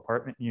co-op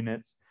apartment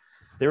units,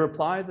 they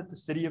reply that the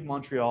City of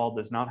Montreal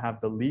does not have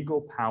the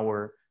legal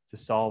power to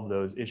solve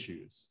those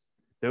issues.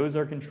 Those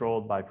are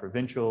controlled by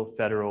provincial,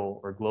 federal,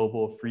 or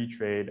global free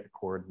trade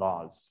accord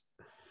laws.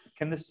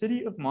 Can the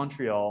City of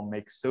Montreal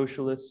make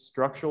socialist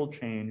structural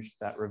change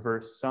that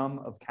reverse some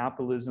of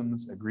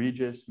capitalism's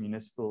egregious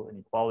municipal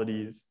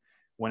inequalities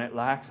when it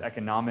lacks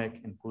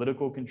economic and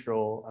political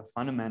control of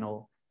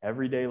fundamental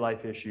everyday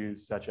life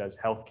issues such as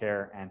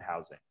healthcare and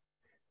housing?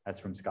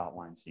 That's from Scott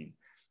Weinstein.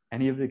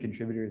 Any of the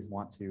contributors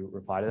want to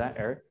reply to that?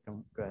 Eric,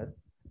 go ahead.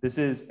 This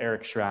is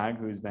Eric Shragge,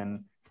 who's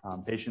been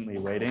patiently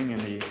waiting in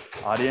the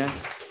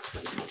audience.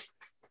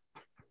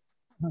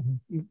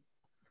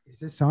 Is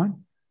this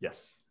on?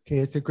 Yes. Okay,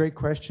 it's a great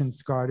question,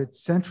 Scott.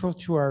 It's central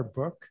to our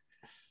book.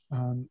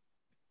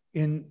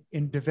 In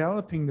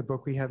developing the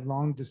book, we had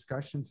long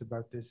discussions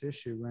about this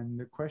issue, and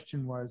the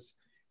question was,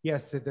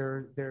 yes,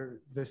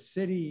 the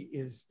city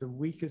is the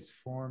weakest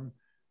form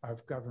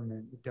of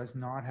government. It does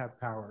not have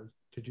power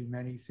to do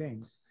many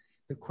things.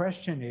 The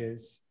question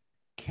is,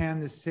 can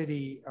the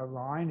city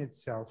align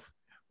itself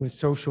with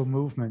social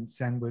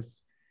movements and with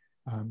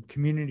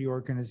community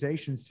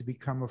organizations to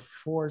become a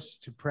force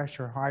to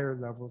pressure higher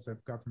levels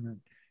of government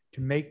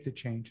to make the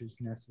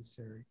changes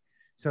necessary?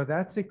 So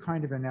that's the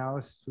kind of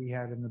analysis we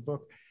had in the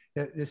book.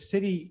 That the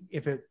city,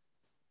 if it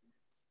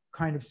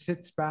kind of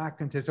sits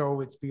back and says,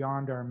 oh, it's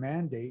beyond our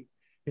mandate,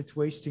 it's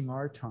wasting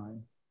our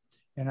time.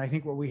 And I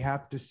think what we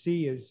have to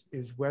see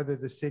is whether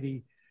the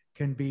city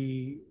can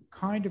be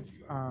kind of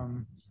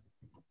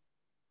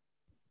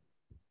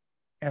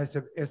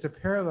as a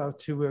parallel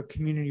to a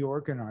community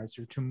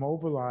organizer, to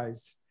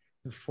mobilize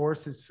the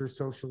forces for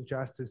social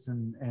justice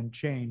and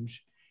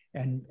change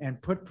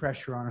and put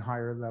pressure on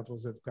higher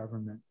levels of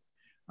government.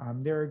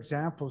 There are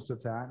examples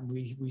of that, and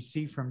we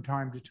see from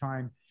time to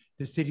time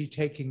the city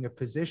taking a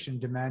position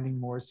demanding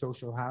more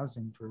social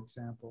housing, for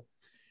example.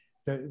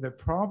 The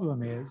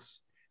problem is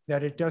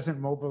that it doesn't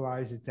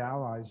mobilize its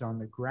allies on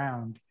the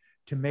ground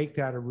to make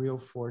that a real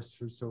force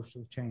for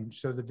social change.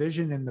 So the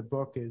vision in the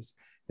book is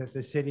that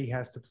the city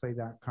has to play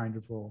that kind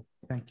of role.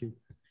 Thank you.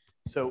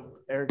 So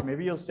Eric,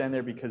 maybe you'll stand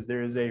there because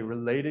there is a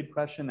related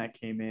question that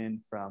came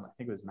in from, I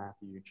think it was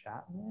Matthew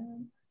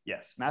Chapman.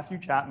 Yes, Matthew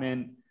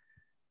Chapman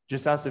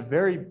just asked a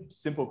very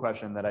simple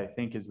question that I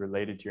think is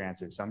related to your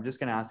answer. So I'm just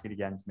gonna ask it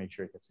again to make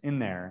sure it gets in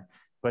there.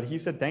 But he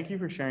said, thank you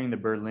for sharing the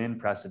Berlin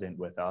precedent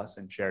with us,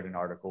 and shared an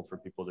article for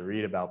people to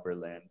read about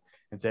Berlin,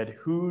 and said,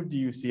 who do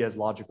you see as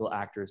logical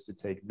actors to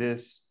take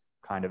this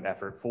kind of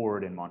effort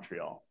forward in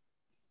Montreal?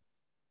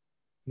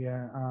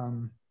 Yeah,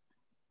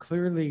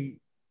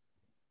 clearly,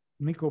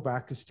 let me go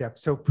back a step.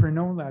 So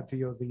Prenons la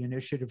Ville, the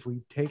initiative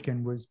we've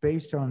taken, was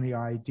based on the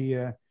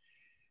idea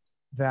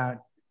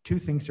that two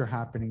things are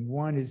happening.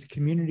 One is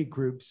community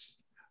groups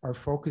are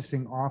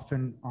focusing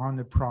often on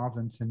the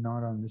province and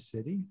not on the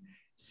city.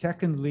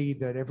 Secondly,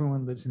 that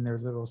everyone lives in their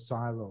little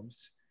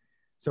silos.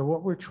 So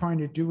what we're trying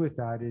to do with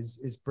that is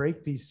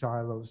break these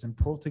silos and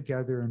pull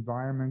together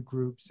environment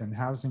groups and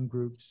housing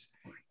groups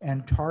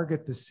and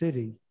target the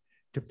city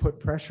to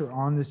put pressure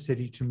on the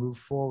city to move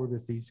forward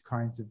with these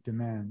kinds of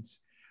demands.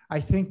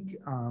 I think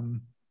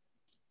from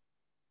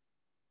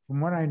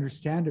what I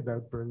understand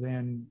about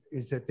Berlin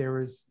is that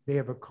they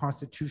have a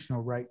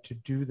constitutional right to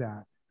do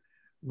that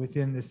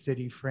within the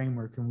city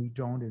framework, and we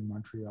don't in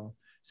Montreal.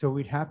 So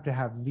we'd have to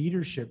have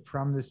leadership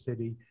from the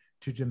city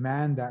to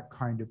demand that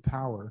kind of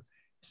power.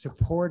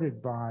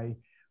 supported by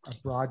a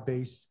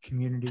broad-based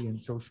community and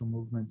social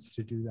movements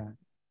to do that.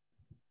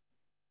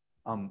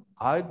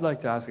 I'd like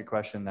to ask a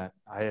question that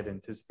I had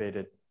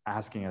anticipated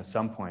asking at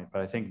some point,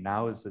 but I think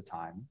now is the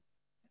time.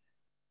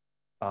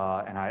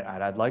 And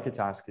I'd like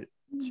to ask it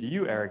to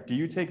you, Eric. Do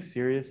you take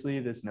seriously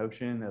this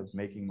notion of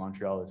making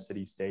Montreal a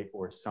city-state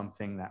or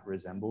something that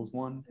resembles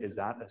one? Is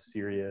that a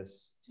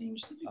serious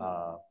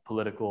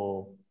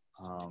political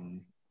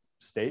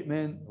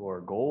statement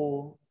or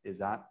goal? Is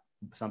that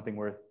something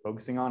worth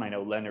focusing on? I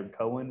know Leonard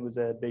Cohen was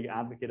a big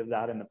advocate of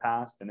that in the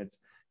past, and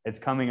it's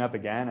coming up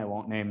again. I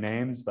won't name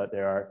names, but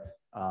there are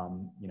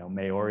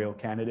mayoral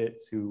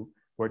candidates who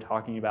were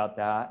talking about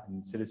that,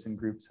 and citizen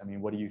groups. I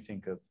mean, what do you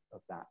think of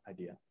that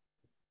idea?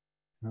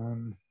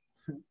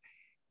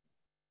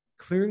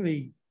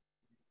 Clearly,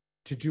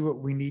 to do what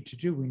we need to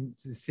do,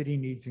 the city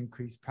needs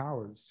increased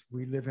powers.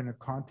 We live in a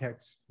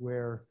context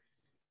where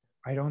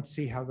I don't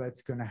see how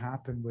that's going to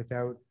happen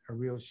without a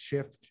real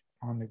shift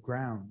on the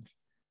ground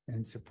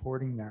and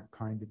supporting that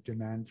kind of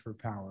demand for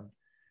power.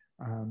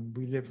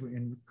 We live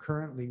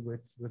currently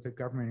with a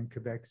government in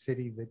Quebec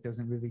City that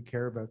doesn't really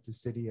care about the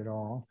city at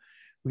all.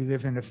 We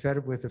live in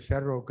with a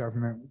federal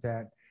government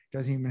that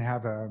doesn't even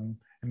have a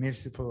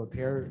municipal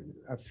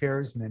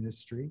affairs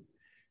ministry.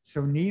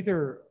 So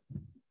neither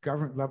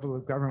level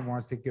of government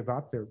wants to give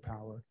up their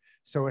power.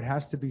 So it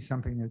has to be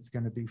something that's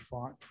going to be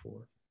fought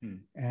for,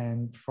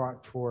 and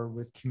fought for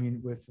with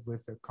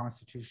a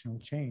constitutional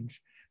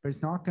change. But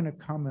it's not going to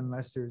come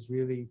unless there's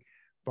really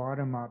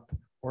bottom-up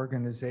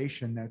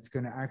organization that's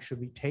going to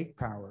actually take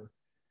power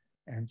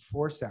and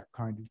force that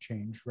kind of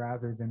change,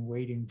 rather than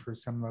waiting for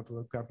some level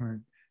of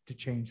government to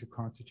change the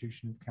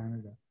Constitution of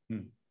Canada.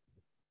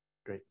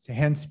 Great. So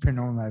hence,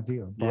 prenons la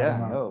ville.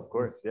 Yeah, no, of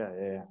course.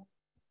 Yeah.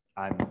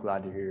 I'm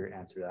glad to hear your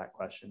answer to that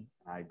question.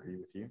 I agree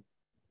with you.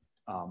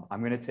 I'm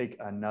going to take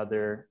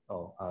another.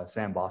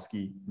 Sam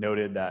Bosky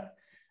noted that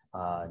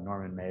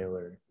Norman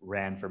Mailer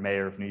ran for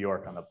mayor of New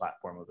York on the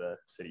platform of the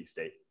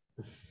city-state.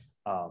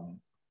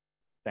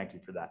 Thank you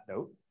for that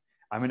note.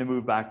 I'm going to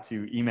move back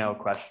to email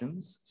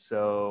questions.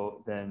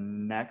 So the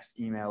next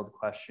emailed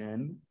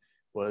question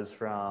was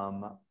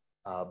from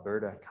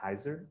Berta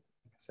Kaiser.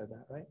 I said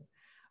that right?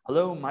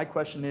 Hello, my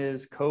question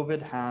is,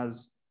 COVID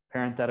has,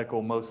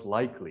 parenthetical, most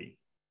likely,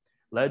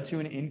 led to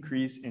an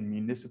increase in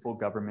municipal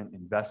government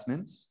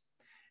investments.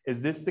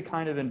 Is this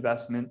kind of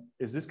investment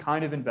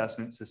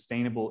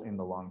sustainable in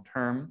the long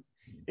term?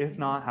 If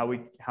not,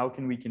 how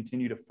can we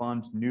continue to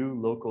fund new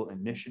local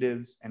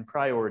initiatives and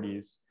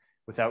priorities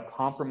without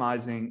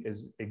compromising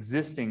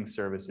existing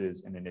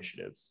services and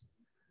initiatives?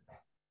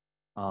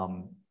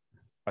 Are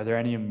there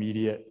any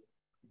immediate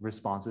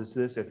responses to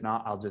this? If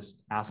not, I'll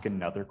just ask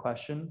another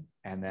question,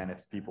 and then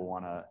if people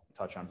want to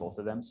touch on both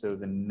of them. So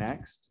the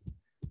next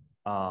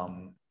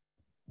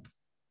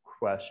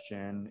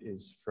question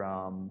is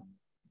from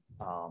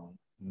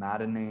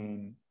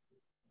Madeleine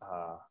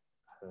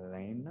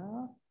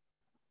Helena.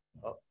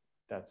 Oh,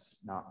 that's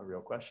not a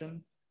real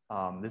question.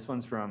 This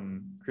one's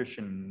from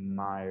Christian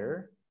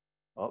Meyer.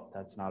 Oh,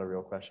 that's not a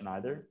real question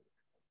either.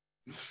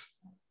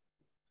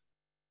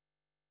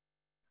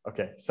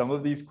 Okay, some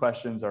of these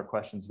questions are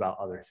questions about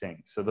other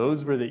things. So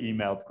those were the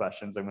emailed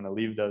questions. I'm going to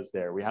leave those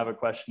there. We have a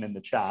question in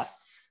the chat.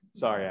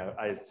 Sorry,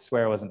 I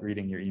swear I wasn't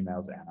reading your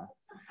emails, Anna.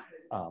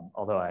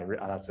 Although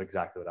that's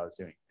exactly what I was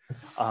doing.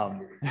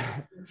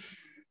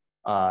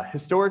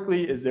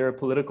 Historically, is there a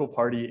political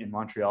party in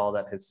Montreal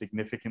that has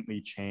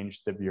significantly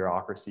changed the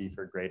bureaucracy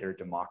for greater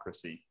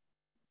democracy?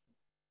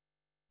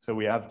 So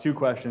we have two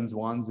questions.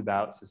 One's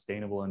about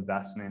sustainable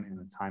investment in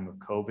the time of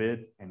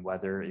COVID and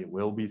whether it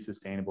will be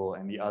sustainable.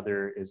 And the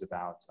other is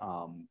about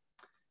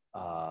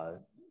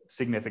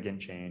significant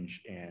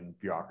change in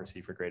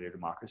bureaucracy for greater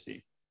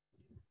democracy.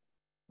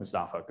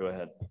 Mostafa, go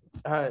ahead.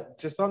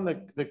 Just on the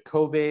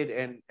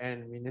COVID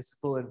and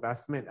municipal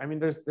investment, I mean,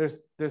 there's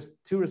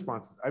two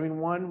responses. I mean,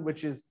 one,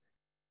 which is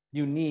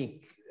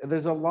unique.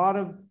 There's a lot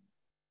of,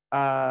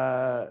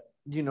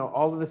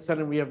 all of a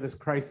sudden we have this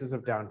crisis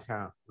of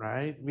downtown,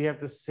 right? We have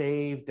to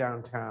save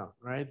downtown,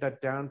 right?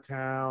 That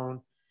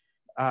downtown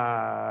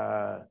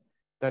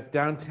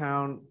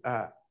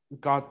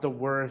got the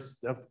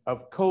worst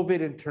of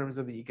COVID in terms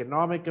of the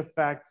economic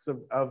effects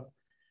of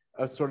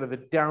sort of the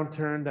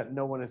downturn, that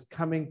no one is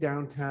coming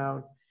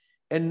downtown.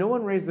 And no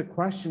one raised the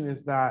question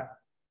is that,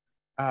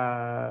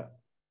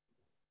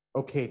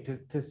 okay,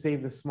 to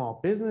save the small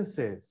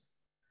businesses,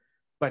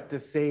 but to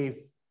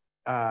save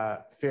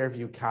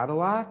Fairview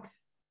Cadillac,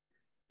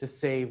 to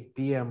save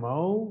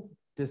BMO,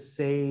 to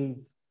save,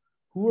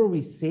 who are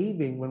we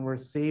saving when we're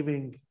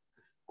saving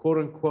quote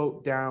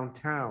unquote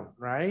downtown,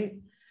 right?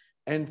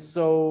 And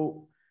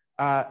so,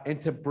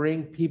 and to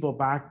bring people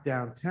back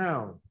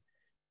downtown.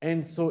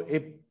 And so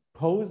it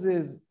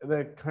poses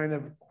the kind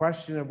of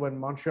question of when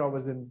Montreal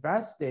was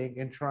investing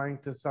and trying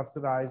to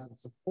subsidize and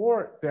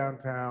support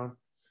downtown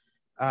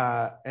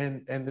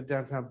and the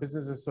downtown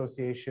business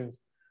associations,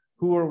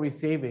 who are we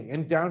saving?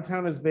 And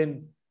downtown has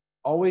been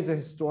always a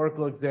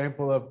historical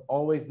example of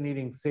always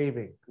needing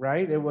saving,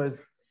 right? It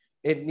was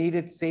It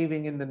needed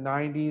saving in the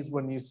 90s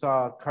when you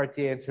saw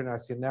Quartier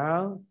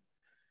International,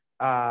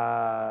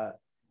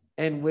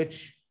 in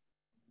which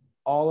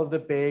all of the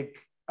big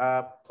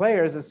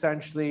players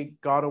essentially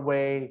got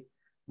away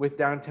with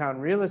downtown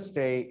real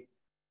estate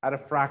at a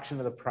fraction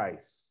of the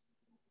price.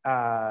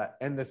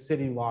 And the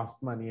city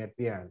lost money at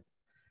the end.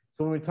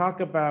 So when we talk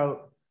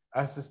about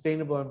a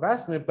sustainable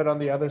investment, but on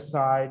the other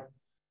side,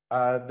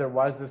 there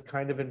was this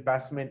kind of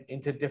investment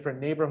into different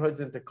neighborhoods,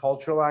 into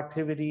cultural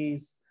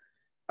activities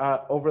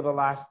over the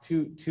last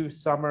two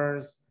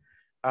summers.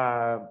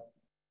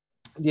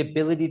 The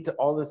ability to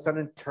all of a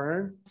sudden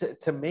turn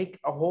to make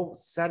a whole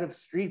set of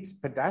streets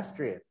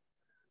pedestrian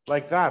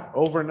like that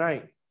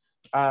overnight.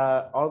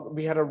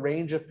 We had a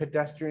range of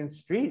pedestrian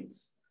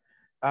streets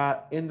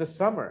in the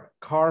summer,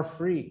 car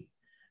free.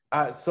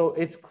 So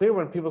it's clear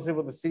when people say,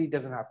 well, the city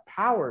doesn't have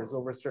powers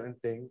over certain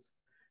things,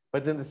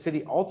 but then the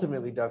city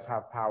ultimately does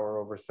have power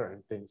over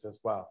certain things as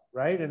well,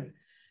 right?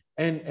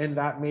 And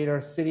that made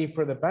our city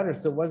for the better.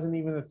 So it wasn't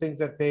even the things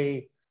that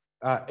they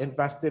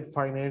invested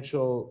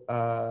financial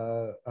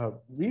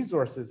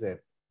resources in,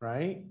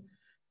 right?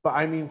 But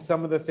I mean,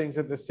 some of the things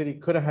that the city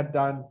could have had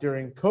done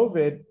during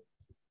COVID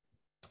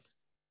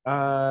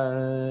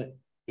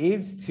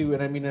is to,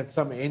 and I mean, in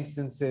some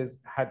instances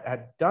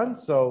had done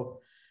so,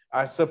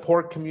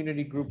 support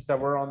community groups that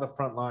were on the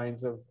front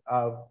lines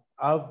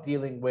of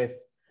dealing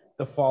with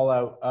the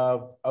fallout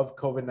of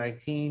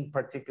COVID-19,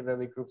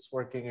 particularly groups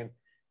working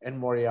in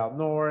Montreal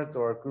North,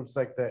 or groups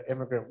like the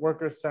Immigrant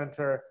Workers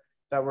Center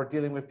that were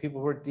dealing with people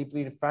who were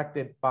deeply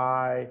affected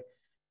by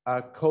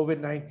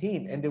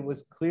COVID-19. And it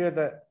was clear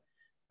that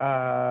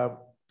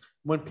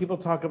when people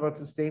talk about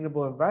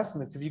sustainable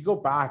investments, if you go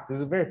back,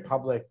 there's a very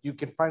public, you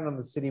can find on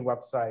the city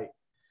website,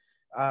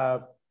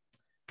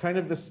 kind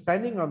of the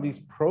spending on these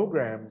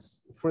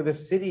programs for the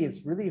city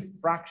is really a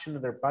fraction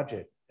of their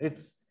budget.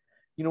 It's,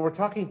 you know, we're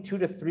talking 2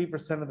 to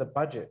 3% of the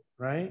budget,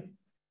 right?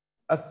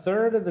 A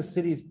third of the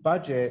city's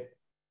budget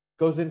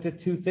goes into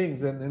two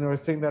things. And I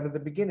was saying that at the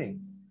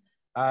beginning,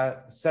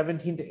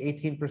 17 to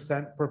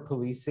 18% for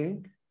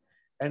policing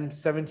and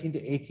 17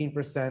 to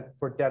 18%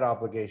 for debt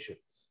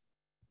obligations,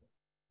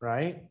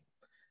 right?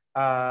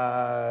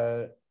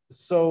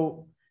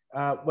 So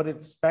what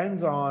it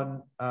spends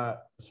on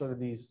sort of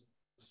these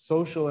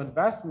social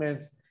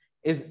investments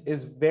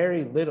is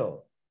very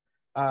little.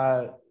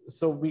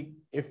 So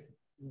if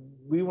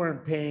we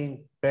weren't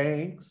paying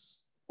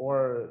banks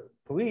or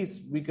police,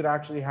 we could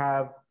actually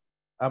have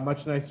a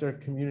much nicer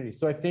community.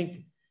 So I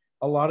think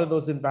a lot of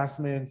those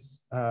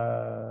investments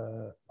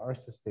are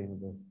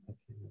sustainable.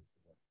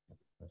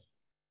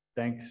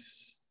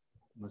 Thanks,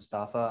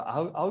 Mostafa.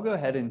 I'll go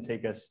ahead and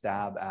take a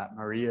stab at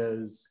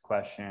Maria's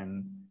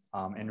question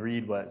and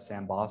read what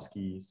Sam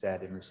Bosky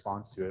said in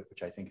response to it,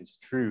 which I think is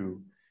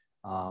true.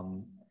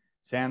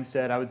 Sam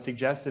said, I would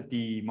suggest that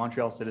the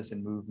Montreal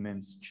citizen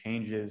movement's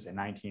changes in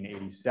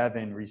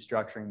 1987,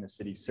 restructuring the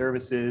city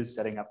services,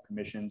 setting up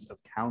commissions of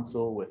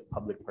council with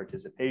public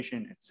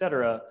participation,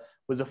 etc.,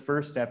 was a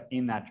first step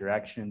in that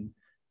direction,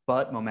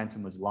 but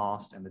momentum was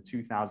lost, and the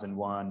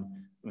 2001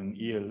 Une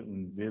Île,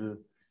 Une Ville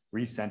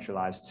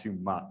re-centralized too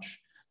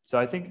much. So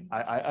I think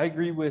I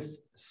agree with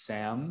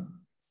Sam,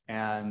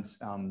 and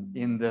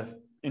in the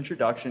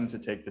introduction to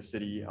Take the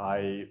City,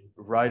 I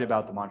write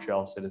about the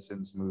Montreal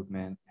citizens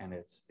movement and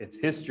its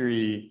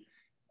history.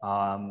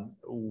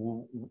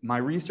 My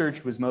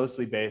research was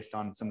mostly based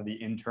on some of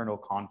the internal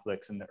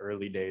conflicts in the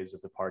early days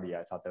of the party.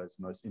 I thought that was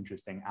the most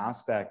interesting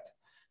aspect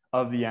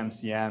of the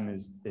MCM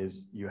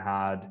is you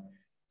had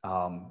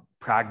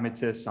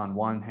pragmatists on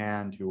one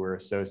hand who were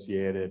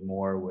associated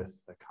more with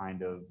the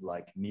kind of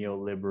like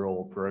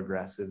neoliberal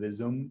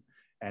progressivism,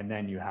 and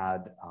then you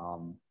had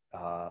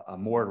a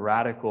more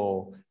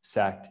radical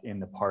sect in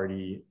the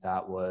party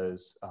that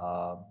was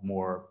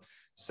more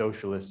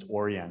socialist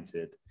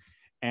oriented.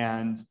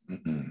 And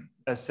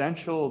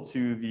essential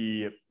to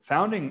the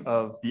founding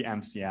of the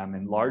MCM,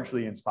 and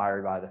largely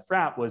inspired by the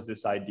FRAP, was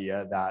this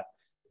idea that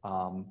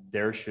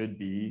there should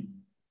be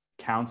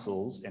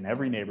councils in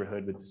every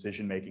neighborhood with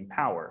decision-making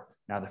power.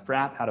 Now, the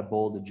FRAP had a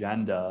bold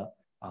agenda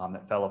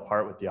that fell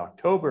apart with the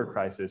October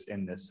crisis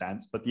in this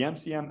sense, but the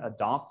MCM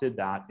adopted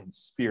that in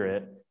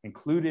spirit,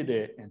 included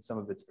it in some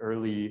of its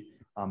early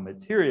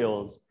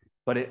materials,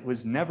 but it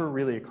was never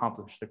really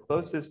accomplished. The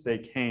closest they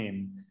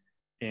came,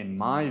 in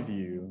my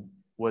view,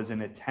 was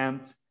an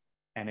attempt,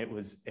 and it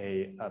was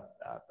a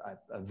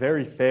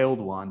very failed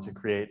one, to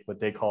create what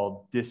they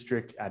called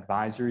district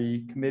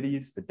advisory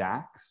committees, the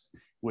DACs,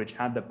 which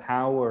had the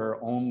power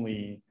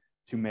only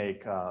to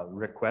make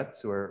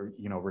requests or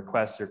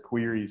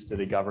queries to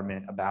the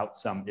government about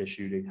some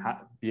issue, to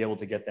be able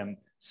to get them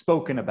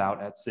spoken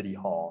about at City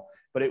Hall.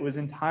 But it was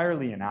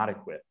entirely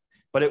inadequate.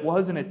 But it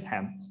was an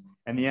attempt,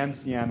 and the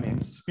MCM in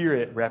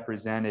spirit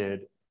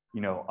represented,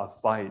 a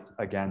fight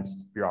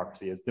against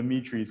bureaucracy. As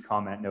Dimitri's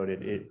comment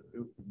noted, it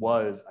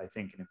was, I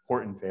think, an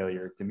important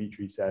failure.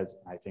 Dimitri says,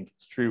 and I think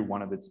it's true,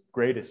 one of its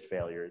greatest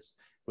failures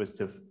was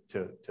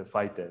to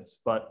fight this.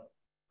 But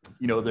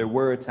there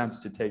were attempts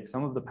to take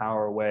some of the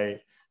power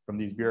away from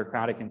these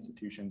bureaucratic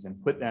institutions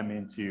and put them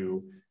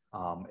into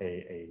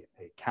a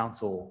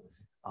council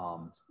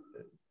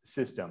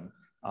system,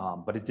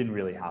 but it didn't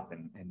really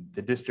happen. And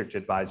the district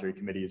advisory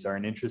committees are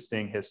an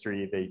interesting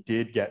history. They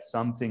did get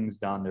some things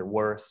done. There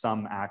were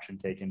some action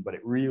taken, but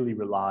it really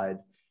relied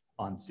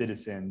on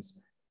citizens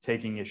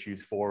taking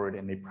issues forward,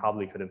 and they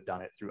probably could have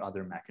done it through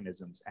other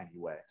mechanisms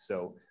anyway.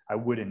 So I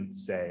wouldn't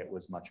say it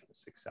was much of a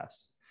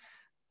success.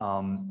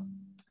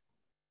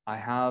 I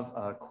have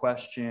a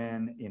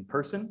question in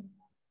person.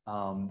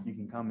 You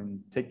can come and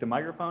take the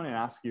microphone and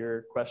ask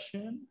your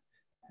question,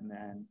 and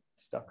then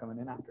stuff coming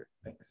in after.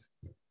 Thanks.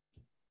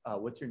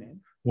 What's your name?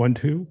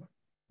 1-2.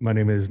 My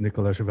name is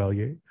Nicolas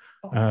Chevalier.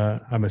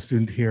 I'm a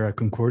student here at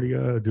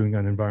Concordia doing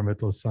an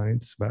environmental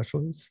science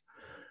bachelor's.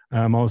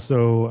 I'm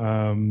also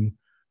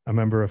a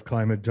member of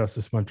Climate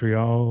Justice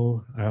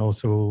Montreal. I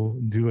also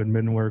do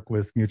admin work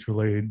with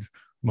Mutual Aid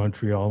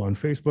Montreal on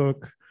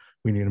Facebook.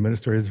 We need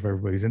administrators if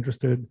everybody's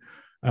interested.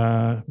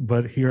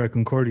 But here at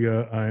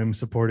Concordia, I'm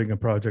supporting a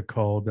project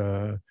called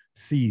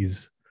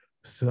SEAS,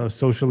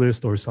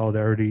 Socialist or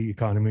Solidarity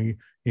Economy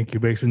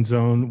Incubation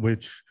Zone,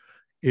 which,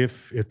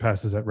 if it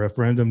passes at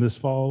referendum this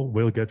fall,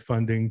 will get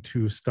funding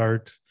to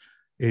start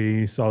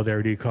a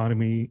solidarity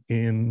economy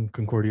in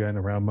Concordia and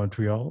around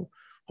Montreal,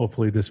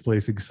 hopefully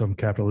displacing some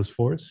capitalist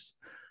force.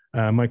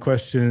 My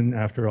question,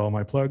 after all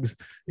my plugs,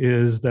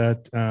 is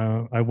that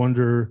I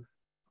wonder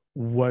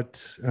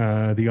what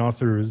the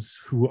authors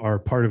who are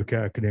part of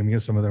academia,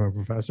 some of them are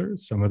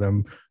professors, some of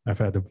them I've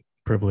had the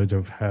privilege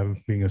of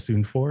being a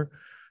student for,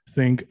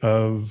 think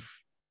of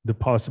the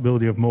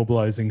possibility of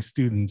mobilizing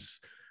students,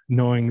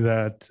 knowing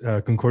that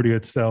Concordia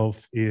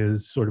itself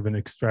is sort of an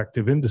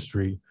extractive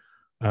industry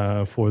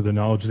for the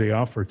knowledge they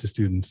offer to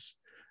students,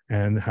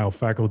 and how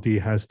faculty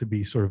has to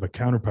be sort of a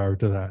counterpower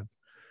to that.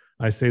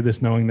 I say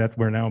this knowing that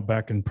we're now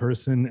back in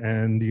person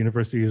and the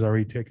university has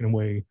already taken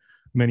away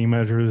many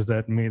measures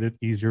that made it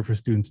easier for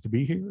students to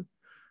be here.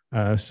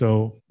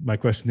 So my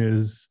question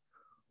is,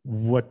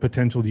 what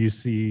potential do you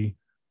see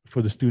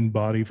for the student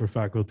body, for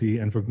faculty,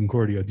 and for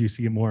Concordia? Do you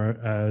see it more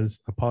as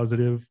a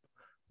positive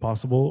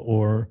possible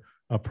or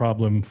a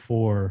problem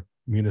for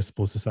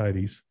municipal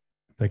societies?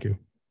 Thank you.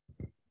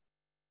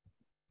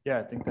 Yeah,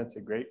 I think that's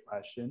a great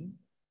question.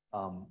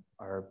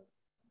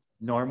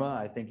 Norma,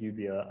 I think you'd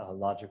be a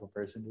logical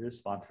person to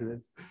respond to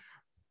this.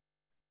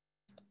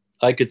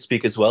 I could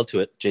speak as well to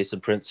it. Jason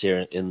Prince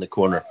here in the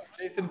corner.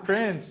 Jason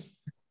Prince,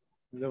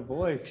 the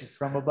voice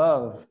from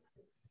above.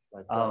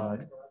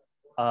 Well,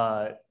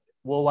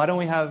 why don't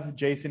we have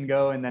Jason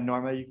go, and then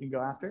Norma, you can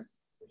go after.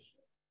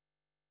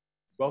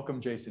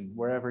 Welcome, Jason,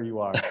 wherever you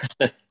are.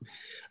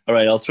 All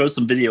right, I'll throw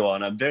some video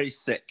on. I'm very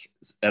sick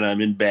and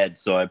I'm in bed,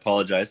 so I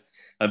apologize.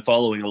 I'm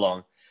following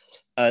along.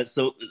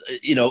 So,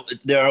 you know,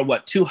 there are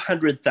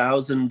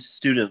 200,000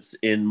 students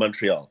in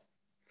Montreal,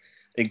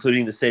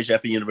 including the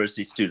Cégep and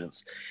university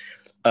students.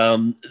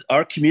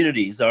 Our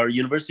communities, our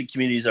university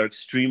communities are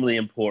extremely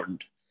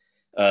important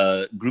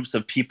groups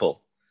of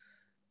people.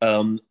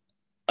 The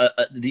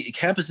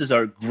campuses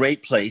are a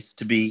great place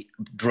to be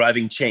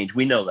driving change.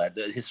 We know that.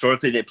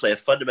 Historically, they play a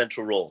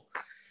fundamental role.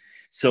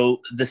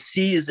 So the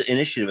SEAS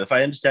initiative, if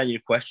I understand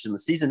your question, the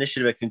SEAS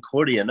initiative at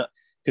Concordia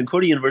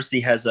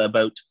University has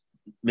about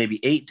maybe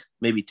 8,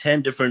 maybe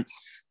 10 different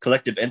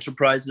collective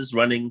enterprises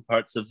running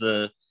parts of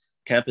the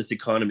campus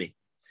economy.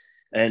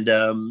 And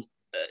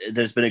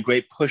there's been a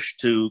great push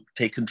to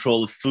take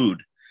control of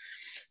food.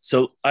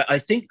 So I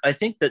think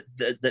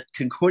that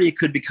Concordia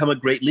could become a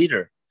great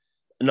leader,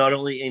 not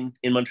only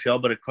in Montreal,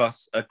 but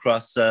across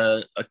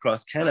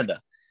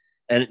Canada.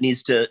 And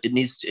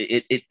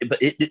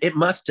it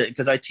must,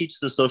 because I teach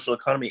the social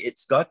economy,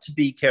 it's got to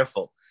be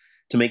careful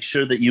to make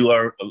sure that you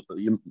are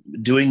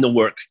doing the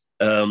work,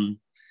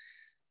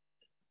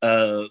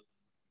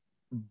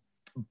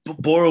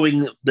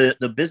 borrowing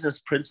the business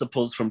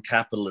principles from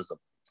capitalism.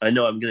 I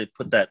know I'm going to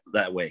put that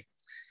way.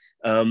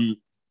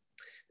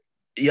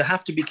 You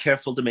have to be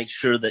careful to make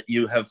sure that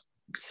you have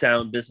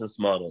sound business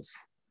models.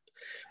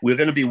 We're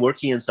going to be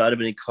working inside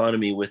of an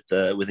economy with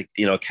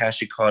a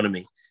cash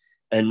economy,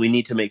 and we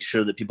need to make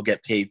sure that people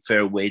get paid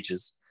fair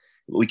wages.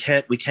 We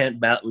can't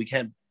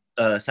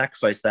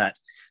sacrifice that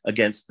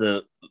against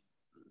the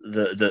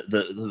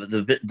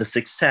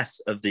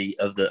success of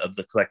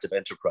the collective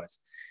enterprise.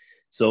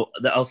 So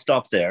I'll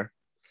stop there.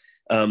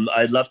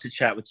 I'd love to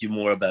chat with you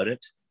more about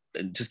it,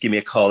 and just give me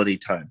a call at any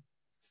time.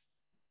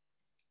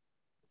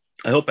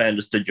 I hope I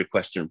understood your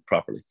question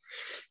properly.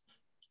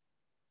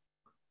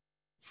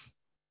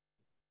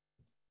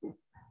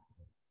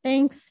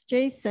 Thanks,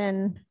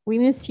 Jason. We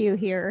miss you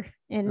here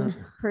in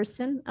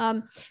person.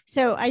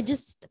 So I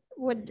just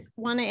would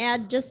want to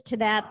add just to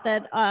that,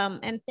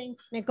 and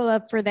thanks,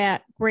 Nicola, for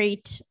that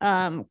great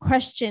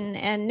question.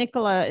 And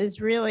Nicola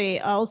is really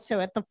also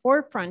at the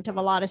forefront of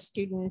a lot of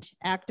student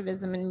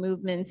activism and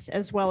movements,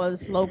 as well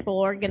as local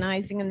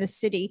organizing in the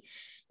city.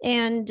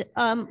 And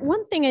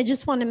one thing I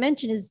just want to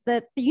mention is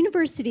that the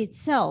university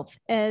itself,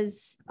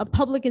 as a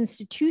public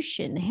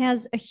institution,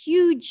 has a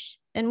huge,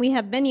 and we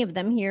have many of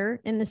them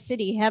here in the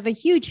city, have a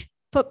huge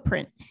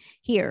footprint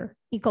here,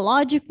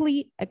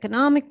 ecologically,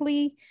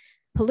 economically,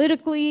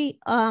 politically.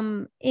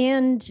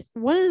 And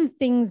one of the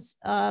things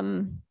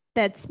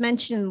that's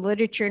mentioned in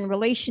literature in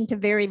relation to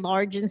very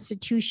large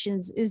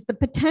institutions is the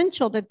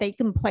potential that they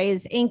can play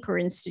as anchor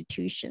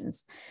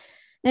institutions.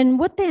 And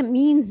what that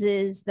means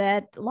is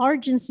that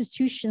large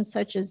institutions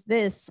such as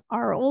this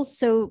are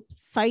also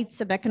sites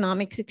of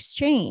economic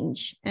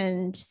exchange,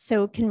 and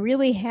so can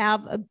really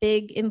have a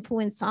big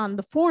influence on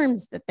the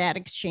forms that that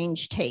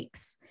exchange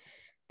takes.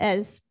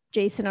 As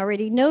Jason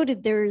already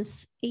noted,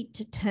 there's 8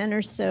 to 10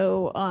 or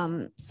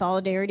so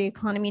solidarity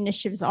economy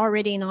initiatives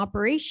already in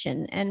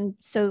operation. And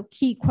so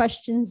key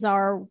questions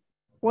are,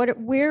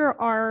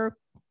 where are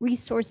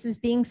resources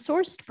being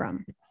sourced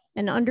from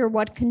and under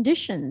what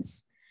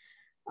conditions?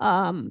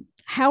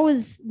 How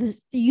is the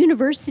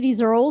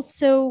universities are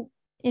also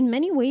in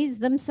many ways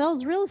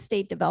themselves real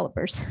estate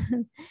developers.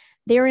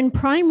 They're in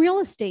prime real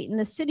estate in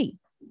the city.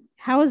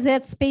 How is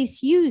that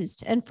space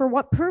used and for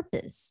what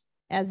purpose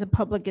as a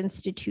public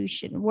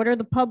institution? What are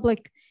the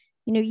public,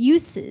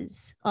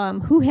 uses?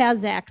 Who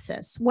has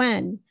access,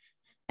 when,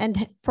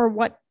 and for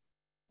what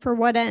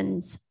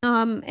ends?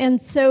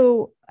 And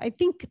so I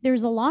think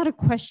there's a lot of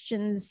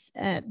questions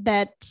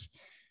that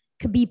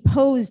could be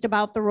posed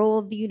about the role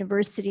of the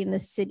university in the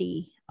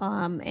city.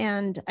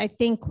 And I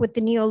think with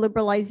the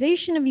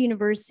neoliberalization of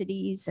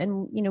universities,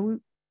 and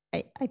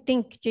I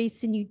think,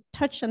 Jason, you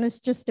touched on this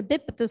just a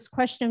bit, but this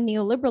question of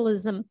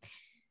neoliberalism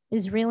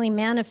is really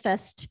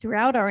manifest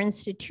throughout our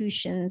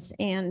institutions,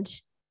 and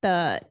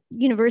the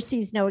university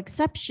is no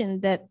exception,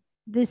 that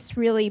this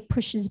really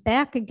pushes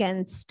back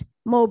against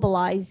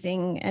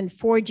mobilizing and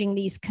forging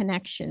these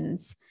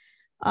connections.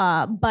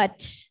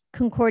 But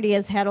Concordia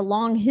has had a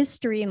long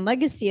history and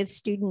legacy of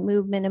student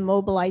movement and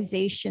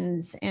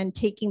mobilizations and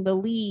taking the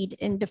lead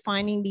in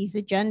defining these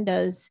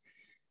agendas.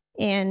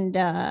 And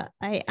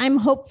I'm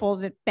hopeful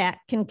that that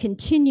can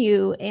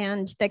continue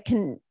and that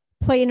can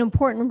play an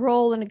important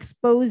role in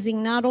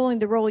exposing not only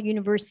the role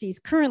universities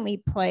currently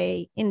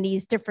play in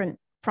these different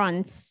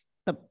fronts,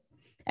 the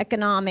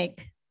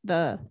economic,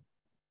 the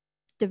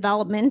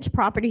development,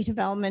 property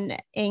development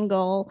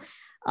angle,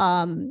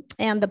 and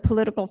the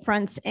political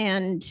fronts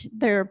and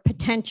their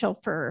potential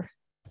for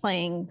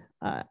playing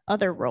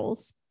other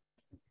roles.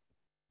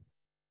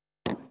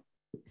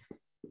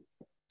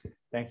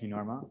 Thank you,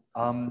 Norma.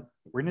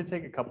 We're going to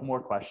take a couple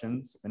more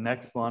questions. The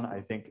next one,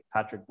 I think,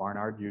 Patrick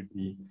Barnard, you'd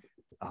be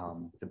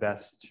the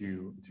best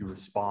to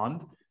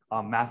respond.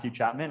 Matthew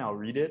Chapman, I'll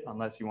read it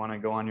unless you want to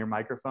go on your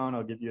microphone.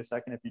 I'll give you a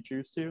second if you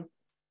choose to.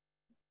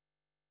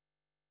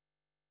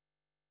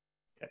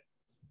 Okay,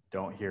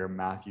 don't hear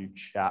Matthew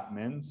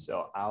Chapman,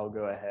 so I'll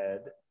go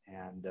ahead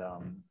and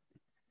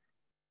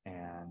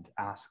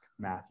ask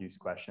Matthew's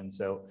question.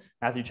 So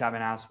Matthew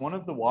Chapman asks, one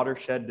of the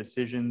watershed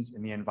decisions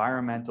in the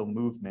environmental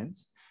movement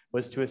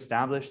was to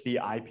establish the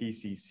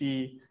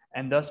IPCC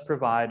and thus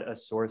provide a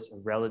source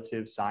of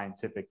relative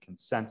scientific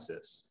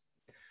consensus.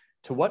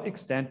 To what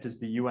extent does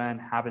the UN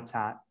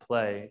Habitat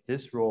play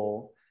this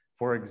role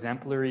for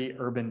exemplary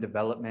urban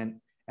development,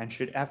 and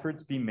should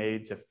efforts be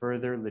made to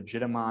further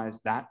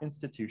legitimize that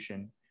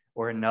institution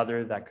or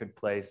another that could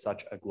play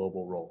such a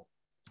global role?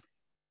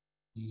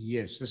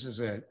 Yes, this is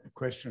a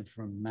question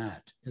from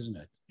Matt, isn't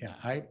it? Yeah,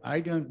 I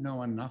don't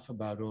know enough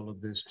about all of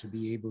this to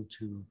be able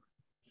to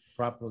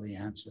properly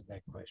answer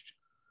that question,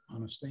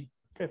 honestly.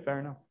 Okay, fair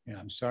enough. Yeah,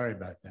 I'm sorry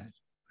about that.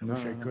 I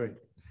wish I could.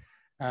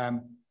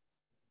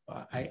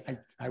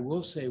 I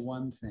will say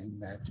one thing,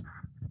 that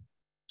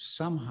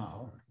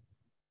somehow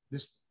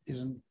this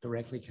isn't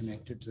directly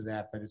connected to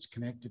that, but it's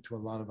connected to a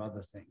lot of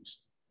other things.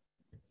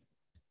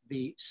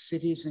 The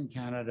cities in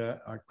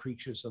Canada are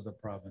creatures of the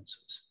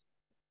provinces.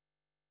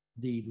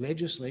 The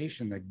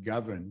legislation that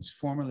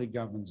formally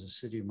governs the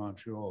city of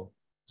Montreal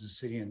is the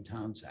City and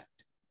Towns Act.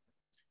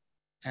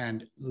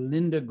 And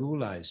Linda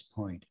Gyulai's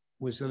point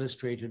was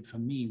illustrated for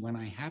me when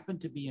I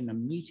happened to be in a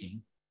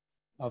meeting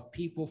of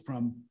people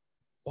from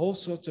all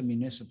sorts of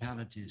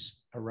municipalities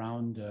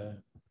around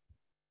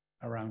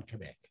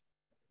Quebec.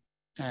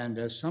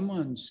 And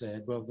someone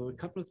said, well, there were a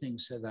couple of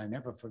things said that I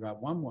never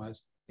forgot. One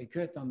was,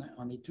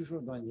 on est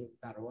toujours dans les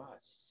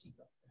paroisses.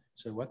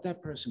 So what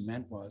that person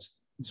meant was,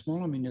 in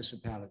smaller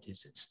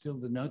municipalities, it's still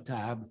the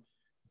notable,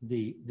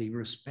 the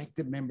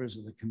respected members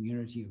of the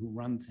community who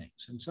run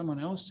things. And someone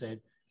else said,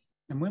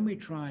 and when we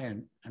try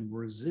and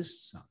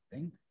resist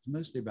something, it's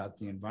mostly about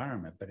the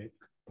environment, but it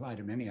applies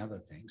to many other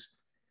things,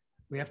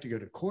 we have to go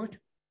to court.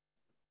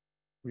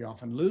 We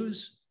often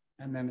lose,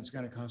 and then it's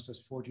going to cost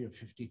us $40,000 or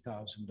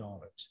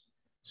 $50,000.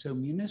 So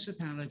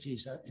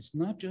municipalities, it's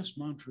not just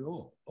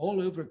Montreal,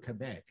 all over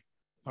Quebec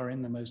are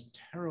in the most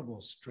terrible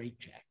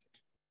straitjacket.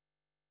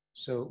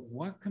 So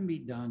what can be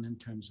done in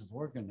terms of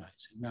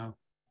organizing? Now,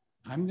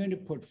 I'm going to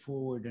put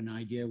forward an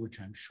idea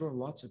which I'm sure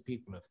lots of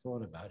people have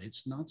thought about.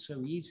 It's not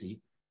so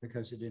easy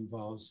because it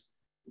involves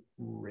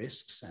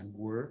risks and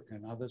work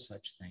and other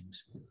such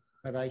things.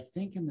 But I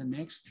think in the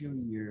next few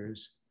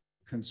years,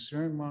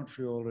 concerned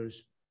Montrealers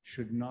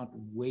should not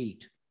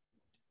wait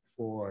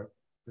for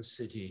the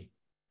city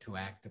to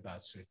act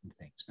about certain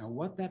things. Now,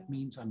 what that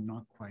means, I'm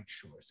not quite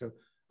sure. So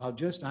I'm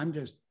just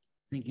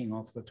thinking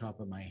off the top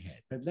of my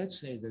head, but let's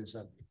say there's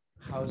a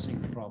housing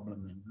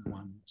problem in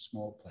one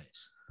small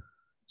place.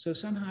 So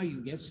somehow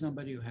you get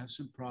somebody who has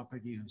some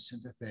property, who's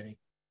sympathetic,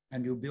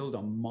 and you build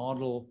a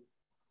model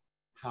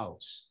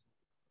house,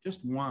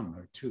 just one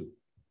or two.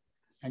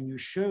 And you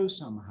show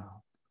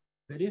somehow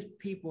that if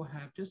people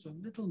have just a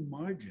little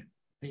margin,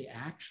 they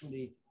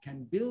actually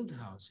can build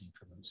housing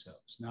for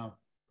themselves. Now,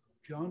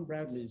 John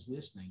Bradley is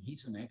listening.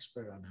 He's an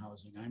expert on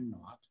housing. I'm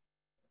not.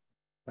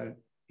 But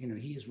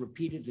he has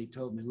repeatedly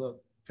told me,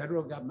 look,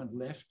 federal government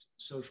left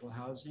social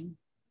housing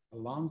a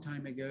long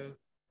time ago.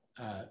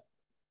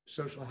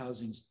 Social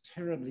housing is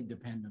terribly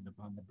dependent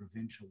upon the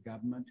provincial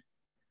government.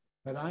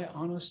 But I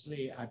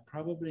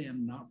probably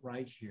am not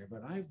right here,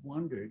 but I've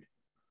wondered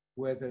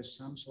whether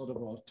some sort of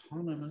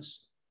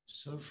autonomous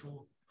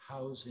social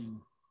housing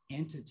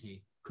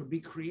entity could be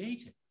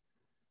created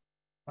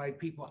by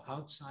people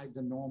outside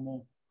the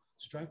normal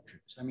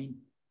structures. I mean,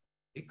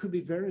 it could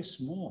be very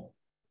small,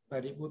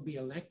 but it would be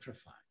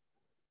electrifying.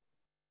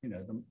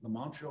 The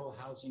Montreal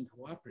Housing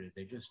Cooperative,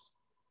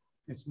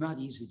 it's not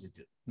easy to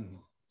do. Mm-hmm.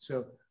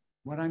 So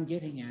what I'm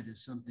getting at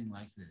is something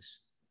like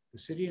this. The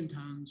City and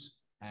Towns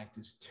Act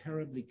is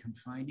terribly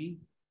confining.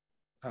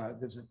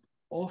 There's an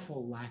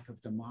awful lack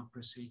of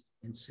democracy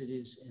in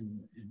cities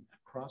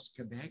across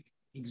Quebec.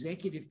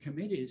 Executive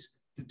committees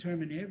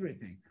determine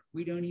everything.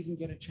 We don't even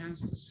get a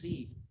chance to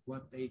see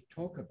what they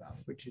talk about,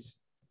 which is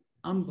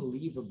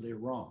unbelievably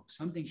wrong.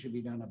 Something should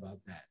be done about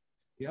that.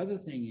 The other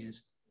thing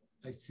is,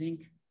 I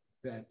think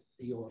that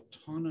the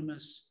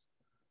autonomous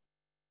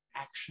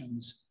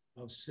actions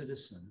of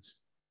citizens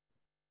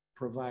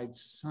provide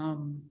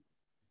some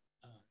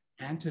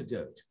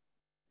antidote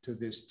to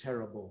this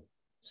terrible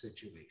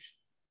situation,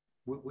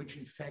 which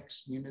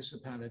affects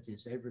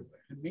municipalities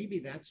everywhere. And maybe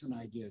that's an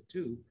idea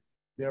too.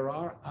 There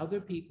are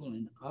other people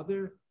in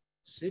other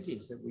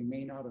cities that we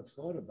may not have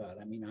thought about.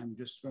 I mean, I'm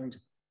just throwing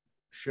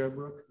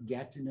Sherbrooke,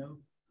 Gatineau,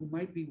 who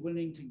might be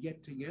willing to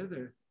get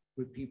together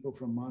with people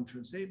from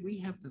Montreal. Say, we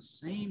have the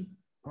same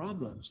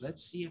problems.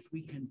 Let's see if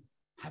we can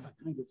have a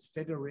kind of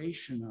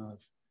federation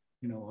of,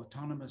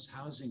 autonomous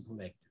housing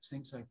collectives,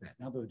 things like that.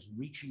 In other words,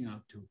 reaching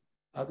out to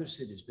other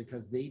cities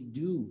because they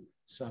do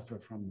suffer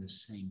from the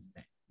same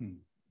thing. Hmm.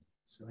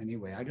 So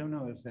anyway, I don't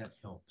know if that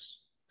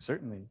helps.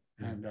 Certainly.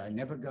 And I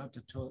never got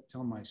to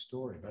tell my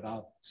story, but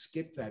I'll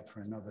skip that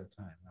for another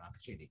time. No, I'm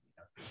kidding.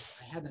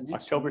 I had an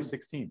October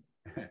 16th.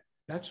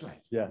 That's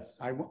right. Yes.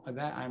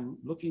 I'm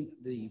looking,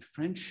 the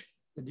French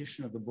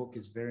edition of the book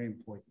is very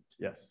important.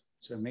 Yes.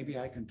 So maybe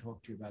I can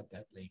talk to you about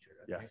that later.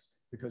 Okay? Yes.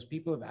 Because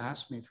people have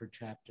asked me for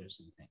chapters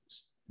and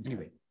things.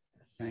 Anyway,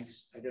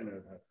 thanks. I don't know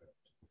if I'll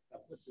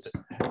put this.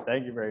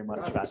 Thank you very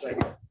much, Patrick.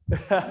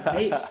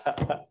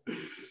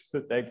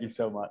 Thank you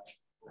so much.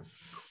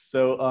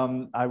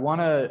 So I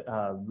want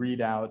to read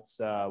out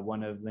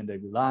one of Linda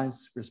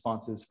Gyulai's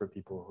responses for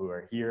people who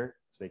are here,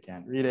 so they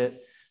can't read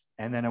it.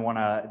 And then I want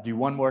to do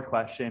one more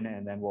question,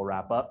 and then we'll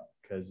wrap up,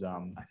 because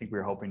I think we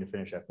were hoping to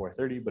finish at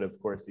 4:30, but of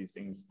course these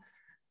things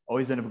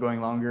always end up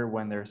going longer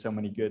when there are so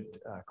many good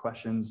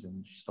questions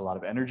and just a lot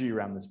of energy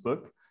around this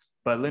book.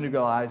 But Linda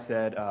Gyulai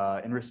said,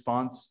 in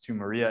response to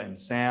Maria and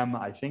Sam,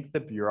 I think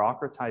the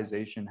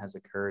bureaucratization has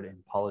occurred in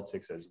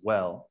politics as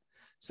well.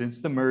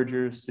 Since the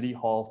merger, City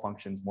Hall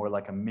functions more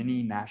like a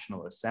mini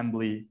National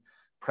Assembly,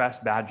 press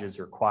badges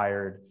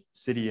required,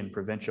 city and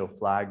provincial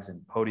flags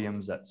and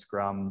podiums at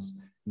scrums,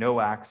 no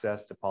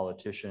access to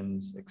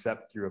politicians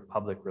except through a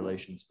public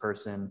relations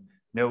person,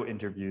 no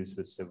interviews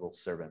with civil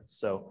servants.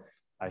 So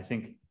I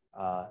think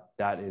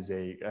that is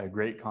a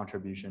great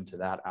contribution to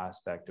that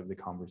aspect of the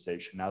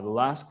conversation. Now, the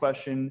last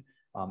question,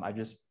 I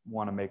just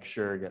want to make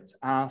sure gets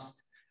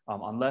asked.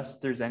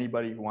 Unless there's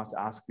anybody who wants to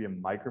ask via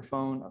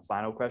microphone, a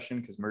final question,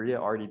 because Maria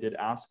already did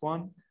ask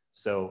one.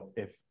 So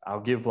if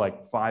I'll give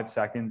like 5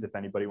 seconds, if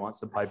anybody wants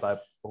to pipe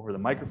up over the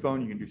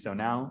microphone, you can do so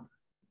now.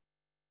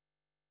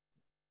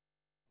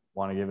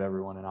 Want to give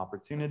everyone an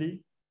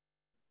opportunity.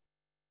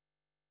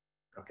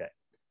 Okay,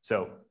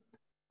 so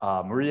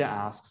Maria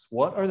asks,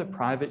 what are the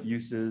private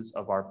uses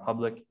of our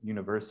public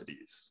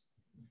universities?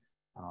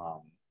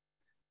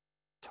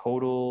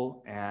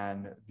 Total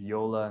and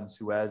Viola and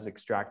Suez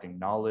extracting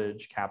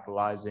knowledge,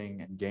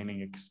 capitalizing and gaining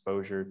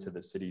exposure to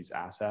the city's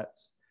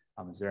assets.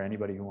 Is there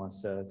anybody who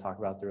wants to talk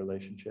about the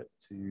relationship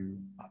to?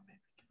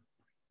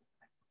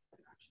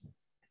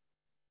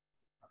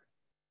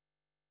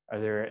 Are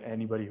there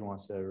anybody who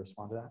wants to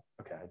respond to that?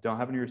 Okay, I don't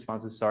have any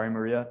responses. Sorry,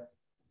 Maria.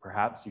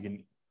 Perhaps you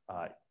can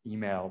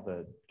email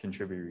the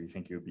contributor you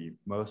think you would be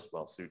most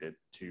well suited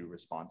to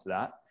respond to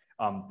that.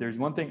 There's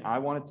one thing I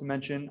wanted to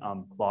mention.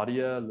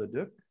 Claudia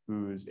Leduc,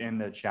 who's in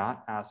the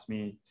chat, asked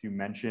me to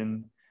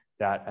mention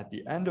that at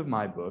the end of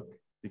my book,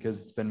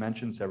 because it's been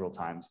mentioned several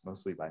times,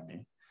 mostly by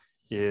me,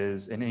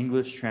 is an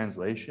English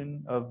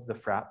translation of the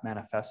Frat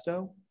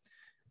Manifesto,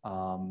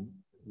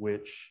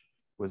 which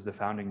was the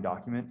founding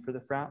document for the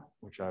Frat,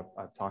 which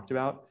I've talked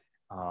about.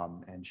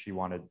 And she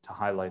wanted to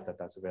highlight that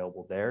that's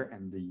available there.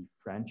 And the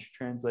French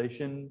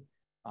translation,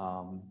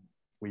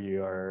 we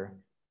are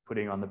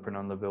putting on the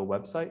Prenon-Laville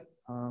website.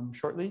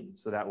 shortly,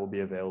 so that will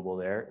be available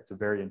there. It's a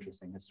very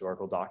interesting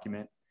historical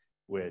document,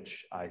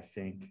 which I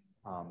think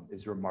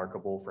is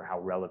remarkable for how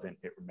relevant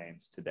it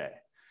remains today.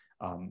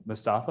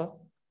 Mostafa,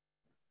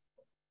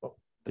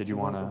 did you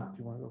want to?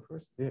 Do you want to go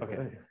first? Yeah,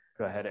 okay,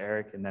 go ahead,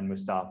 Eric, and then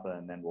Mostafa,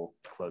 and then we'll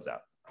close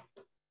out.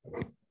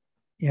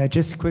 Yeah,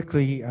 just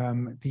quickly,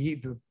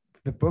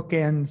 the book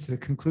ends, the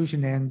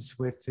conclusion ends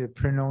with the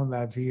Prenons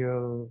la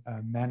Ville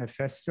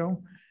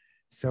manifesto.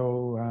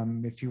 So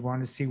if you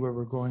want to see where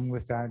we're going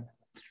with that,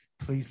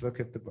 please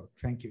look at the book.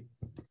 Thank you.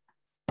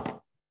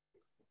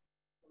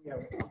 Yeah,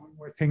 one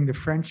more thing, the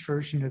French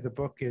version of the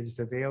book is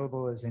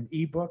available as an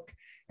ebook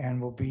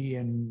and will be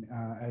in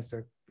as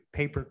a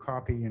paper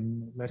copy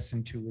in less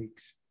than 2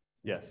 weeks.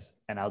 Yes,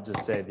 and I'll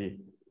just say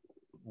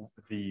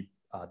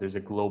there's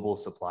a global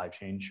supply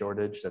chain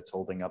shortage that's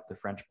holding up the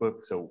French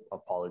book. So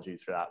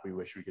apologies for that. We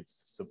wish we could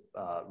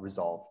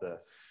resolve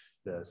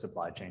the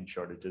supply chain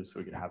shortages so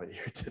we could have it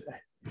here today.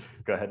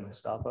 Go ahead,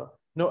 Mostafa.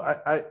 No,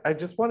 I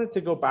just wanted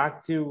to go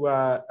back to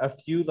a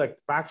few like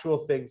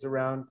factual things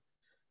around.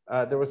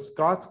 There was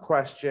Scott's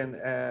question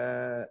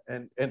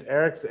and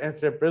Eric's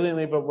answered it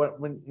brilliantly. But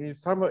when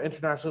he's talking about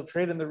international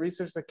trade and the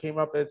research that came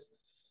up,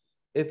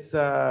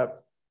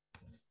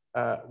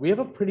 we have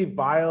a pretty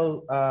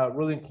vile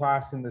ruling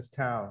class in this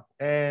town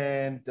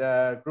and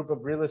a group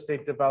of real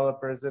estate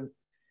developers, and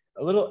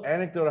a little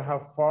anecdote of how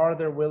far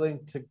they're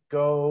willing to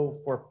go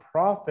for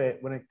profit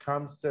when it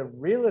comes to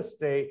real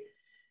estate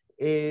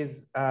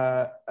is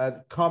a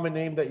common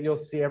name that you'll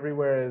see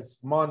everywhere is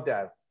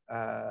Mondev.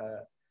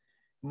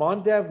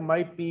 Mondev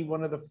might be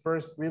one of the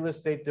first real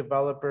estate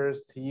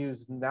developers to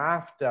use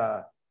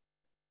NAFTA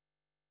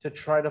to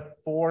try to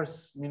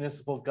force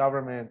municipal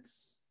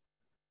governments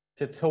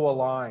to toe a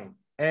line.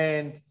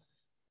 And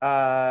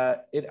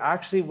it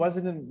actually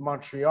wasn't in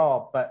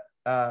Montreal, but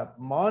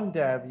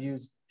Mondev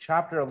used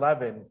Chapter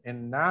 11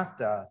 in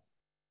NAFTA,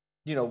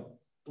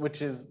 which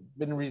has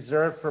been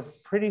reserved for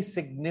pretty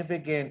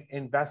significant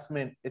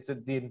investment. It's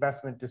the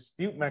investment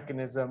dispute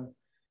mechanism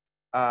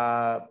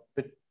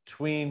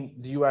between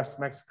the US,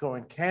 Mexico,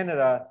 and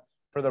Canada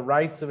for the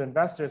rights of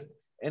investors.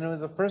 And it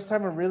was the first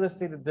time a real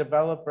estate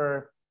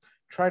developer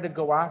tried to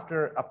go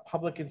after a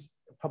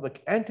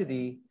public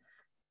entity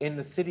in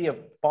the city of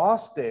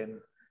Boston,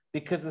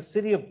 because the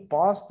city of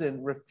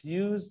Boston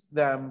refused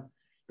them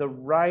the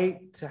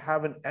right to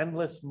have an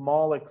endless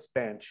mall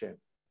expansion.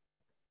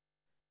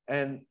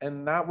 And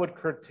that would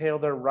curtail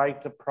their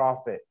right to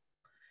profit.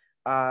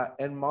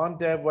 And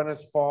Mondev went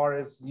as far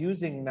as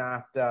using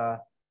NAFTA,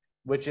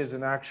 which is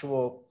an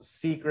actual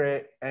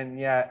secret and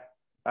yet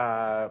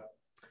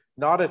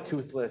not a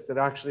toothless. It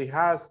actually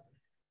has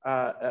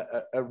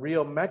a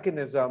real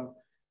mechanism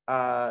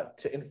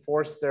to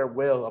enforce their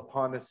will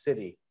upon a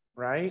city,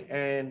 right?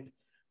 And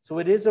so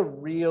it is a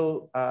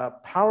real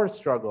power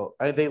struggle.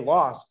 They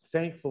lost,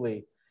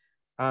 thankfully.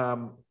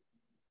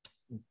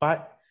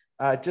 But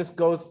it just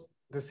goes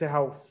to say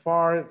how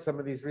far some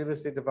of these real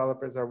estate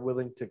developers are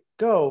willing to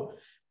go.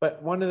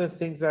 But one of the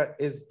things that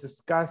is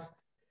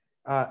discussed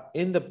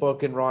in the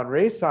book in Ron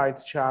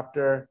Rayside's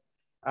chapter,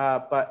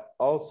 but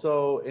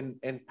also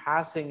in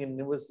passing, and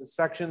it was the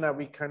section that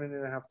we kind of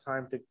didn't have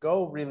time to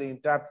go really in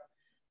depth,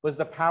 was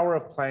the power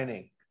of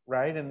planning,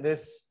 right? And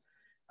this,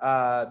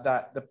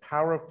 that the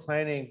power of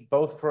planning,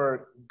 both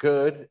for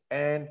good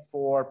and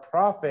for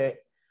profit,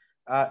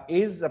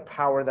 is a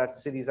power that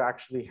cities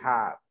actually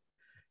have.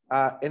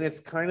 And it's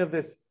kind of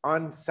this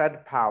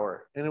unsaid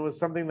power. And it was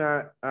something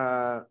that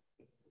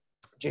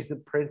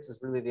Jason Prince is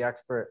really the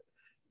expert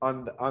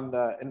on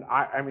and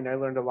I mean, I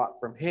learned a lot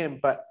from him,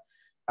 but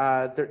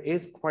there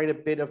is quite a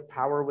bit of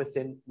power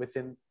within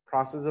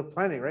process of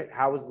planning, right?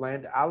 How is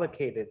land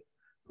allocated?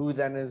 Who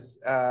then is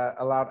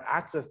allowed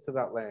access to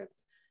that land?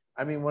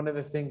 I mean, one of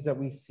the things that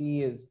we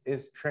see is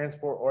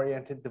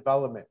transport-oriented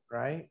development,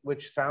 right?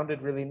 Which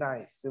sounded really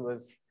nice. It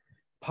was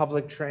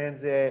public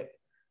transit,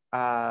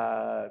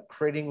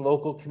 creating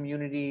local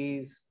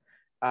communities,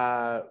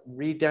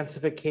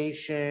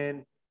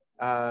 re-densification,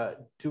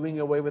 doing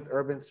away with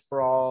urban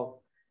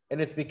sprawl.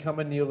 And it's become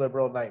a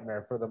neoliberal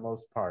nightmare for the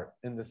most part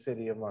in the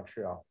city of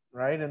Montreal,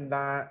 right? And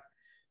that,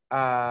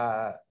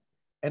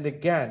 and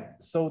again,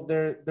 so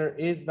there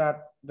is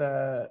that,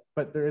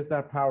 but there is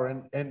that power.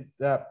 And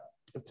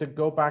to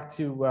go back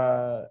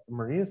to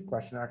Maria's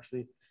question,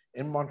 actually,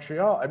 in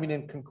Montreal, I mean,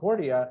 in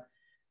Concordia,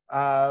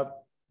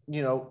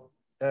 Devimco,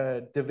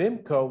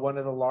 one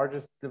of the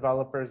largest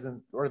developers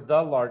or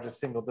the largest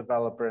single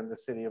developer in the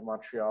city of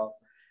Montreal,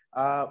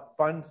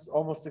 funds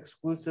almost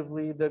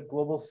exclusively the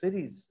Global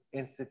Cities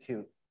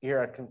Institute here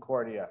at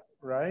Concordia,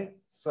 right?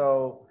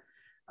 So,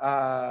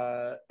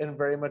 and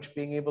very much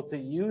being able to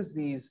use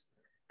these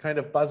kind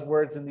of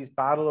buzzwords and these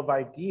battle of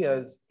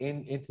ideas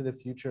into the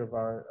future of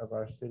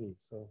our city.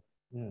 So,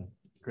 yeah.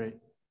 Great.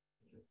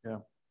 Yeah.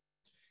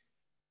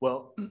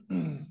 Well,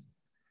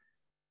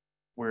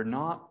 we're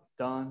not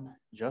done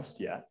just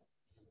yet,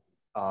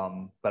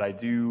 but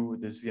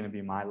this is going to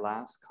be my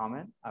last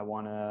comment. I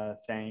want to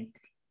thank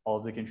all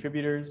of the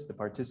contributors, the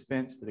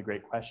participants for the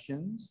great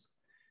questions.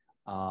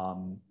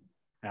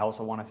 I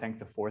also want to thank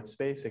the fourth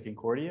space at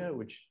Concordia,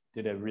 which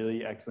did a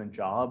really excellent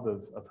job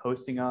of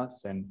hosting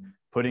us and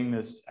putting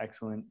this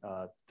excellent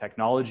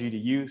technology to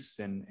use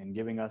and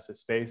giving us a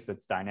space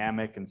that's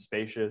dynamic and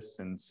spacious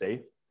and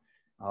safe.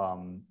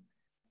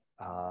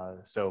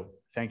 So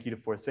thank you to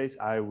fourth space.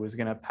 I was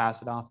going to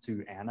pass it off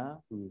to Anna,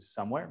 who's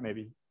somewhere,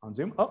 maybe on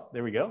Zoom. Oh,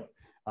 there we go.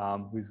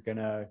 Who's going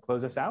to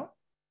close us out?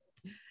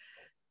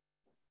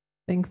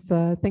 Thanks.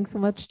 Thanks so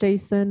much,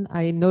 Jason.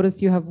 I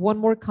noticed you have one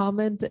more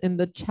comment in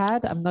the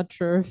chat. I'm not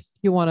sure if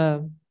you want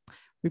to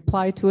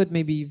reply to it,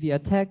 maybe via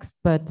text,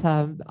 but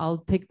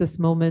I'll take this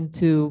moment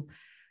to,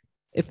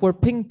 if we're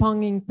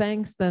ping-ponging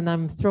thanks, then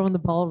I'm throwing the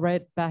ball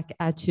right back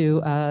at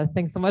you.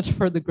 Thanks so much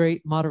for the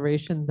great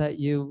moderation that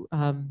you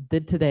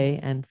did today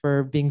and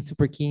for being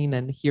super keen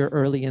and here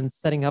early and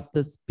setting up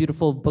this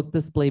beautiful book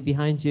display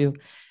behind you.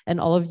 And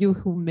all of you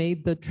who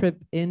made the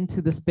trip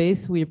into the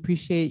space, we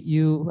appreciate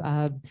you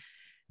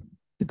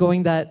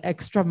going that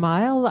extra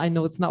mile. I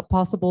know it's not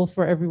possible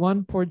for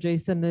everyone. Poor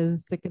Jason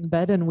is sick in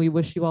bed and we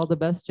wish you all the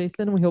best,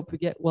 Jason. We hope you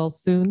get well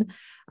soon.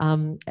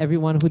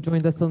 Everyone who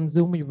joined us on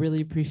Zoom, we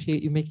really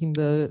appreciate you making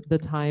the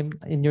time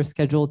in your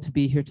schedule to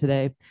be here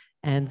today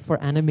and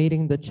for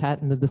animating the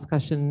chat and the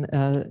discussion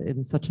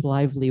in such a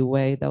lively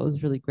way. That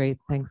was really great.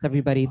 Thanks,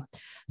 everybody.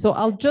 So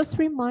I'll just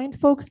remind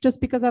folks, just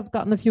because I've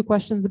gotten a few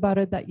questions about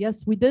it, that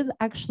yes, we did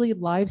actually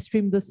live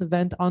stream this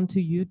event onto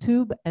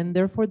YouTube, and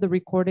therefore the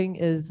recording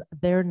is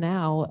there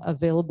now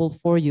available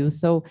for you.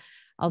 So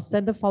I'll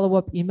send a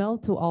follow-up email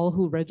to all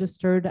who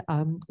registered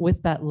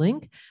with that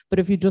link. But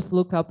if you just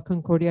look up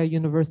Concordia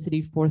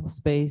University Fourth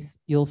Space,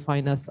 you'll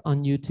find us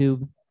on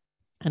YouTube.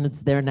 And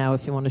it's there now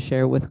if you want to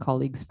share with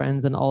colleagues,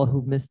 friends, and all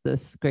who missed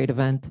this great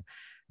event.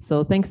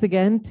 So thanks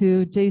again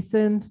to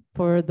Jason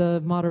for the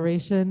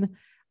moderation.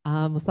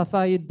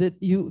 Mostafa,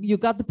 you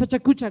got the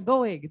Pachacucha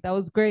going. That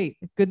was great.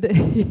 Good.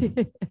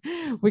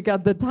 We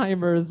got the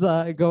timers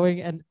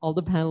going, and all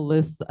the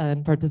panelists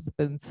and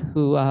participants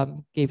who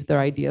gave their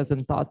ideas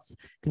and thoughts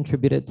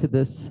contributed to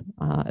this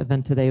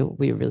event today.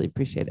 We really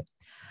appreciate it.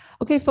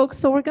 Okay, folks,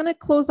 so we're going to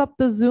close up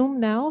the Zoom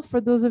now. For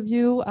those of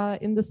you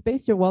in the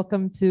space, you're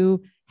welcome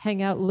to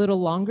hang out a little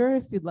longer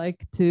if you'd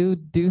like to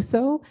do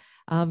so.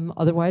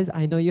 Otherwise,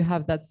 I know you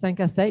have that 5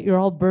 à 7 you're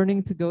all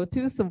burning to go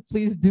to, so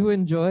please do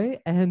enjoy.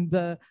 And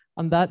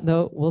on that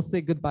note, we'll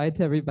say goodbye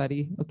to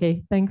everybody.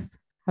 Okay, thanks.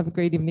 Have a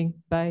great evening.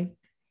 Bye.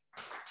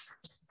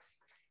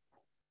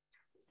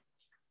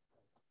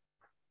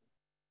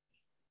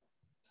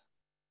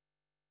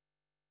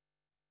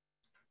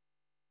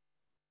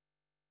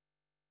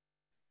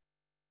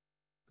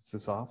 Is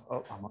this off?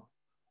 Oh, I'm on.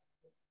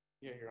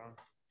 Yeah, you're on.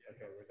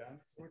 Okay, we're done.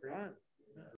 We're done.